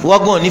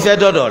 wọ́gùn ò ní fẹ́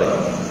dọ̀dọ̀ rẹ̀,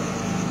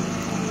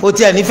 ó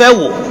tiẹ̀ ní fẹ́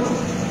wò,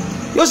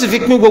 yóò sì fi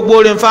pín gbogbo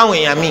orin fáwọn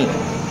èèyàn míì.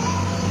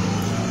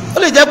 ó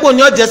lè jẹ́ pé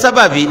òní ọ̀jẹ̀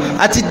sábàbí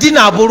àti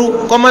dínà aburú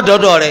kọ́ mọ́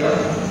dọ̀dọ̀ rẹ̀.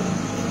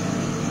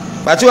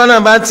 pàtí wọn náà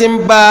bá ti ń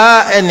bá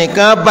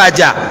ẹnìkan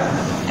bàjà,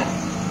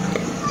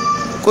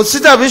 kò sí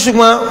tàbí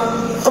ṣùgbọ́n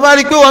wọ́n bá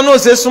rí i pé wọn náà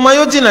ṣe súnmọ́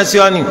yóò jìnnà sí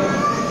ọ ni.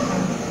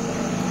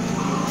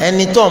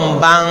 ẹni tó ń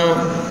bá ń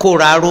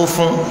kóra ró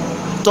fún,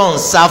 tó ń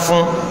sá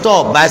fún, tó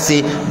ò bá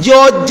ṣe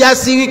yóò já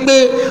sí wípé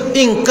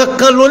nǹkan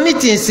kan ló ní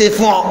tí ń ṣe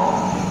fún ọ,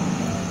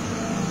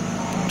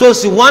 tó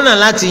sì wọ́nà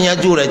láti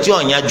yanjú rẹ̀ tí ò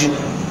yanjú,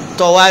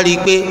 tó wá rí i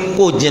pé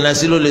kó jìnnà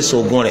sí ló lè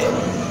ṣògùn rẹ̀.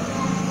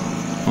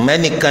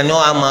 mẹ́nìkan ni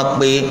wọ́n á máa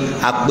pe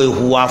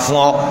àpèhùwà fún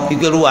ọ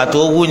wípé ruwà tó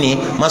wù ní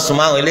má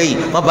súnmọ́ àwọn eléyìí,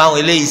 má bá àwọn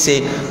eléyìí ṣe.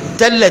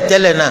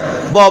 tẹ́lẹ̀tẹ́lẹ̀ náà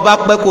bọ́ ọ bá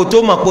pẹ́ kó tó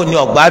mọ̀ kó ní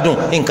ọ̀gbádùn,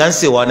 nǹkan ń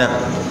ṣèwọ́ náà.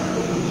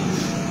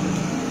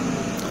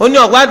 ó ní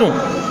ọ̀gbádùn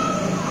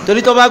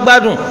torí tó bá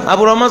gbádùn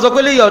àbúrò ọmọ sọ pé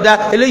eléyìí ọ̀dà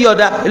eléyìí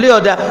ọ̀dà eléyìí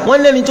ọ̀dà. wọ́n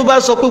lẹ́ni tó bá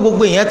sọ pé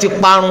gbogbo èèyàn ti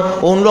parun,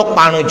 òun ló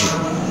parun jù.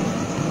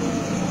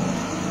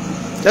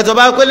 tẹ̀tọ̀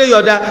bá pé eléyìí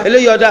ọ̀dà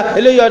eléyìí ọ̀dà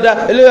eléyìí ọ̀dà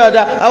eléyìí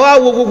ọ̀dà, àwa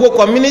wo gbogbo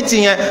community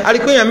yẹn a rí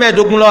pé èèyàn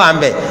 15 ló wà ń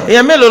bẹ̀,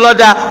 èèyàn mélòó ló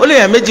dá? ó lè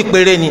èèyàn 2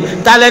 péré ni.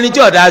 ta lẹni tí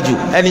ọ̀dà jù?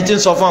 ẹni tí ń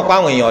sọ fún ọ pé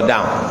àwọn èèyàn ọ̀dà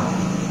wọn.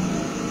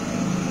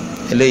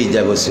 eléyìí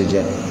jẹ́ bó ṣe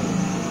jẹ́.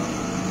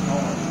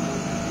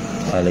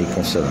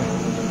 aleykum salaam.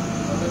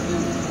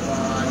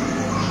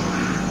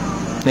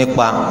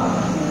 nípa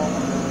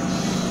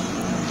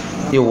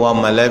ìwọ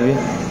mọ̀lẹ́bí.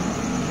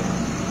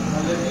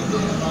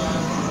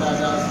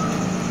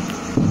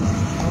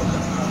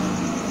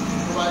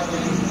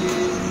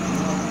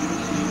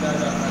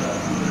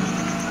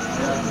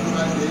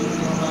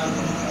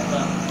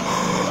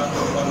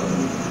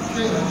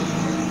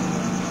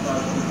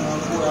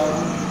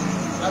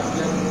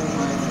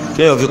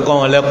 kéèyàn fi kọ́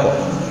wọn lẹ́kọ̀ọ́.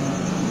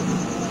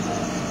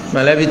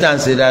 mọ̀lẹ́bí tá à ń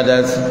ṣe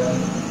dáadáa sí,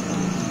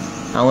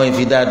 àwọn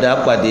ìfi dáadáa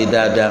pàdé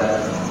dáadáa,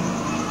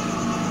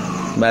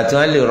 ìgbà tí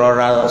wọ́n lè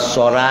rọra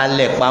sọ̀rọ̀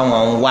alẹ̀ pa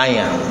wọn ń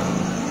wáyà,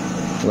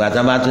 ìgbà tí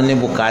wọ́n bá tún ní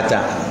bùkátà,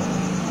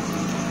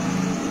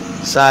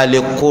 sáà lè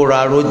kóra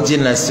ró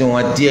jìnnà sí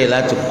wọn díẹ̀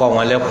láti kọ́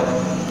wọn lẹ́kọ̀ọ́.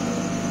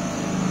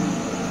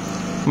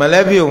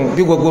 mọ̀lẹ́bí òun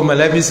bí gbogbo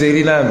mọ̀lẹ́bí ṣe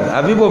rí náà nù,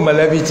 àbí bò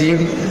mọ̀lẹ́bí ti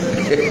rí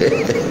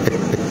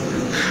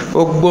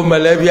gbogbo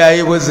mọ̀lẹ́bí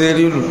ayé bó ṣe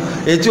rí nù.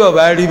 etí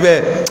ọba rí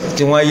bẹ́ẹ̀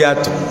tí wọ́n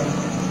yàtọ̀,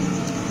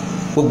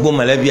 gbogbo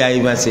mọ̀lẹ́bí ayé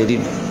bá ṣe rí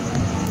nù.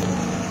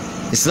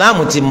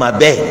 ìsìláàmù ti mà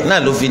bẹ́ẹ̀ náà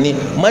ló fi ní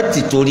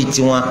mọ́tì torí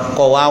tiwọn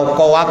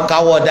kọ́ wa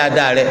káwọ́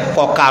dáadáa rẹ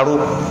kọ́ karó,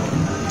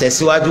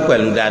 tẹ̀síwájú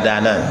pẹ̀lú dáadáa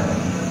náà.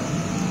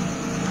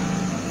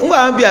 ngba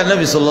wọn bí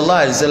anabi sallallahu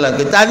alaihi wasallam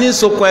pé ta ní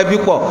sokùn ẹbí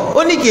pọ̀, ó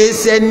ní kì í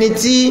ṣe ẹni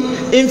tí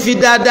ń fi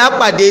dáadáa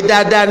pàdé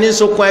dáadáa ní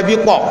sokùn ẹbí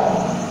pọ̀.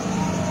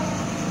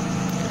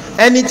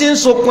 ẹni tí ń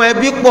sokùn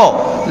ẹbí pọ̀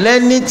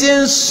lẹni tí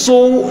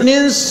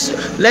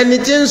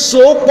ń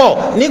so pọ̀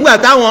nígbà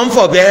táwọn ń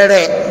fọ̀bẹ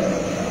rẹ̀.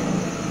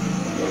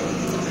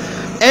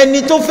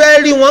 ẹni tó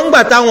fẹ́ rí wọn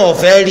ńgbà táwọn ò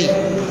fẹ́ rí,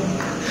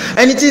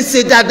 ẹni tí ń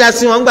ṣe dáadáa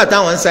sí wọn ńgbà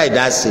táwọn ń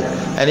ṣàìdá sí,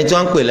 ẹni tí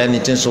wọ́n ń pè lẹ́ni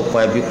tí ń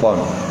sokùn ẹbí pọ̀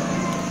nù.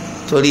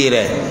 torí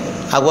rẹ̀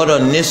a gbọ́dọ̀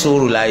ní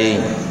sùúrù láyé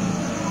yìí,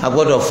 a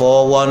gbọ́dọ̀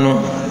fọwọ́ wọ́nú,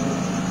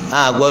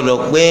 a gbọ́dọ̀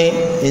pé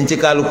ntí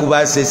kálukú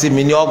bá ṣe sí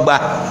mi ní ọgbà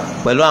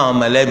pẹ̀lú àwọn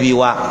mọ̀lẹ́bí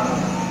wa,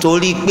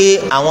 torí pé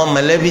àwọn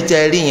mọ̀lẹ́bí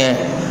tẹ́ rí yẹn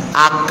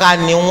aká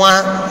ni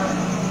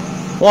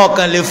wọ́n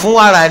kàn lè fún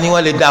wàrà ni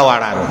wọ́n lè dá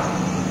wàrà nù.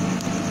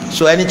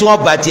 so ẹni tí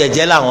wọ́n bá tiẹ̀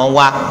jẹ́ làwọn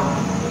wá,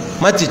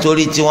 mọ́tì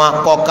torí tiwọn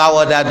kọ́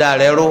káwọ́ dáadáa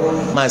rẹ ró,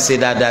 máa ṣe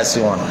dáadáa sí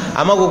wọn.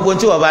 àmọ́ gbogbo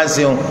tí wọ́n bá ń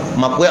ṣe wọn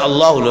mọ̀ pé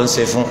Allah ló ń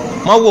ṣe fún,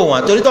 mọ́ wò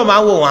wọn torí tó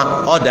máa ń wò wọn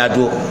ọ̀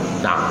dàdú.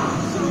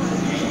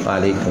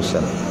 Aleykum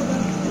salaam.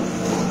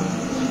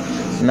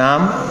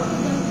 Naam,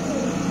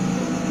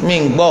 mi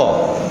ń gbọ́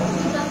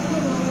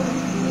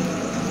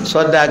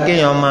sọ́dà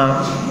kéèyàn máa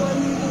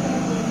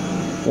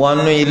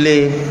wọnú ilé,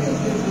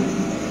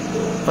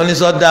 wọ́n ní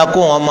sọ́dà kó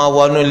wọn máa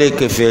wọnú ilé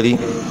kèfèrí.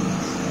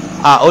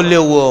 Ó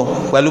léwu o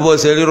pẹ̀lú bó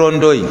ṣe rí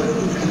rondo yìí.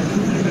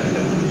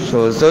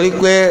 Torí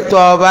pé tó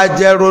o bá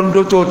jẹ́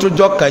rondo tó o tún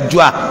jọ kàjú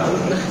à,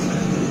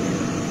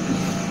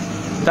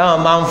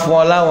 táwọn máa ń fún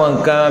ọ láwọn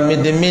nǹkan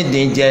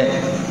mídìmídìí jẹ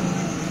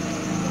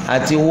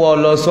àti wọ́ ọ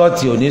lọ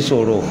sọ́ọ̀tì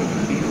oníṣòro.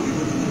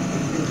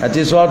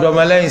 àti sọ́dọ̀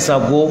ọmọlẹ́yìn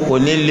Ṣàngó kò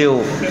ní lé o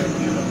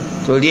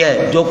torí ẹ̀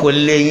jókòó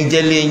lé yín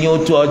jẹ́ lé yín ó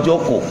tó ọ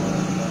jókòó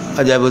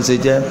ọjà bó ṣe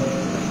jẹ́.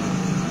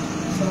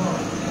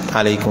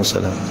 Aleykum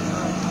salaam.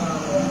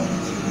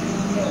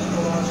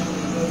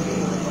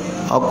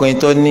 ọkùnrin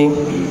tó ní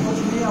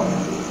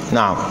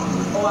náà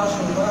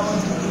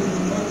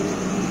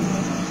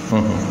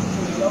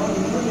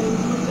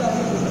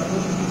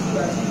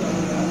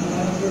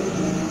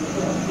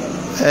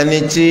ẹni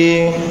tí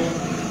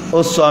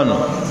ó sọnù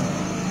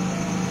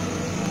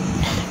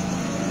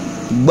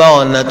gba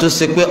ọ̀nà tó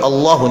ṣe pé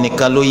Allahu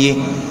nìkan ló yé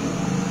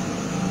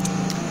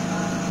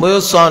bóyá ó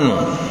sọnù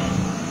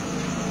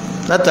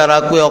látara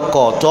pé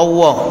ọkọ̀ tó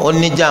wọ̀ ó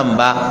ní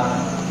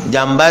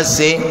jàǹbá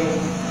ṣe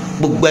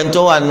gbogbo ẹni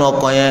tó wà nínú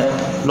ọkọ̀ yẹn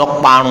lọ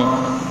parun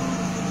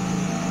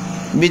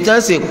ibi tí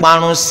wọ́n sì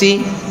parun sí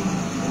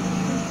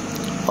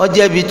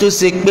ọjọ́ ibi tó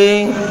ṣe pé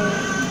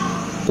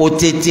kò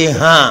tètè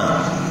hàn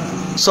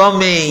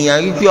sọ́mọ èèyàn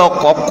wípé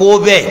ọkọ̀ kó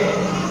bẹ́ẹ̀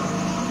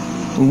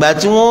ìgbà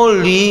tí wọ́n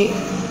rí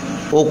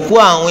òkú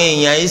àwọn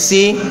èèyàn yìí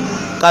sí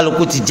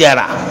kálukú ti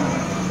jẹrà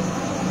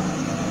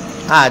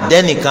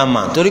àdẹ́nìkan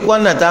mà torí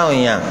pọ́nà táwọn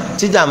èèyàn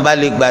tíjàmbá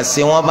lè gbà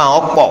ṣe wọ́n bá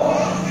wọn pọ̀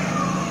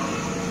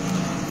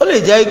ó lè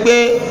jẹ́ pé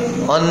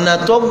ọ̀nà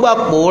tó gbà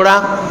pòórá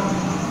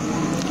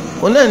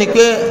òun náà ni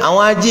pé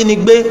àwọn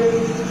ajínigbé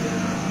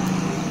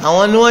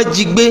àwọn ni wọ́n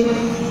jí gbé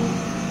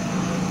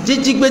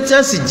jíjí gbé tí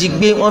wọ́n sì jí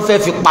gbé wọ́n fẹ́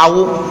fi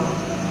pawó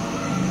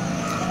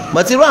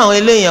bàtírú àwọn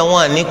eléyàn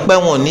wọn àní pẹ́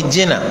wọn ò ní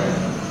jìnnà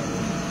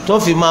tó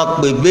fi máa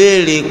pè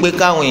béèrè pé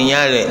káwọn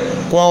èèyàn rẹ̀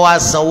kí wọ́n wá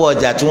sanwó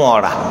ọjà tí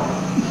wọ́n rà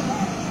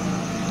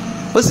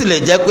ó sì lè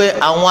jẹ́ pé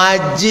àwọn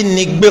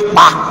ajínigbé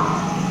pa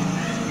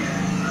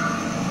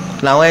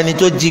làwọn ẹni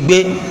tó jí gbé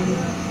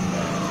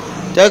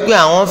jẹ́ pé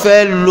àwọn fẹ́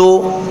lo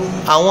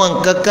àwọn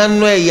nǹkan kan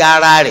nú ẹ̀yà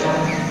ara rẹ̀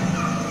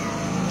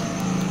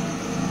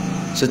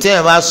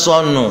sòtẹ́yìn bá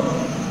sọnù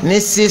ní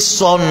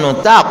sísọnù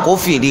tá a kó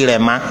fìrí rẹ̀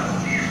má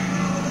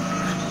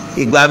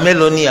ìgbà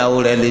mélòó níyàwó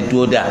rẹ̀ lè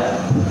dúró dà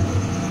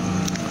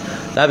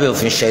lábẹ́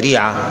òfin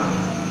ṣẹ̀ríà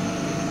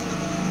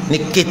ní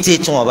kété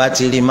tí wọ́n bá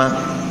ti rí má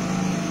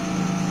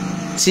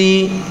tí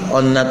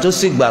ọ̀nà tó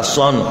sì gbà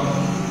sọnù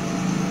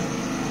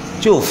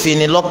tí òfin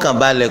ni lọ́kàn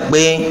balẹ̀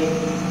pé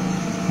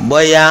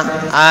bọ́yá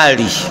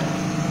àárì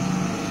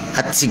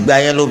àtìgbà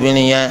yẹn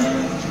lóbìnrin yẹn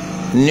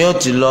ni ó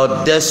ti lọ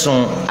dẹ́sùn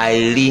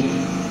àìrí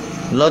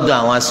lọ́dọ̀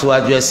àwọn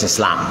aṣíwájú ẹ̀sìn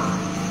Islam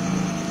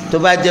tó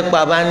bá jẹ́ pé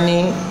a bá ní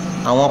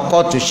àwọn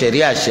kóòtù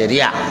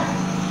ṣẹ̀ríà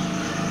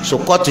so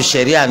kóòtù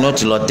ṣẹ̀ríà ni ó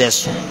ti lọ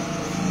dẹ́sùn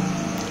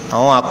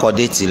àwọn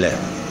akọ̀dé tilẹ̀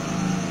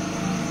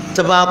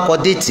tó bá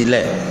akọ̀dé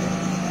tilẹ̀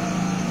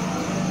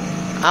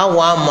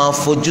àwọn a máa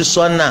fojú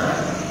sọ́nà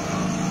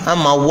a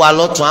máa wá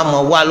lọ́tún a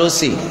máa wá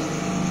lọ́sì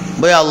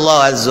bóyá Allah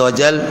azza wa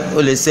jal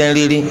ó lè ṣe ń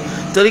rírí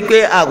torí pé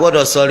a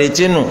gbọ́dọ̀ sọ̀rọ̀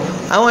etí nù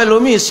àwọn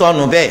ẹlòmíì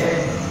sọnù bẹ́ẹ̀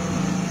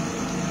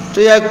tó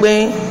yẹ pé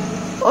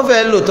wọ́n fẹ́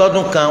lò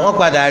tọdún kan wọ́n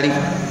padà rí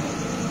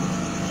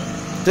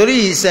torí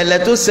ìṣẹ̀lẹ̀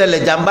tó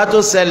ṣẹlẹ̀ jàmbá tó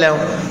ṣẹlẹ̀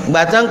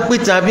gbàtà ń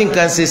pìtàn bí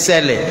nǹkan ṣe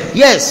ṣẹlẹ̀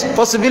yes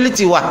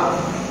possibility wà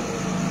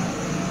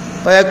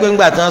wọ́n yẹ pé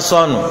ńgbàtà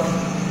sọnù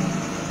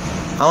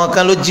àwọn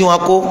kan ló jí wọn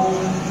kó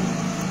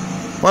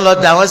wọ́n lọ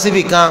dà wọ́n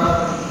síbì kan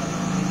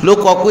ló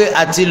kọ pé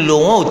àti lò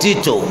wọ́n ò tí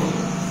tò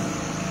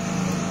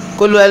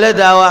kó lu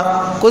ẹlẹ́dàá wa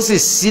kó sì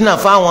ṣínà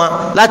fáwọn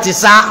láti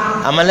sá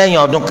àmọ́ lẹ́yìn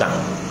ọdún kan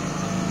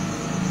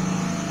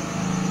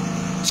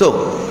so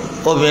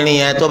obìnrin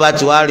yẹn tó bá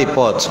ti wá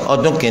report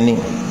ọdún kìíní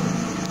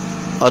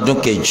ọdún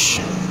kejì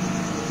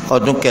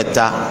ọdún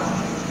kẹta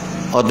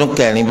ọdún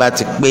kẹrin bá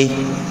ti pé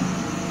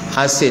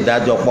á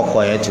ṣèdájọ́ pọkọ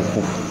yẹn ti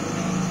kú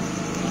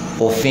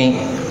òfin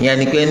yẹn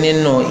ni pé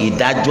nínú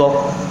ìdájọ́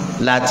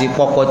láti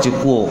pọkọ ti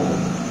kú o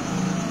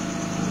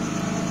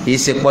kì í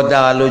ṣe pọ́ dá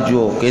wa lójú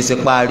o kì í ṣe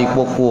pa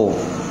àrípò kú o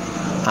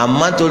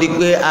àmọ́ torí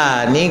pé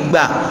a ní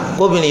gbà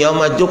kóbìnrin yẹn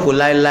máa jókòó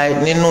láéláé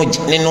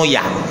nínú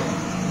yà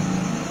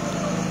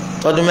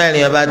tọdún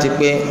mẹ́rin yẹn bá ti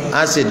pé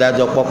á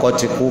ṣèdájọ́ pọkọ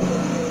ti kú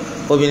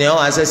obìnrin yẹn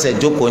wà á ṣẹ̀ṣẹ̀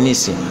jókòó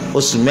nísìn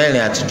oṣù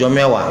mẹ́rin àtijọ́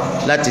mẹ́wàá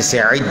láti ṣe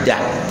ìdà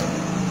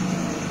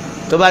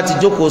tó bá ti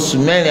jókòó oṣù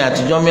mẹ́rin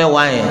àtijọ́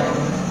mẹ́wàá yẹn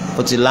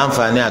ó ti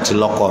láǹfààní àti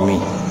lọ́kọ mi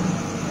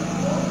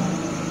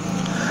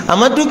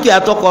àmọ́ dúkìá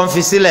tọkọ ń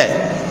fi sílẹ̀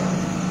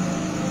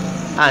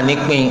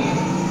ànípín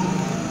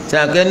tí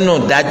a kẹ́ nù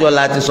dájọ́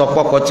la ti sọ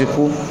pọ́kọ ti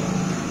kú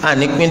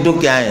ànípín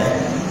dúkìá yẹn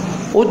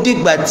ó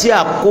dìgbà tí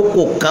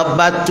àkókò kan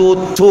bá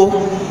tó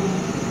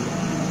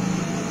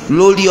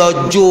lórí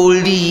ọjọ́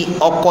orí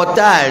ọkọ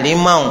tá a rí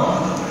máa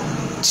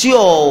tí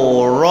ò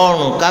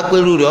rọrùn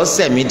kápẹ́rù rẹ̀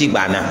ọ̀sẹ̀ mi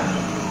dìgbà náà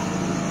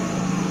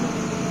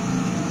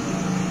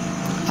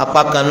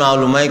apá kan náà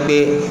olùmọ̀ yìí pé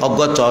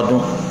 100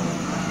 ọdún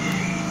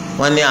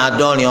wọ́n ní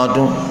 70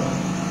 ọdún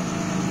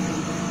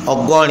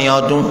 100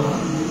 ọdún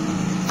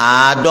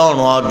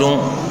 90 ọdún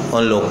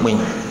òun ló pin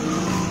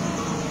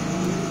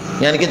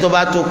yẹn ni kí tó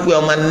bá tó pé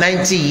ọmọ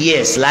 90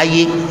 years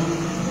láyé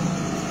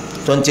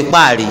tó ń ti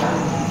páàrí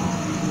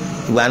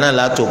ìgbà náà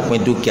látò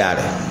pin dúkìá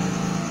rẹ̀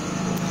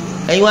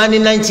ẹ̀yin wá ní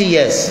 90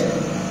 years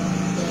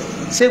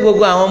ṣé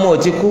gbogbo àwọn ọmọ ò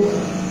ti kú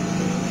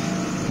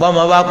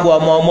bọ́mọ bá kú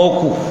ọmọ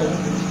kù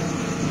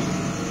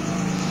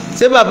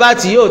ṣé bàbá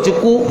àti yóò ti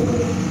kú?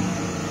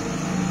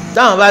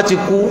 Táwọn bá ti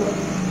kú,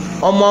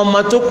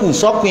 ọmọ tó kù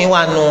sọ́kùnrin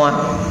wà nù wọn,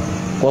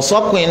 kò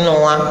sọ́kùnrin nù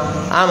wọn,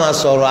 á máa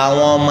sọ̀rọ̀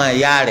àwọn ọmọ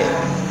ìyá rẹ̀,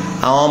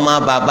 àwọn ọmọ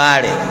bàbá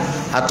rẹ̀,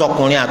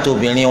 àtọkùnrin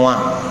àtobìnrin wọn.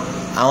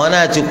 Àwọn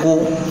náà ti kú,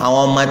 àwọn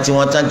ọmọ tí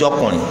wọ́n tán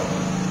jọkùnrin.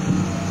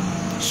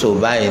 So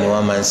báyìí ni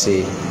wọ́n máa ń ṣe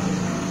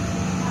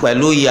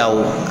pẹ̀lú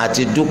ìyàwó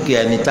àti dúkìá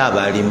ẹni tá a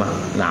bá rí ma.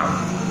 Naam.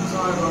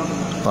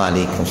 Wa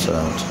alaikum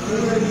salaam.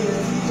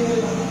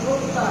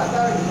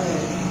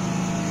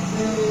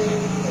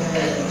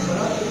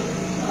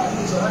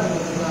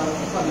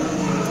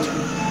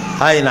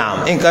 Ayi naam,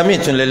 nǹkan mi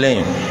tún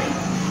lélẹ́yìn.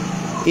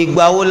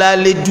 Ìgbà wo la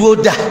lè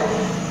dúró dà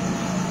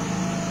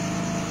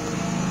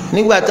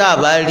nígbà tá a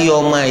bá rí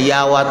ọmọ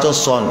ìyá wa tó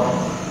sọnù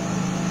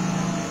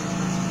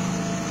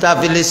tá a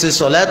fi lè ṣe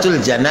sọ̀látùl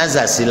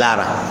janaza sí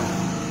lára?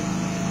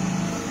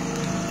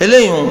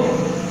 Eléyìí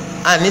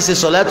a ní ṣe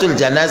sọ̀látùl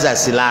janaza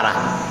sí lára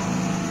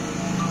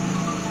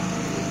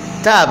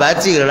tá a bá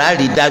ti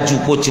rárí dájú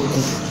kó ti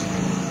kú.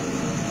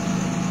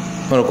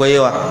 Mo rò pé yé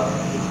wa,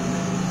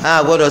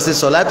 a gbọ́dọ̀ ṣe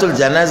sọ̀látùl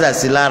janaza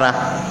sí lára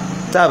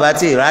tá a bá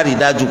ti rárí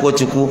dájú kó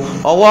ti kú.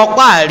 Ọwọ́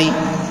páàrí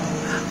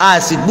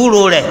a sì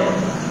gbúrò rẹ̀,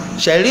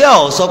 ṣẹ̀ríà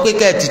ò sọ pé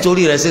kẹ́ẹ̀ ti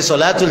torí rẹ̀ ṣe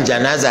sọ̀látùl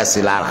janaza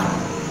sí lára.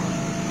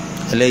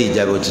 Eléyìí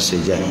jẹ́ bó ti ṣe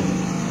jẹ́.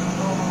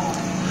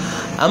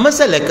 Àmọ́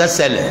ṣẹlẹ̀ kan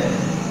ṣẹlẹ̀,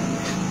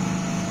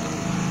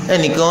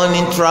 ẹnìkan wọn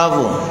ní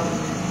travel,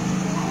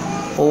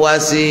 ó wá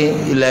sí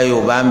ilẹ̀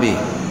Yorùbá ń bì,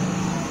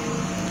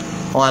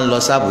 wọ́n á lọ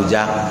sí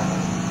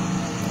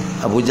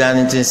Abuja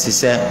ní ti ń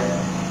ṣiṣẹ́,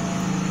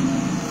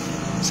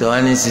 ṣé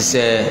wọ́n ní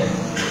ṣiṣẹ́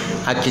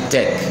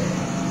architect.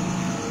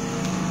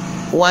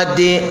 Wọ́n á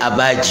dé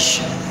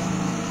Abaji,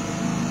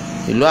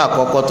 ìlú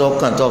àkọ́kọ́ tó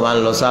kàn tó máa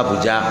ń lọ sí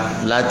Abuja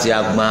láti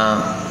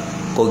agbọn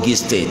Kogi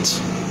State.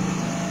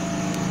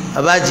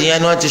 Abaji yẹn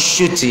ni wọ́n ti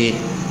ṣúùtì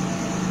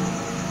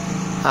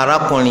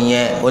arákùnrin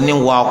yẹn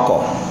oníwà ọkọ̀,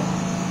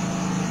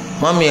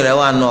 mọ́mì rẹ̀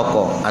wà nù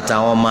ọkọ̀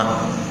àtàwọn ọmọ,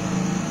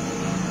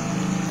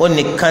 ó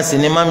nìkan sì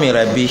ni mọ́mì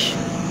rẹ̀ bí.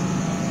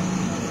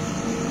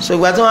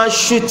 Ṣùgbọ́n tí wọ́n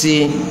ṣúùtì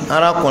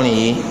arákùnrin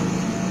yìí,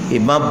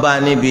 ìbọn bá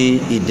níbi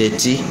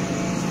ìdẹ̀tí,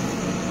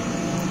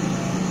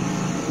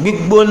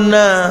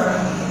 gbígbóná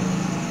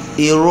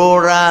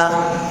ìrora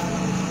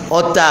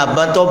ọta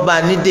àbátọ́ bá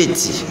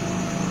nídẹ̀tí,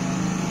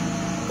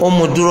 ó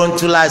mú dúró ń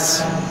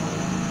túláàsì,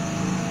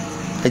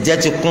 ẹ̀jẹ̀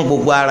ti kún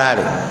gbogbo ara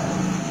rẹ̀.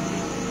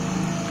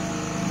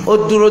 Ó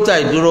dúró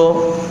tàì dúró,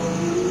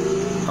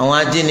 àwọn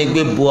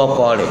ajínigbé bu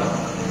ọkọ̀ rẹ̀,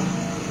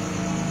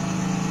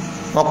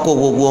 wọ́n kó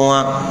gbogbo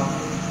wọn,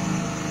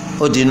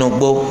 ó dínú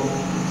gbó.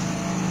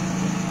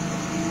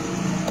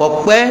 Kò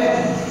pẹ́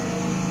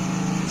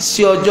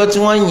sí ọjọ́ tí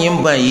wọ́n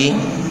yìnbọn yìí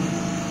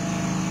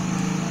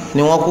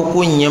ni wọ́n kúkú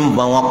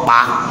yìnbọn wọn pa.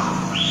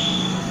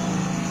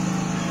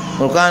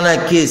 Olùkọ́ náà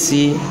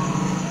kíyèsí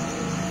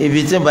ibi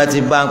tí bá ti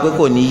bá ń pé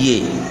kò ní yè,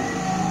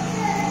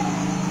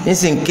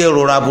 nísìnyí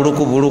kérora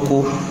burúkú burúkú.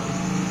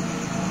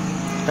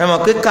 Ẹ mọ̀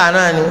kíkà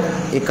náà ni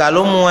ìkà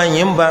ló mú wọn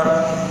yìnbọn,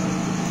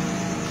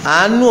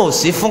 àánú ò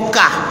sí fún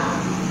kà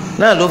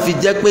náà ló fi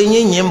jẹ́ pé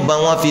yìnbọn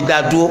wọn fi dá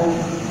dúró.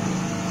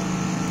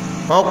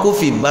 Wọ́n kó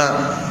fìbọn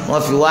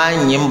wọ́n fi wá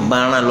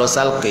yìnbọn rán lọ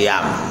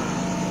sálùkìyàmù.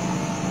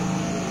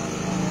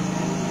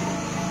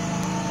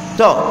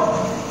 Tọ́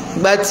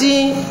gbàtí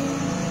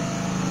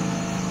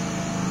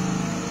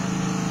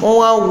wọ́n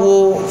wá wo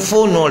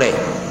fóònù rẹ̀,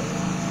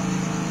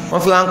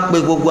 wọ́n fi wá ń pe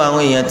gbogbo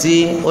àwọn èèyàn tí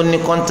ó ní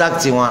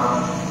kọ́ńtáàkì wọn.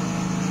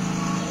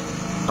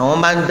 Àwọn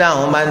bá ń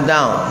dáhùn,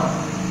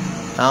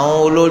 àwọn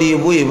olórí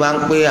ibú yìí bá ń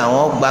pé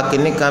àwọn gba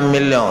kìnnìkan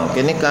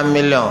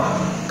mílíọ̀n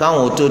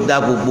káwọn ò tó dá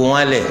gbogbo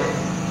wọn lẹ̀.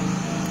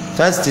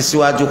 Fẹ́ǹsì ti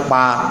síwájú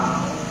pa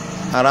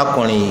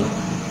arákùnrin yìí.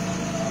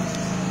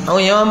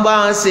 Àwọn èèyàn bá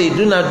wọn ṣe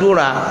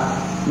ìdúnadúrà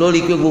lórí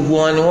pé gbogbo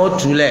wọn ni wọ́n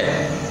túlẹ̀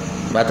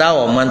bàtà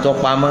wọ̀ máa ń tọ́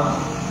pamọ́.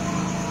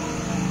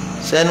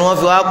 Sẹ́ni wọ́n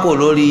fi wá kò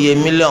lórí iye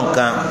mílíọ̀n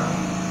kan.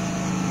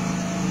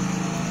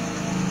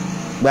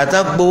 Gbàtà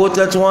gbowó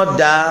tó tí wọ́n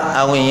da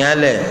àwọn èèyàn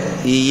lẹ̀,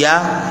 ìyá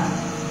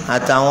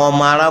àtàwọn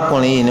ọmọ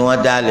arákùnrin yìí ni wọ́n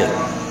dá lẹ̀.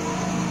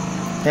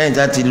 Lẹ́yìn tí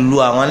wọ́n ti lu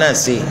àwọn náà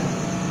sí,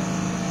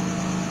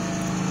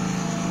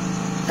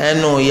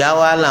 ẹnu ìyá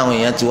wa làwọn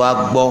èèyàn ti wá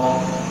gbọ́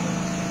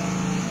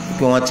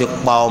pé wọ́n ti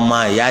pa ọmọ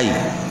ìyá yìí,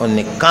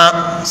 onìkan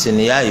sì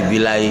níyà yìí bí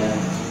láyé.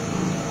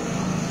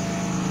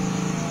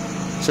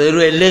 So irú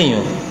eléyìí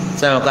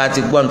sẹ́wọ̀n ká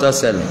ti gbọ́ nítorí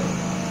ṣẹlẹ̀,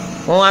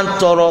 wọ́n wá ń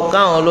tọrọ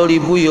káwọn lórí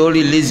ibú yìí ó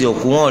rìlíìsì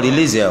òkú, wọn ò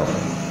rìlíìsì ẹ̀ o.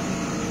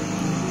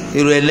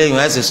 Irú eléyìí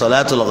ẹ̀ sì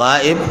sọ̀látùl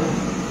ghaib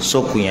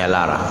sókùn yẹn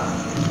lára,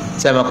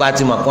 sẹ́wọ̀n ká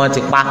ti mọ̀ kí wọ́n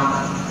ti pa,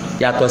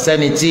 yàtọ̀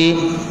sẹ́ni tí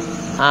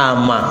a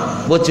mà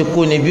bó ti kú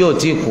ni bí ò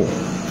tí kú,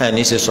 ẹ̀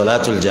ní ṣe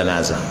sọ̀látùl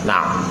janaza.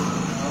 Naam.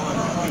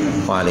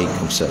 Wa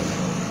alaikum salaam.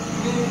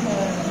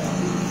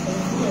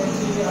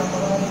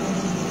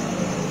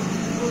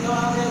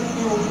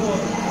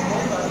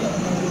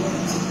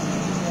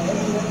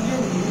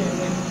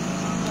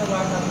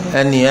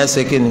 Ẹni ẹ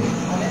ṣe kí ni?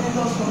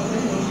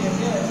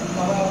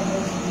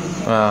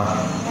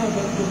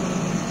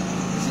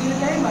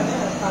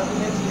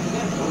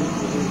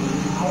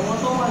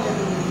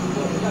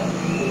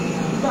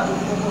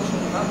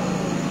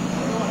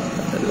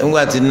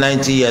 nígbà tí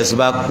 90 years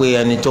bá pé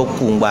ẹni tó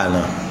kú ńgbà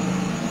náà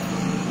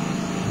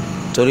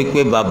torí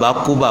pé bàbá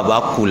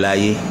kú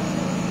láyé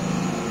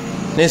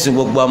nísìnyí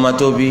gbogbo ọmọ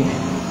tó bí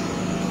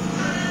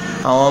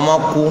àwọn ọmọ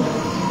kú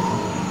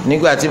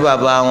nígbà tí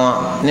bàbá wọn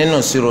nínú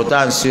ṣírò tá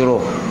à ń ṣírò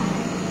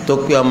tó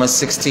pé ọmọ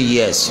 60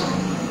 years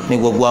ní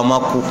gbogbo ọmọ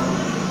kú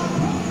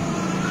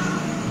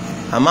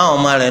àmọ́ àwọn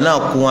ọmọ rẹ̀ náà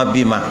kú wọn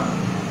bímọ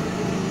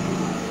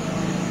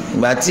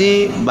ìgbà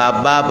tí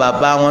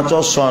bàbá wọn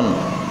tó sọnù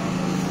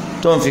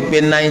tó ń fi pé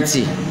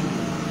 90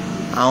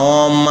 àwọn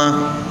ọmọ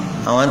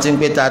àwọn tí ń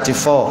pé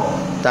 34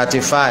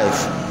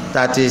 35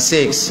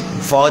 36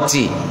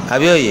 40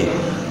 àbí òye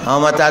àwọn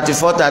ọmọ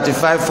 34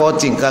 35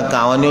 40 nǹkan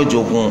kan àwọn ní ó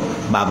jogún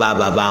bàbá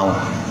wọn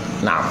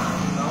náà.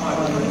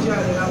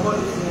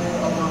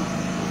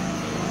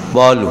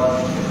 bọ́ọ̀lù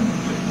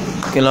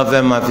kí ló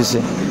fẹ́ máa fi ṣe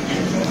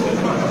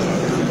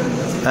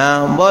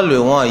bọ́ọ̀lù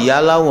wọn ìyá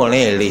aláwòrán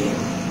èrè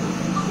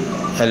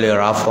ẹ lè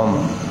ra fọ́ọ̀mù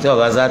tí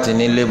ọ̀gá sá ti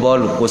nílé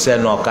bọ́ọ̀lù kó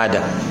sẹ́nu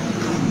ọ̀kadà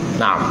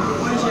náà.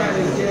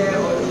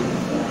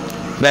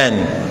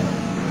 bẹ́ẹ̀ni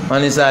wọ́n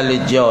ní sá lè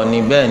jẹ ọ̀ní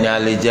bẹ́ẹ̀ ni a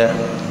lè jẹ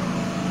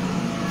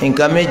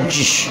nǹkan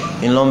méjì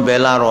ló ń bẹ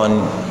lára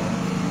ọ̀ní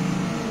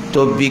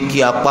tó bí kí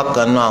apá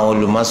kan náà àwọn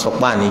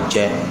olùmọ̀sọ́pá ní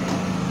jẹ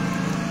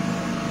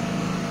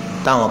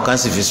táwọn kan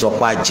sì fi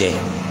sọpá jẹ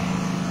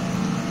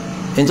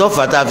nítorí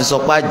fàtà fi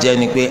sọpá jẹ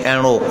ni pé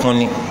ẹran òkun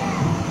ni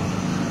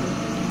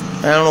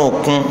ẹran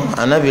òkun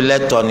ànábì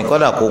lẹ́tọ̀ ni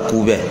kódà kó kú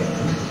bẹ́ẹ̀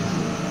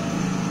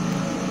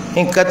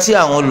nǹkan tí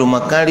àwọn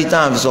olùmọ̀kan rí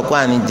táwọn fi sọpá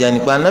ní jẹ ni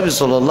pé ànábì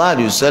sallallahu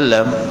alaihi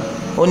wasallam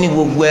ó ní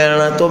gbogbo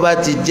ẹran tó bá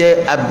ti jẹ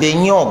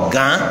abẹ́yín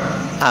ọ̀gán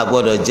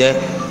àgbọ́dọ̀ jẹ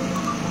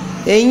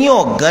eyín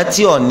ọ̀gán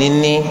tí ọ̀ní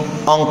ní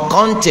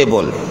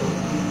uncountable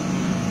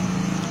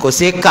kò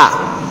sí kà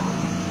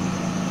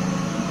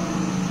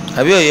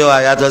àbí òye wa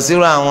yàtọ̀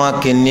sírò àwọn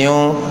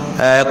kìnìún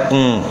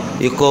ẹkùn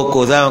ìkookò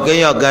sáwọn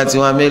kéèyàn ọ̀gán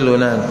tiwọn mélòó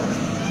náà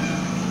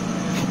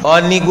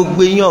ọ̀ní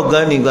gbogbo eyín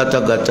ọ̀gán ní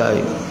gàtàgàtà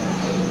yìí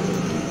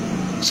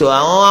so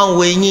àwọn wá ń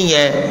wo eyín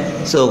yẹn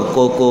so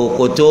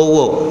kò tó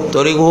wò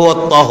torí huwa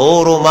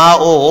tahuru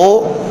ma'uhu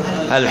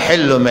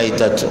al-hillu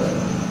maytatu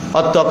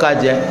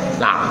ọtọ́kajẹ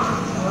náà.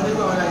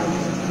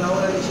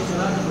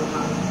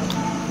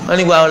 wọ́n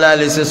nígbà wọn la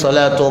lè ṣe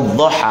salatu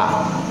duha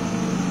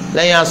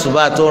lẹ́yìn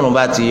àsùbá tóòrùn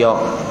bá ti yọ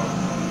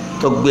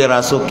tó gbéra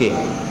sókè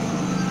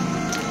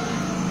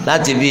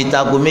láti bí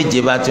ìtago méje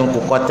bá ti ń kú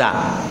kọ́tà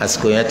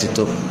àsìkò yẹn ti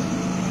tó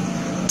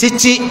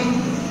títí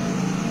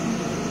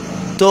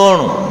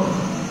tóòrùn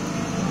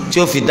tí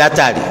ó fi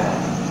dátàrí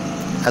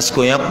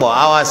àsìkò yẹn pọ̀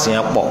áwàsì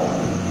yẹn pọ̀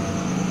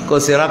kó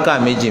ṣe rákà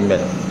méjì mbẹ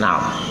náà.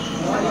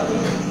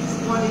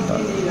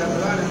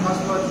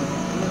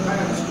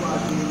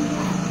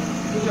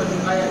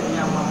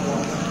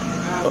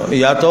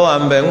 ìyàtọ̀ wà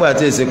ń bẹ ńgbà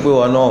tí èsì pé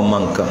wọn náà mọ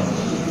nǹkan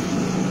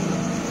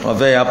wọ́n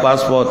fẹ́ ya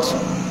passport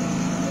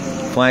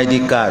fún id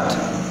card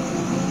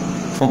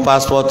fún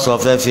passport sọ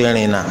fẹ́ fi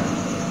rìnnà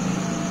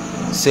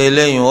ṣe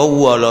eléyìí ó wù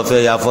ọ́ lọ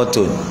fẹ́ ya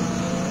fọ́tò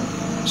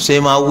ṣé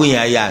máa wù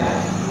yàn yà ni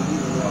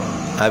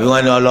àbí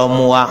wọ́n ní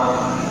ọlọ́mú wa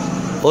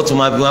ó tún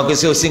máa bí wọn pé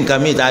ṣé o sí nǹkan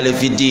míì tá a lè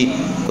fi di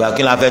kò yà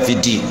kí n la fẹ́ fi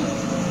di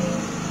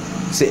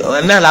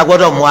náà la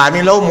gbọ́dọ̀ mú wa ní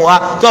lọ́wọ́ mú wa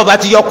tí ọba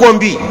ti yọ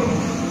kóńbì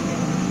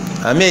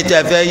àmì ìtẹ́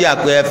ẹ fẹ́ yà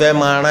pé ẹ fẹ́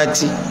máa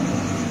rántí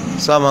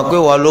sọ ma pé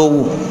wọ́n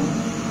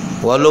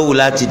ló wù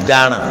láti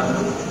dáràn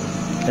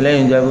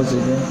eléyìí ń jẹ́ bó ṣe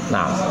jẹ́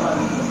náà.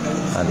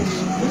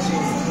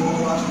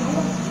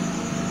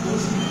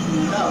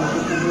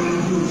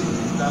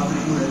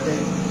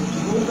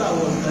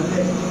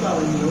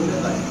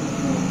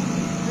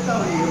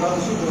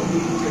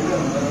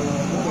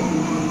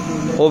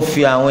 ó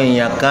fi àwọn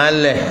èèyàn kan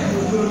lẹ̀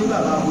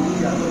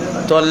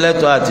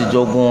tọ́lẹ́tọ̀ àti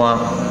jogún wa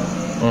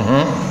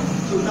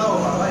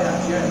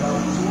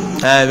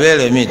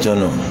béèrè mi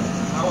tunu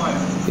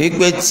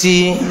wípé tí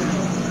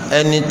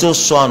ẹni tó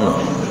sọnù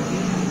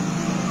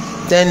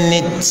tẹni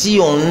tí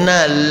òun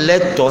náà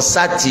lẹ́tọ̀ọ́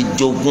sáti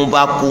jogún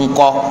bá kú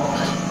ńkọ́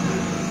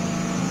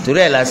torí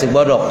ẹ̀ la ṣe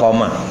gbọ́dọ̀ kọ́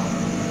mà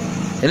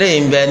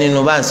eléyìí ń bẹ nínú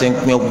bá ń ṣe ń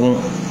pín ogún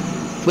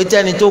pé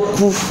tẹni tó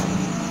kú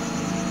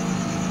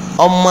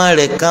ọmọ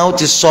rẹ̀ kan ó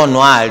ti sọnù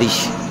àárí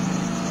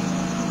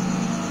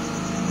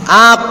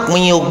á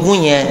pín ogún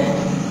yẹn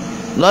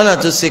lọ́nà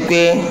tó ṣe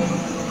pé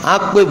á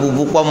pè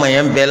bùbú pọ́mọ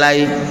yẹn ń bẹ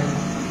láyé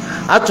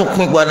á tún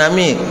pín gbọ̀nà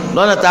míì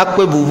lọ́nà tá a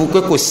pè bùbú pé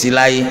kò sí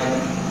láyé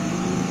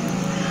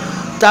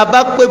tá a bá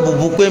pè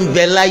bùbú pé ń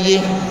bẹ láyé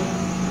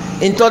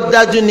ntọ́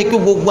dájú ni pé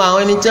gbogbo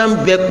àwọn ẹni tí wọ́n ń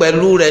bẹ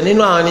pẹ̀lú rẹ̀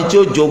nínú àwọn ẹni tí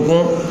ó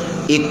jogún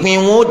ìpín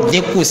wọn ó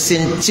dínkù sí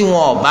tí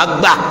wọn ò bá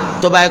gbà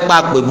tó bá yẹ pa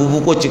pè bùbú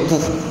kó ti kú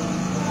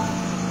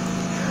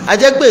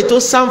àjẹgbé tó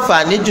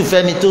ṣàǹfààní jù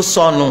fẹ́ni tó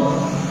sọnù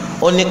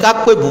òní ká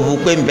pè bùbú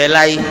pé ń bẹ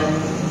láyé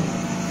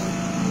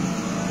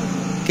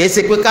kìí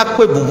ṣe pé ká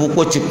pè bùbú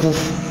kó ti kú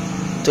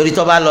torí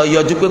tó bá lọ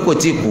yọjú pé kò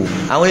tí kú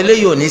àwọn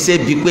eléyìí ò ní ṣe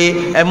bí pé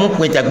ẹ mú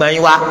pin tẹ̀gbọ́n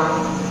yín wá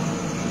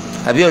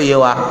àbí òye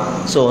wa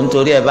so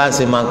nítorí ẹ bá ń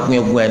ṣe máa ń pín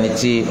ogún ẹni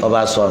tí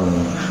ọba sọnù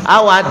á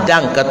wàá da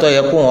nǹkan tó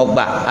yẹ kó wọn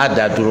gbà á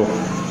dá dúró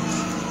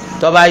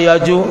tó bá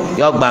yọjú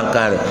yọ gba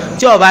nǹkan rẹ̀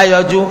tí ó bá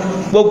yọjú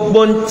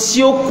gbogbo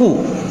tí ó kù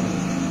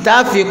tá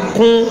a fi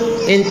kún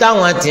ní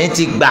táwọn tí ń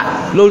ti gbà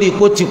lórí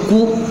kó ti kú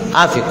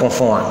á fi kún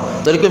fún wa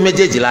torí pé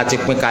méjèèjì la ti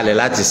pín kalẹ̀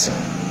láti sìn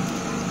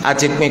a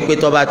ti pín pé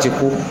tó bá ti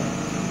kú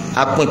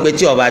a pín pé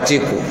tí ó bá ti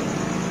kú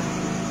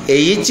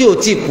èyí tí ò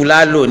tí kú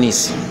la lò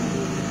nísìn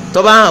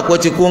tó bá hàn kó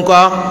ti kú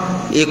ńkọ́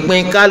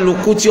ìpín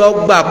kálukú tí ó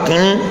gbà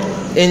kún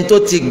ní tó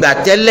ti gbà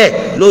tẹ́lẹ̀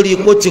lórí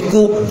kó ti kú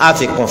á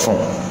fi kún fún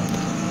un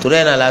torí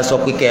ẹ̀ náà la sọ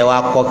pé kẹ́ ẹ wá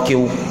kọ́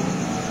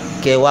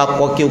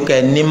kíw kẹ́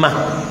ẹ nímà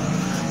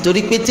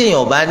torí pé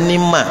téèyàn bá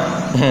nímà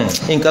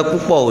nǹkan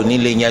púpọ̀ ò ní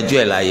lè yanjú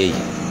ẹ̀ láyé yìí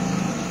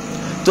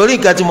torí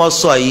nǹkan tí mo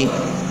sọ yìí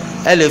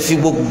ẹ lè fi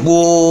gbogbo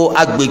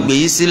agbègbè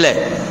yìí sílẹ̀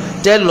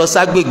tẹ́ lọ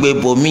ságbègbè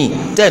bòmíì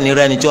tẹ́ ní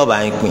rẹ́ni tí wọ́n bá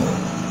ń pín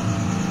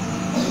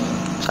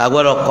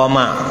agbọ́dọ̀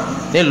kọ́mà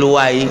nílùú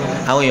wa yìí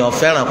àwọn èèyàn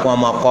fẹ́ràn kó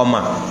ọmọ kọ́mà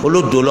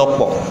olódo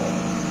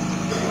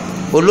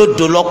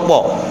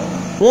lọ́pọ̀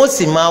wọ́n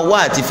sì máa wá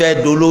àti fẹ́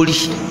dolórí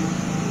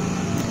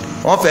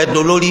wọ́n fẹ́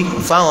dolórí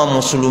fáwọn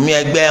mùsùlùmí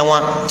ẹgbẹ́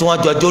wọn tí wọ́n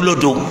jọ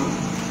jólódo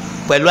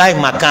pẹ̀lú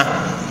àìmọ̀kan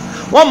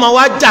wọ́n máa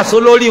wá jà só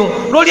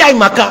lórí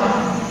àìmọ̀kan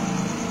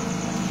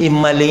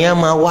ìmọ̀lẹ̀ yẹn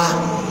máa wá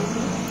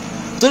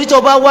torí tí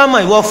o bá wá mà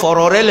ìwọ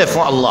fọ̀rọ̀ rẹ lẹ̀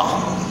fún Allah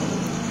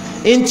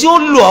ntí ó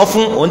lò ọ́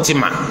fún òun ti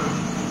mà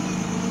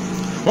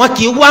wọn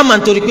kì í wá mà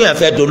nítorí pé yẹn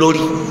fẹ́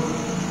dolórí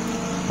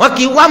wọn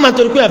kì í wá mà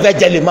nítorí pé yẹn fẹ́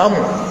jẹ lèmámù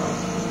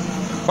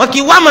wọn kì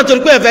í wá mà nítorí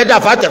pé yẹn fẹ́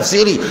dàfà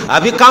tafsiri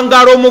àbí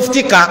kangaro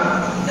mufti kan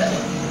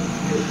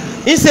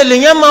ìṣẹ̀lẹ̀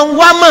yẹn máa ń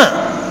wá mà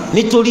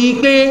nítorí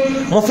pé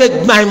mo fẹ́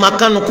gba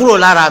ìmọ̀kánu kúrò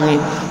lára mi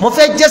mo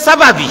fẹ́ jẹ́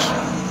sábàbí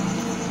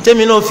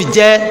tèmi náà fi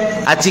jẹ́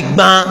àti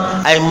gbọ́n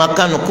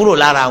àìmọ̀kánu kúrò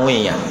lára àwọn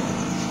èèyàn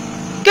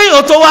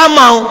kéèyàn tó wá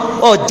mà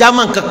ọ́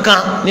jámà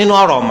kankan nínú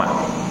ọ̀rọ̀ mà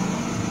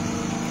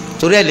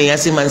torí ẹ̀ lèyàn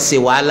sì máa ń ṣe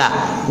wàhálà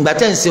ìgbà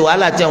tẹ́ ń ṣe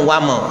wàhálà tẹ́ ń wá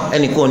mà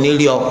ẹnìkan ò ní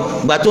rí ọ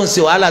ìgbà tó ń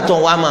ṣe wàhálà tó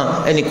ń wá mà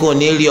ẹnìkan ò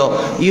ní rí ọ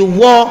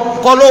ìwọ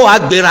kọ́ ló wàá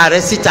gbéra rẹ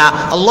síta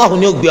Allah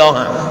ni ó gbé ọ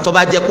hàn tó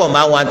bá jẹ́ pọ̀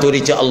máa wà nítorí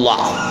ti Allah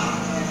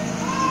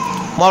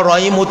mo rọ̀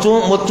yín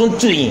mo tún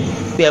tù yín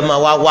pé ẹ máa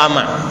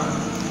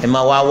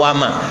wá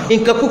mà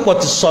nǹkan púpọ̀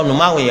ti sọnù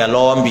máwọn èèyàn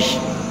lọ́wọ́ ń bì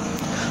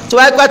tó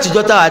bá gbà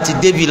tìjọ́ táwa ti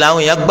débi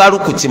làwọn èèyàn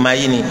gbárùkù tì máa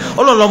yí ni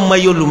ọlọ́run mọ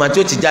iye olùmọ̀ tí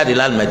ó ti jáde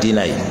láti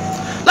Mẹ́dínà yìí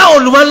láwọn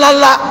olùmọ̀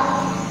ńláńlá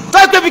tó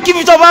yẹ pé bí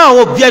kíbi tó bá àwọn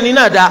òbí ẹni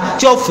náà dá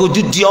tí ó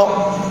fojú di ọ́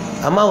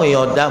àmọ́ àwọn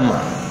èèyàn dá mà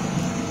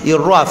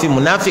irọ́ àfi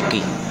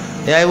mùnáfìkì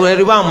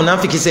ẹ̀rí báwọn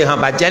mùnáfìkì ṣe hàn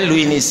bàjẹ́ ńlú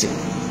yìí nìsín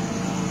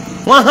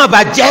wọ́n hàn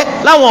bàjẹ́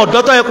láwọn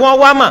ọ̀dọ́ tó yẹ kó wọ́n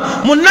wá mà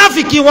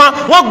mùnáfìkì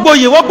wọ́n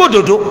gboyè wọ́n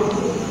gbòdòdó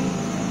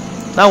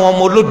láwọn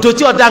ọmọ olódo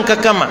tí ọ̀dá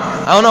nǹkankan mà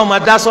àwọn náà máa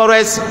dá sọ́rọ́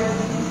ẹ̀sìn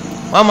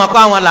wọ́n máa kó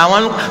àwọn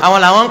làwọn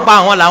ń pa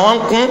àwọn làwọn ń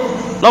kún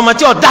lọ́mọ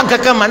tí ọ̀dá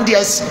nǹkankan mà ń di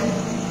ẹ̀sìn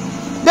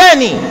bẹ́ẹ̀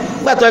ni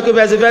nígbà tó yẹ kó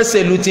bẹ́ẹ̀ fẹ́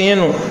ṣèlú tiyín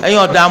nù ẹ̀yin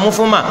ọ̀dààmú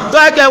fún mà tó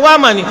yẹ kẹ́ wá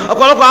mà ní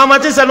ọ̀pọ̀lọpọ̀ àwọn ọmọ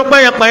tí ń sẹnu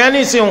pẹ̀yàn ní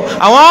ìsìn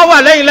àwọn wà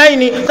lẹ́yìn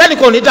ni sẹ́ni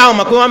kò ní dá àwọn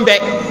mọ̀ pé wọ́n ń bẹ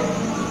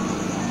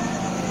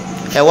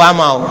ẹ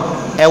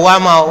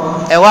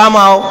wá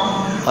mà o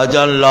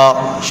ọjọ́ ń lọ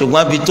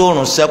ṣùgbọ́n bí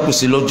tóòrùn sẹ́kù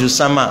sí lójú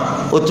sánmà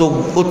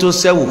ó tó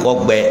sẹ́wù kọ́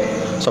gbẹ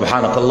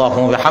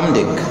subhanakallahumma wa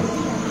bihamdik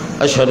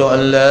ashhadu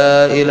an la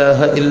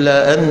ilaha illa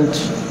ant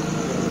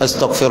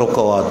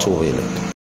astaghfiruka wa atubu ilayk.